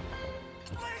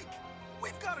 Link,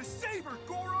 we've got to save her,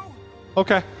 Goro.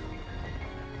 Okay.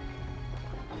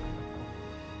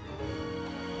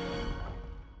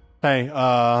 Hey,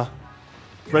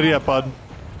 ready up, bud.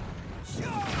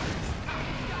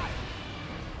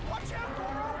 Watch out,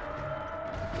 Goro.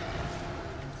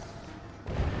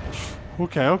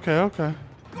 Okay, okay, okay.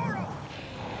 Goro.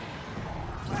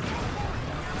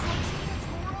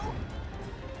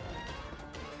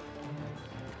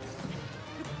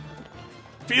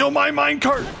 Feel my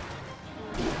minecart!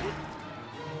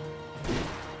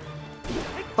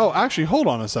 Oh, actually, hold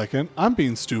on a second. I'm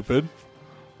being stupid.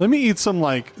 Let me eat some,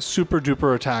 like, super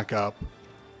duper attack up.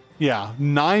 Yeah,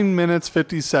 9 minutes,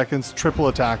 50 seconds, triple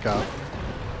attack up.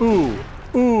 Ooh,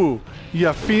 ooh.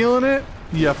 Ya feeling it?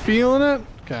 Ya feeling it?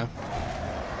 Okay.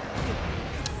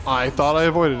 I thought I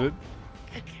avoided it.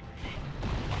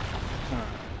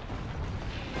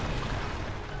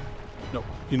 Nope.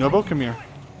 Yunobo, come here.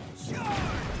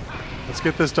 Let's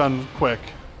get this done quick.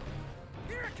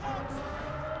 Here it comes.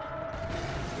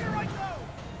 Here I go.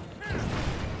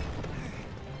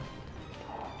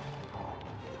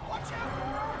 Watch out,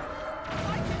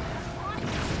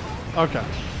 Goro. Okay.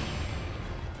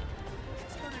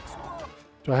 It's gonna explode.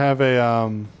 Do I have a,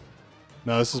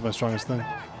 No, this is my strongest thing.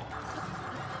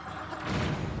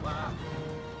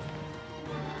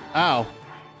 Ow.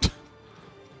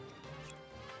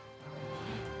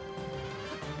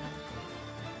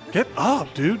 Get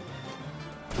up, dude.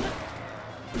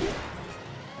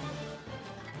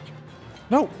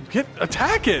 No,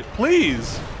 attack it,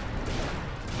 please.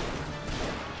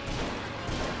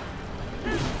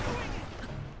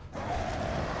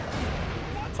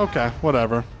 Okay,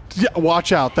 whatever. Yeah,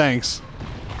 watch out, thanks.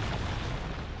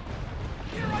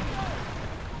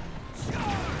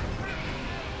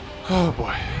 Oh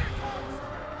boy.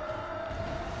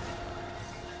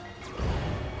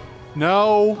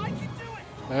 No.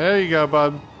 There you go,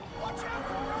 bud.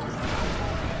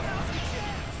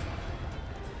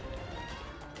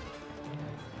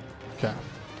 Okay.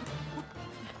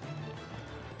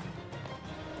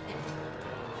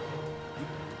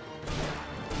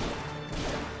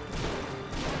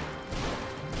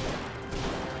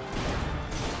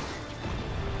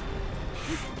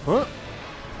 What?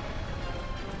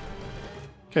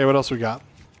 Okay, what else we got?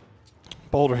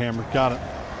 Boulder hammer, got it.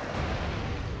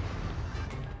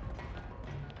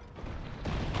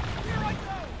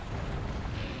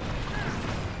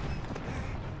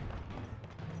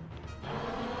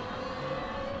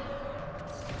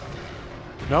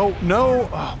 No, no.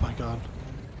 Oh my god.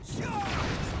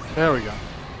 There we go.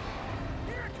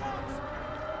 Here it comes!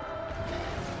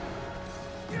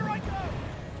 Here I go!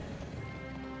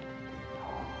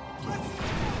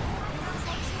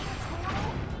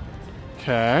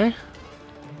 Okay.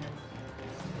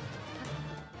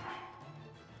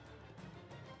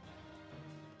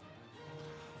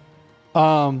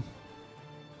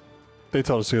 They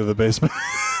told us to go to the basement.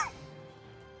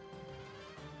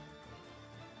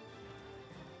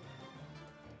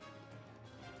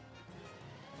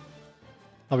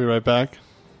 I'll be right back.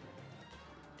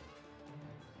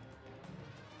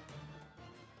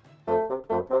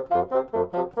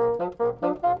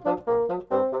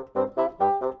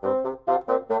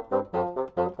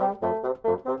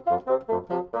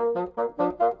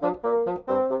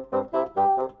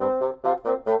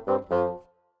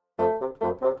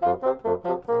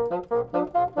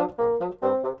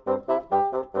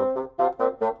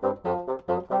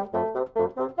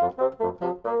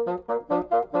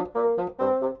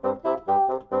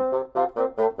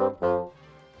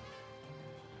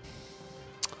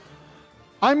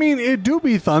 I mean, it do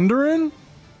be thundering,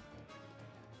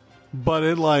 but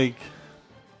it like,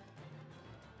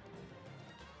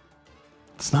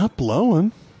 it's not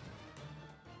blowing.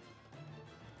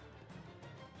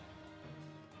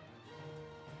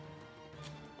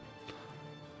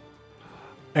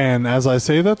 And as I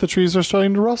say that, the trees are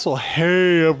starting to rustle.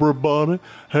 Hey, everybody.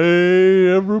 Hey,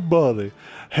 everybody.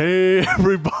 Hey,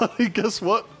 everybody. Guess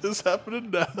what is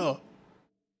happening now?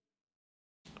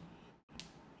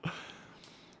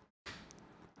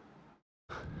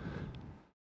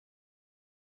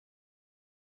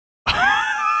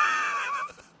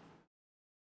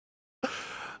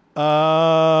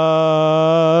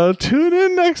 Tune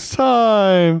in next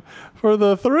time for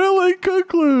the thrilling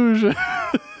conclusion.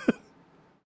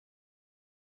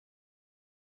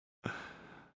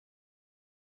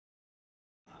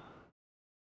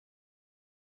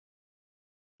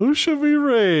 Who should we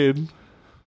raid?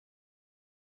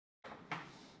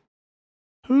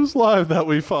 Who's live that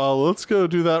we follow? Let's go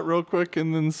do that real quick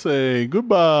and then say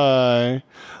goodbye.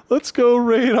 Let's go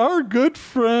raid our good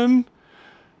friend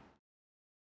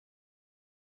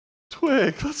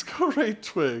Twig. Let's go raid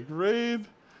Twig. Raid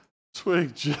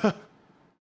Twig.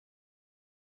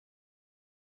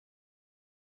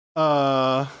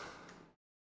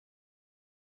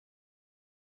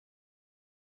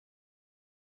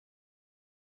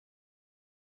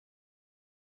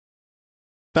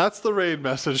 That's the raid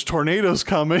message. Tornado's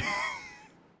coming.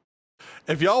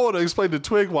 If y'all want to explain to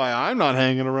Twig why I'm not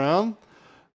hanging around,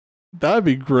 that'd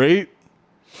be great.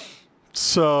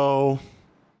 So,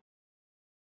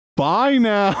 bye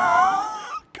now.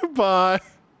 Goodbye.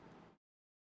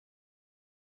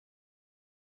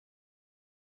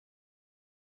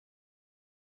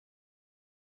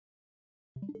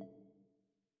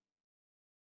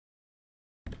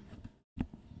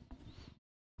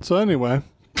 So anyway,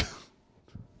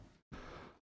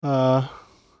 I'm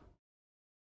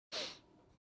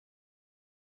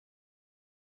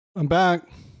back.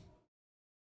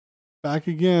 Back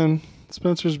again.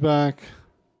 Spencer's back.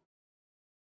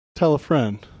 Tell a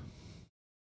friend.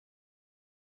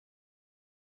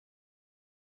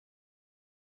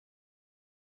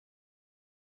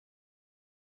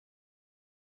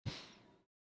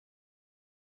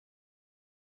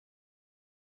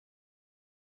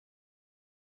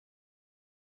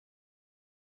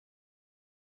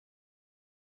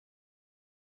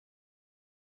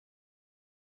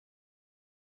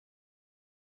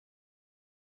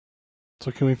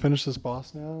 So can we finish this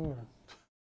boss now? Or?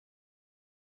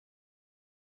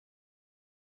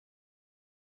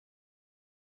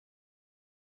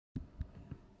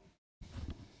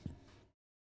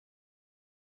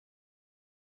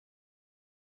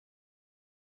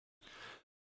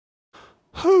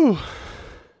 Whew.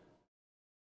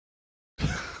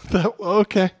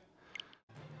 Okay.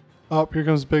 Oh, here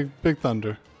comes big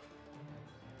thunder.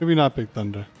 Maybe not big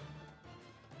thunder.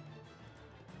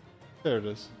 There it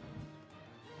is.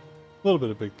 A little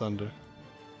bit of big thunder.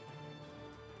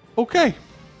 Okay.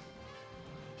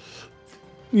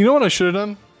 You know what I should have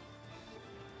done?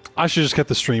 I should just kept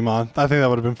the stream on. I think that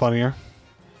would have been funnier.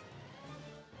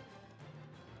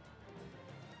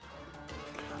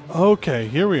 Okay,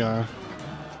 here we are.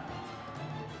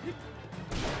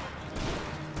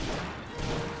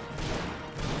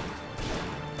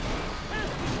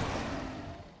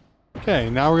 Okay,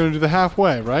 now we're going to do the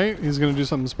halfway, right? He's going to do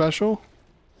something special.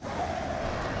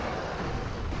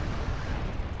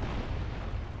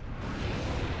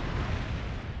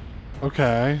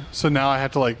 Okay, so now I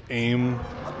have to like aim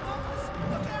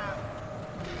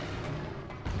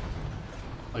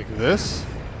like this.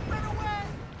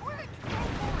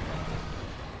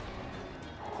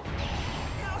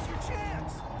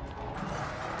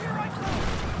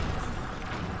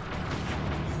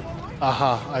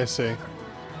 Aha, I see.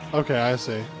 Okay, I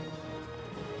see.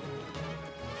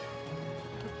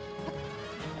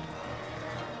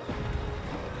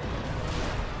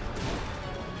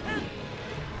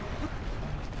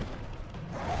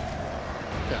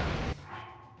 Okay.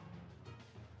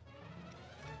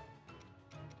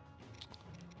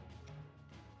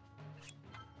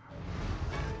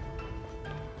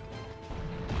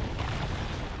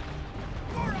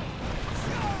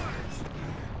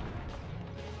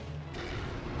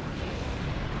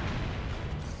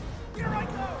 Here I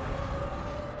go!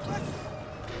 Let's...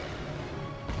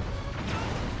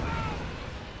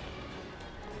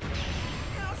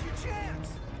 Now's your chance!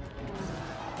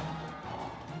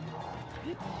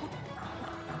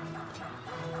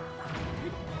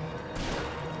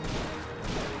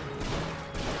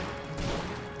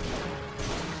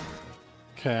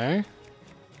 Okay.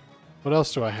 What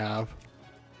else do I have?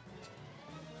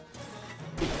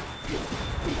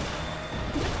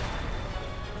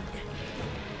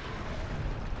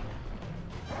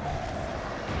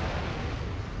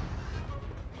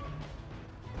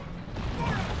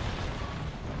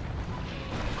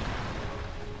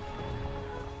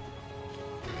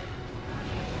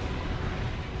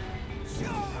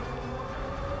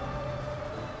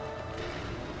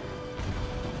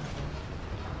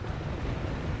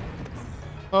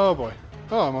 Oh boy.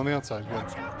 Oh, I'm on the outside. Good.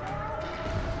 Watch out!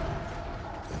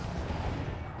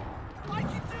 I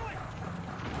can do it!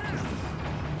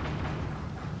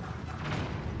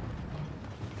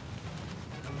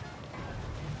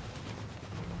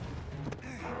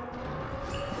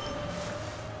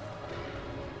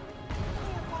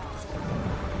 More bombs!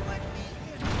 Let me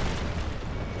hit it!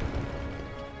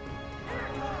 Here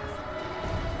it goes!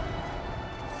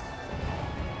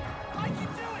 I can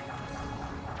do it!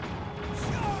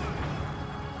 Sure!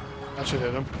 That should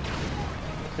hit him.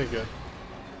 Okay, good.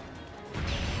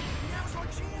 Now's our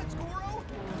chance, Goro!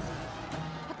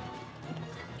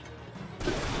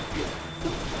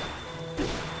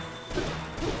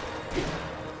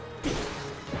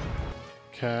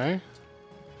 Okay.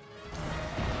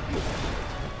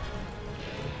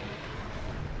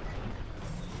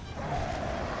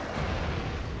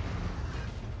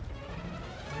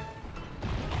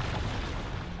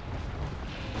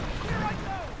 Here I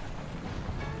go!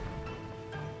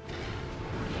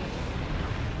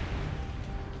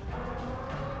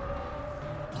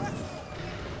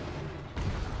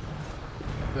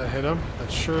 That hit him?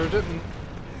 That sure didn't.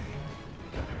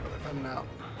 Okay, what if I'm out?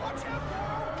 Watch out!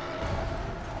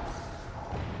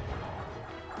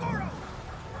 Goro!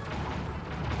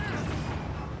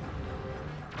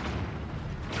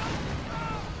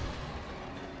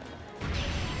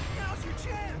 Now's your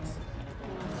chance!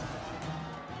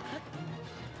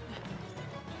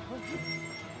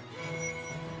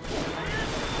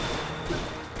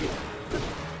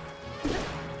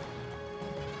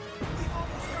 We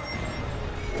almost got it!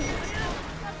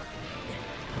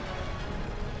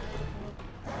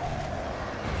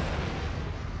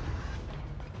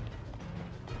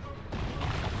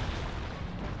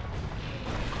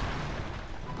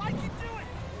 I can do it!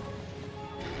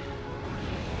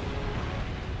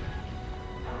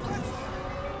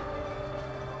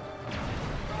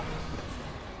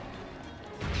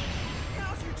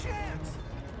 Now's your chance!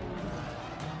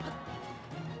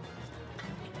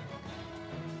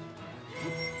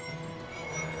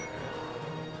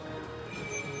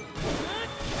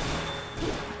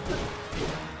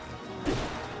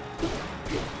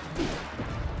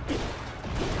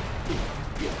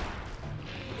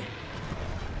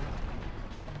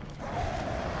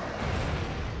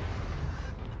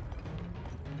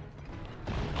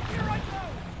 Here I go!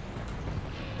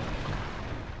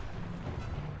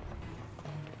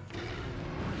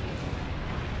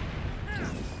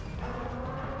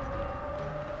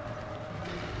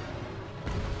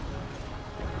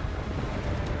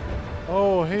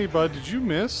 Oh, hey, bud, did you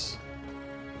miss?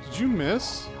 Did you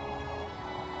miss?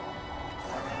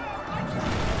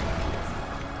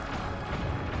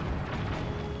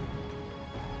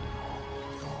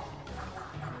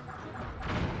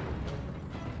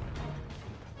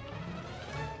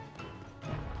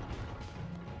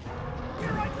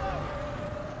 Here I go!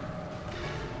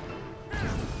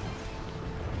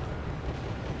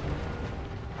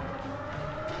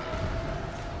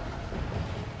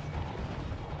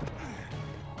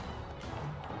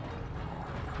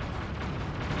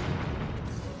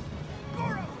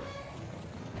 Goro!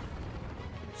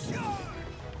 Sure!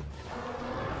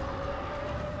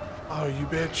 Oh, you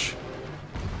bitch.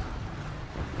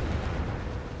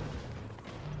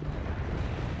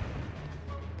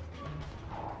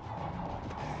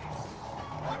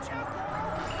 Watch out,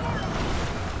 Goro!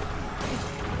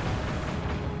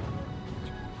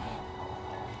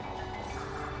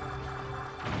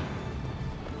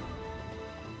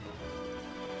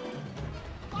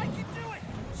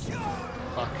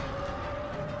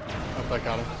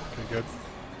 got him. Okay, good.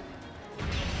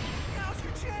 Now's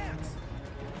your chance.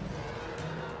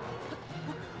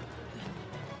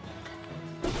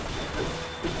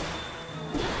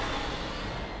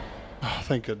 Oh,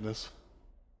 thank goodness.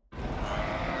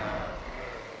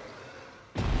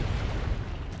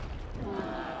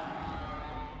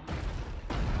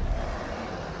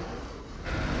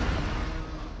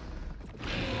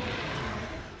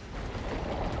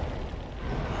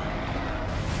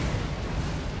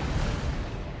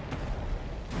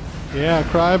 Yeah,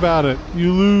 cry about it.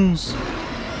 You lose.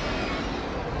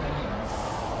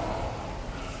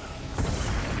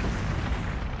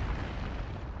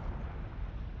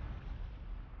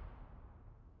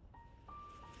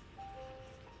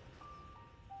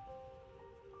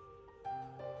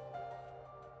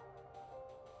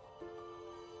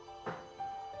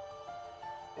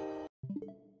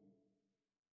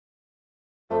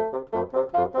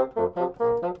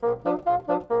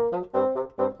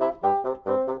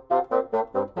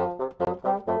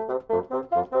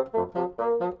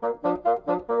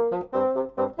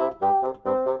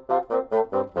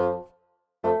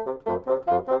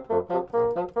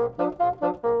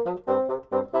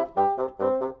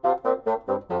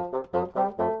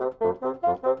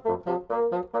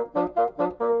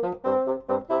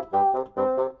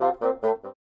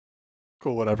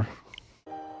 Cool, whatever.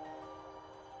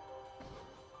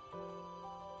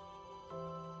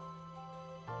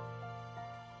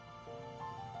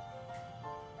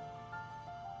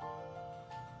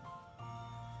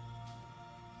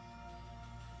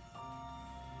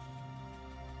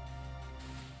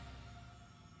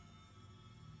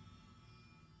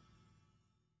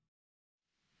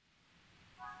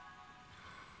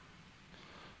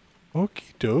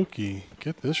 Okie dokie.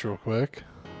 Get this real quick.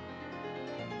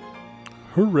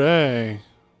 Hooray.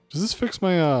 Does this fix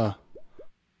my,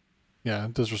 Yeah,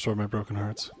 it does restore my broken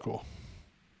hearts. Cool.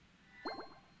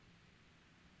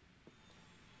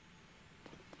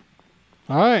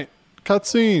 Alright.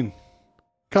 Cutscene.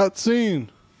 Cutscene.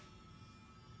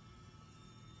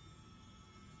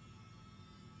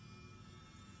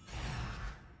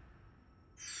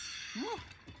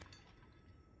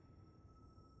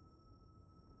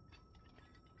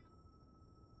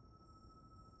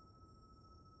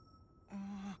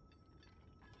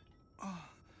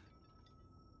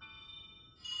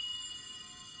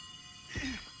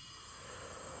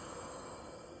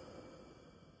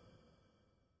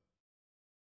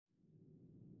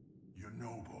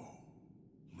 Yonobo,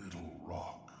 Little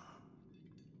Rock.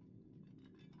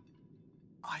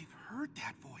 I've heard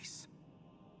that voice.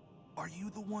 Are you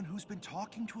the one who's been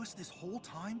talking to us this whole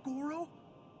time, Goro?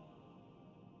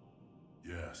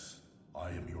 Yes, I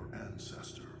am your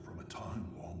ancestor from a time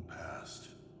long past.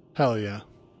 Hell yeah.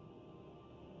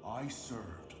 I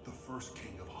served the first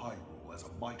king of Hyrule as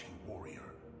a mighty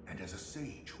warrior, and as a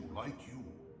sage who, like you,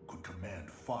 could command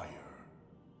fire.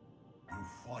 You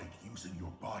fight using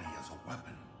your body as a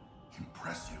weapon.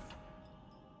 Impressive.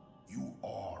 You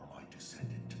are my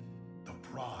descendant, the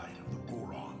pride of the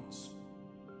Gorons.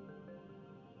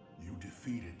 You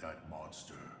defeated that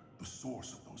monster, the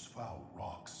source of those foul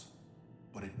rocks.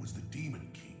 But it was the Demon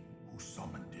King who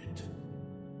summoned it.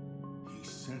 He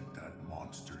sent that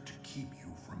monster to keep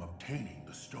you from obtaining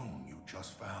the stone you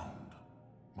just found.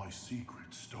 My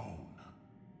secret stone.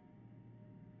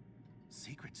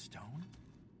 Secret stone?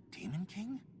 Demon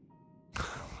King?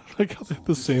 Like how they have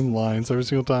the same lines every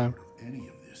single time. Any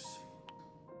of this?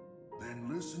 Then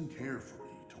listen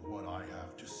carefully to what I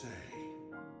have to say.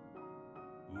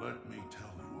 Let me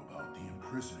tell you about the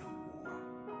imprisoning war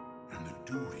and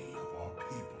the duty of our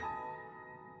people.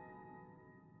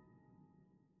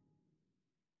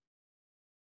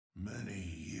 Many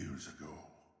years ago,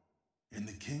 in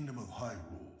the kingdom of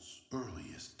Hyrule's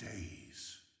earliest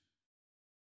days,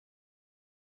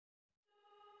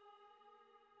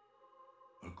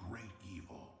 a great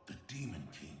evil, the Demon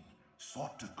King,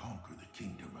 sought to conquer the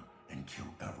kingdom and kill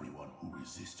everyone who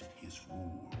resisted his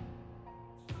rule.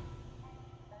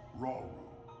 Rauru,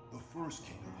 the first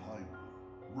king of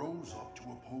Hyrule, rose up to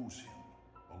oppose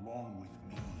him, along with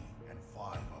me and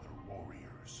 5 other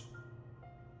warriors.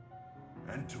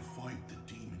 And to fight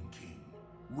the Demon King,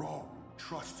 Rauru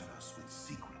trusted us with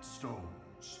secret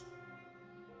stones.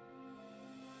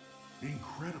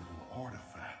 Incredible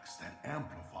artifacts that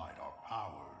amplified our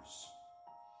powers.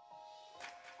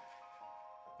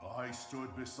 I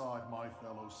stood beside my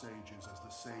fellow sages as the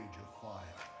Sage of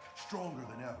Fire, stronger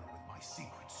than ever with my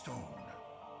secret stone.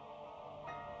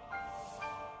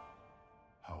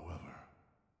 However,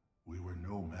 we were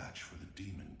no match for the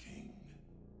Demon King.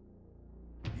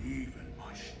 Even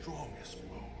my strongest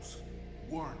blows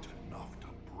weren't enough to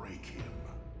break him.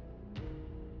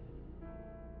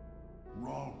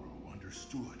 Rauru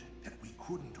understood that we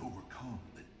couldn't overcome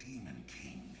the Demon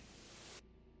King.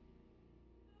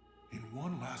 In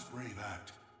one last brave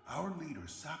act, our leader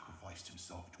sacrificed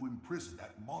himself to imprison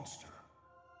that monster.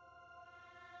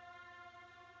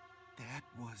 That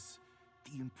was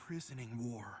the imprisoning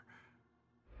war.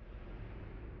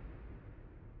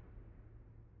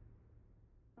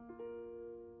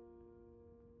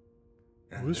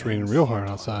 It was raining real hard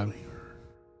outside.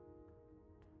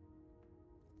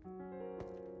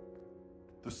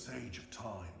 The Sage of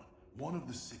Time, one of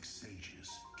the 6 sages,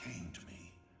 came to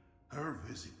me. Her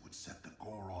visit would set the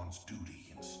Goron's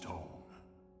duty in stone.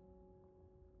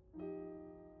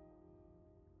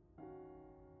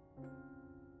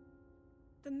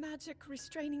 The magic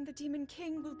restraining the Demon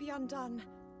King will be undone.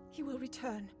 He will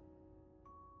return.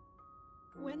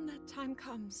 When that time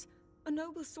comes, a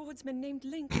noble swordsman named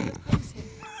Link will oppose him.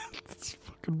 This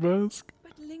fucking mask.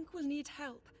 But Link will need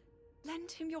help.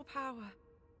 Lend him your power.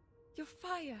 Your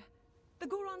fire. The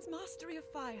Goron's mastery of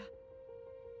fire.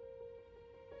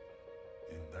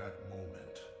 In that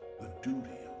moment, the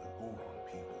duty of the Goron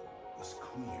people was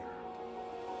clear.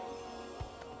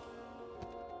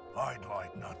 I'd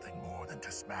like nothing more than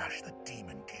to smash the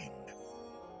Demon King.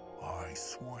 I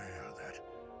swear that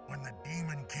when the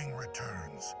Demon King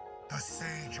returns, the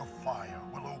Sage of Fire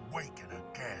will awaken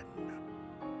again.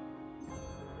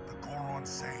 The Goron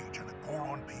Sage and the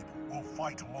Goron people will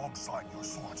fight alongside your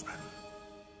swordsmen.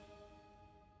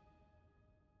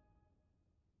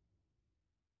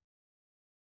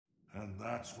 And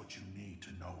that's what you need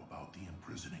to know about the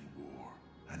imprisoning war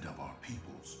and of our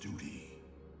people's duty.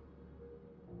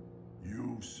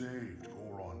 You saved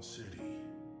Goron City,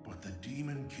 but the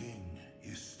Demon King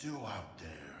is still out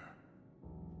there.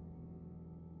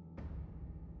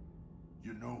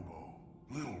 Yunobo,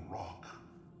 Little Rock,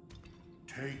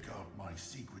 take out my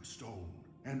secret stone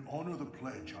and honor the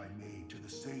pledge I made to the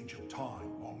Sage of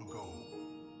Time long ago.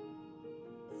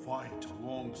 Fight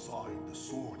alongside the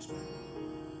swordsman,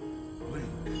 Link.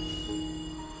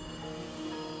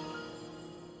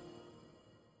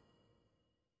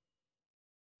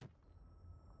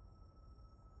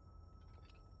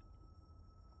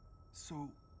 So,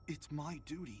 it's my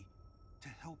duty to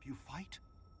help you fight?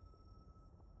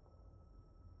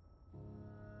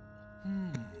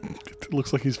 It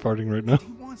looks like he's farting right now.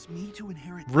 He wants me to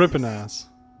inherit Ripping this? ass.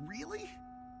 Really?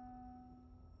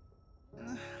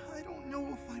 I don't know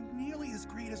if I'm nearly as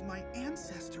great as my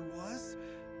ancestor was.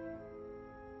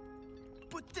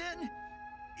 But then,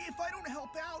 if I don't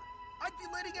help out, I'd be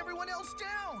letting everyone else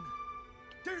down.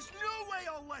 There's no way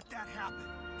I'll let that happen.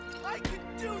 I can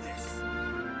do this!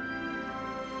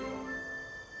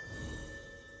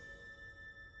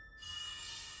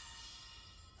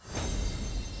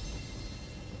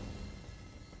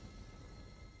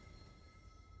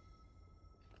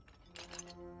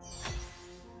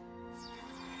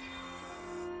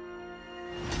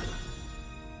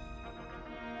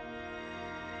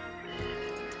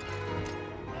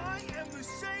 I am the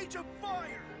Sage of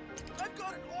Fire! I've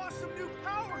got an awesome new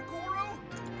power, Goro!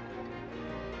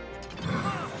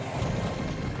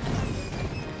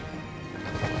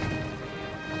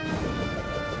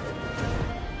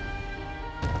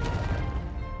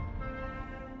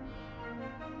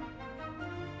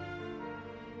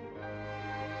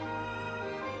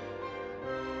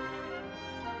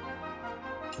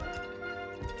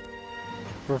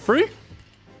 For free?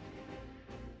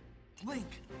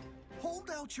 Link,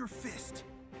 hold out your fist.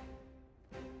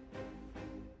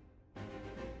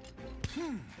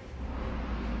 You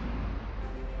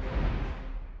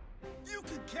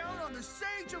can count on the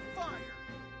Sage of Fire.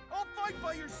 I'll fight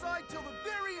by your side till the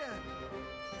very end.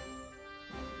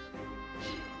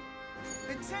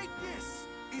 And take this.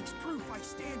 It's proof I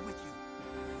stand with you.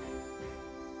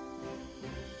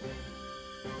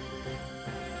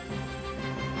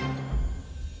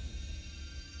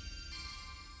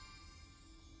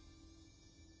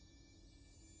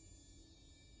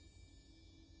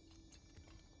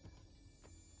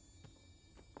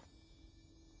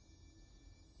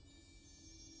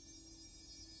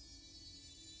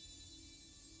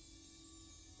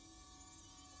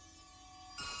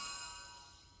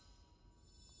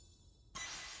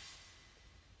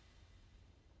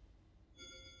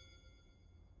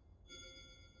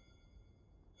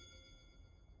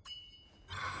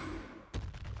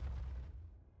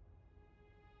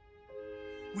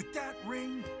 With that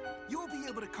ring, you'll be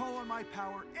able to call on my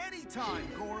power anytime,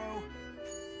 Goro.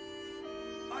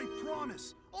 I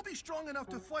promise, I'll be strong enough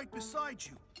to fight beside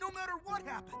you, no matter what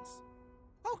happens.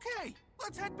 Okay,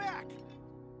 let's head back.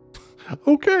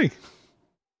 Okay.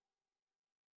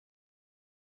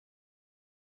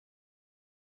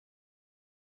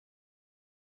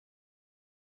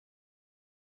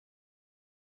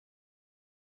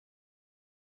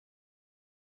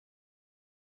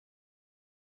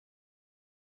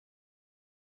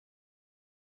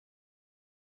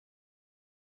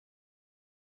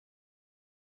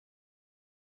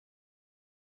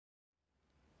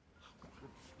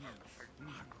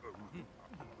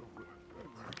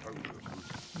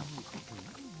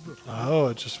 Oh,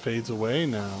 it just fades away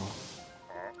now.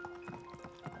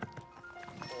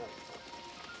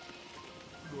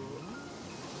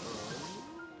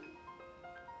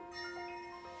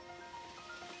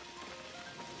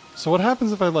 So what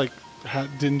happens if I like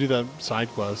didn't do that side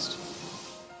quest?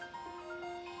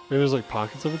 Maybe there's like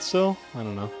pockets of it still? I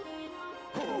don't know.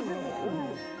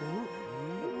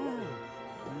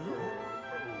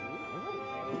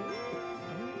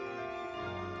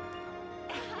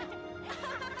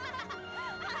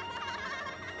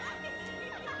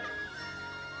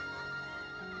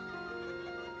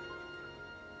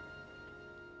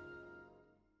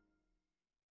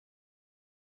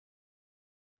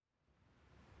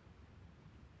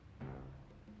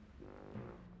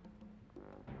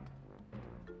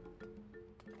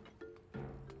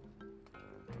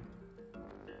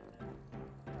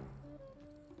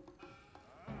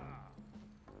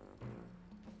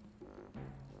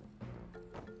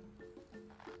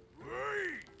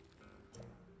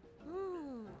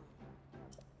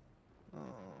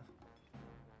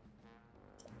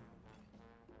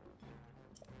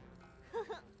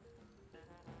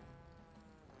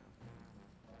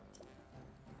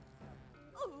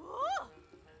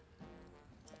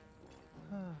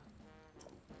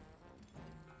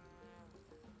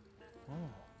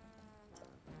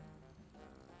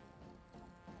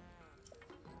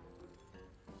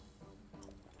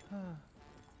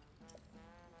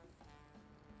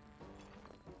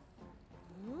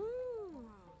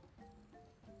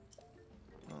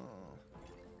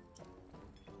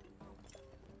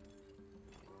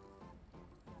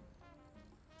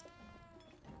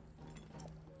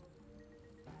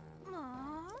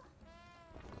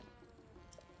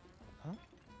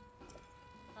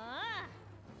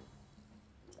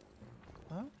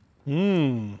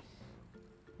 Hmm.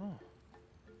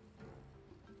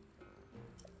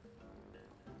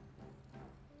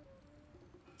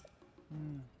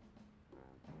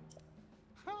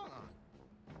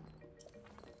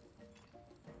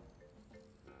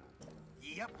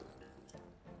 Yep.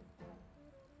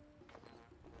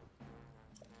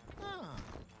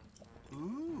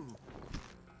 Ooh.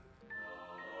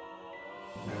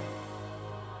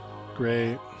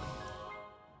 Great.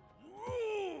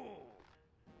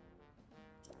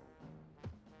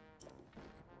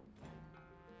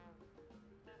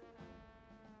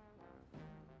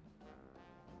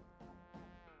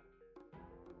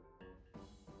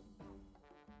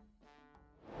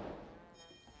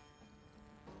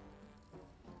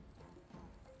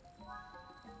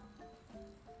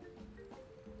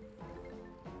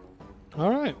 All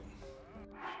right.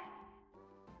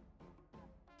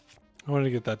 I wanted to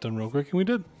get that done real quick, and we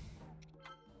did.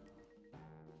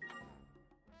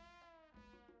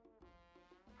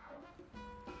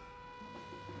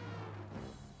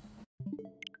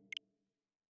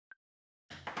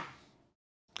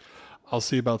 I'll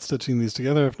see about stitching these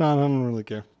together. If not, I don't really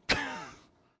care.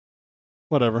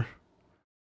 Whatever.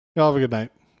 Y'all have a good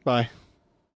night. Bye.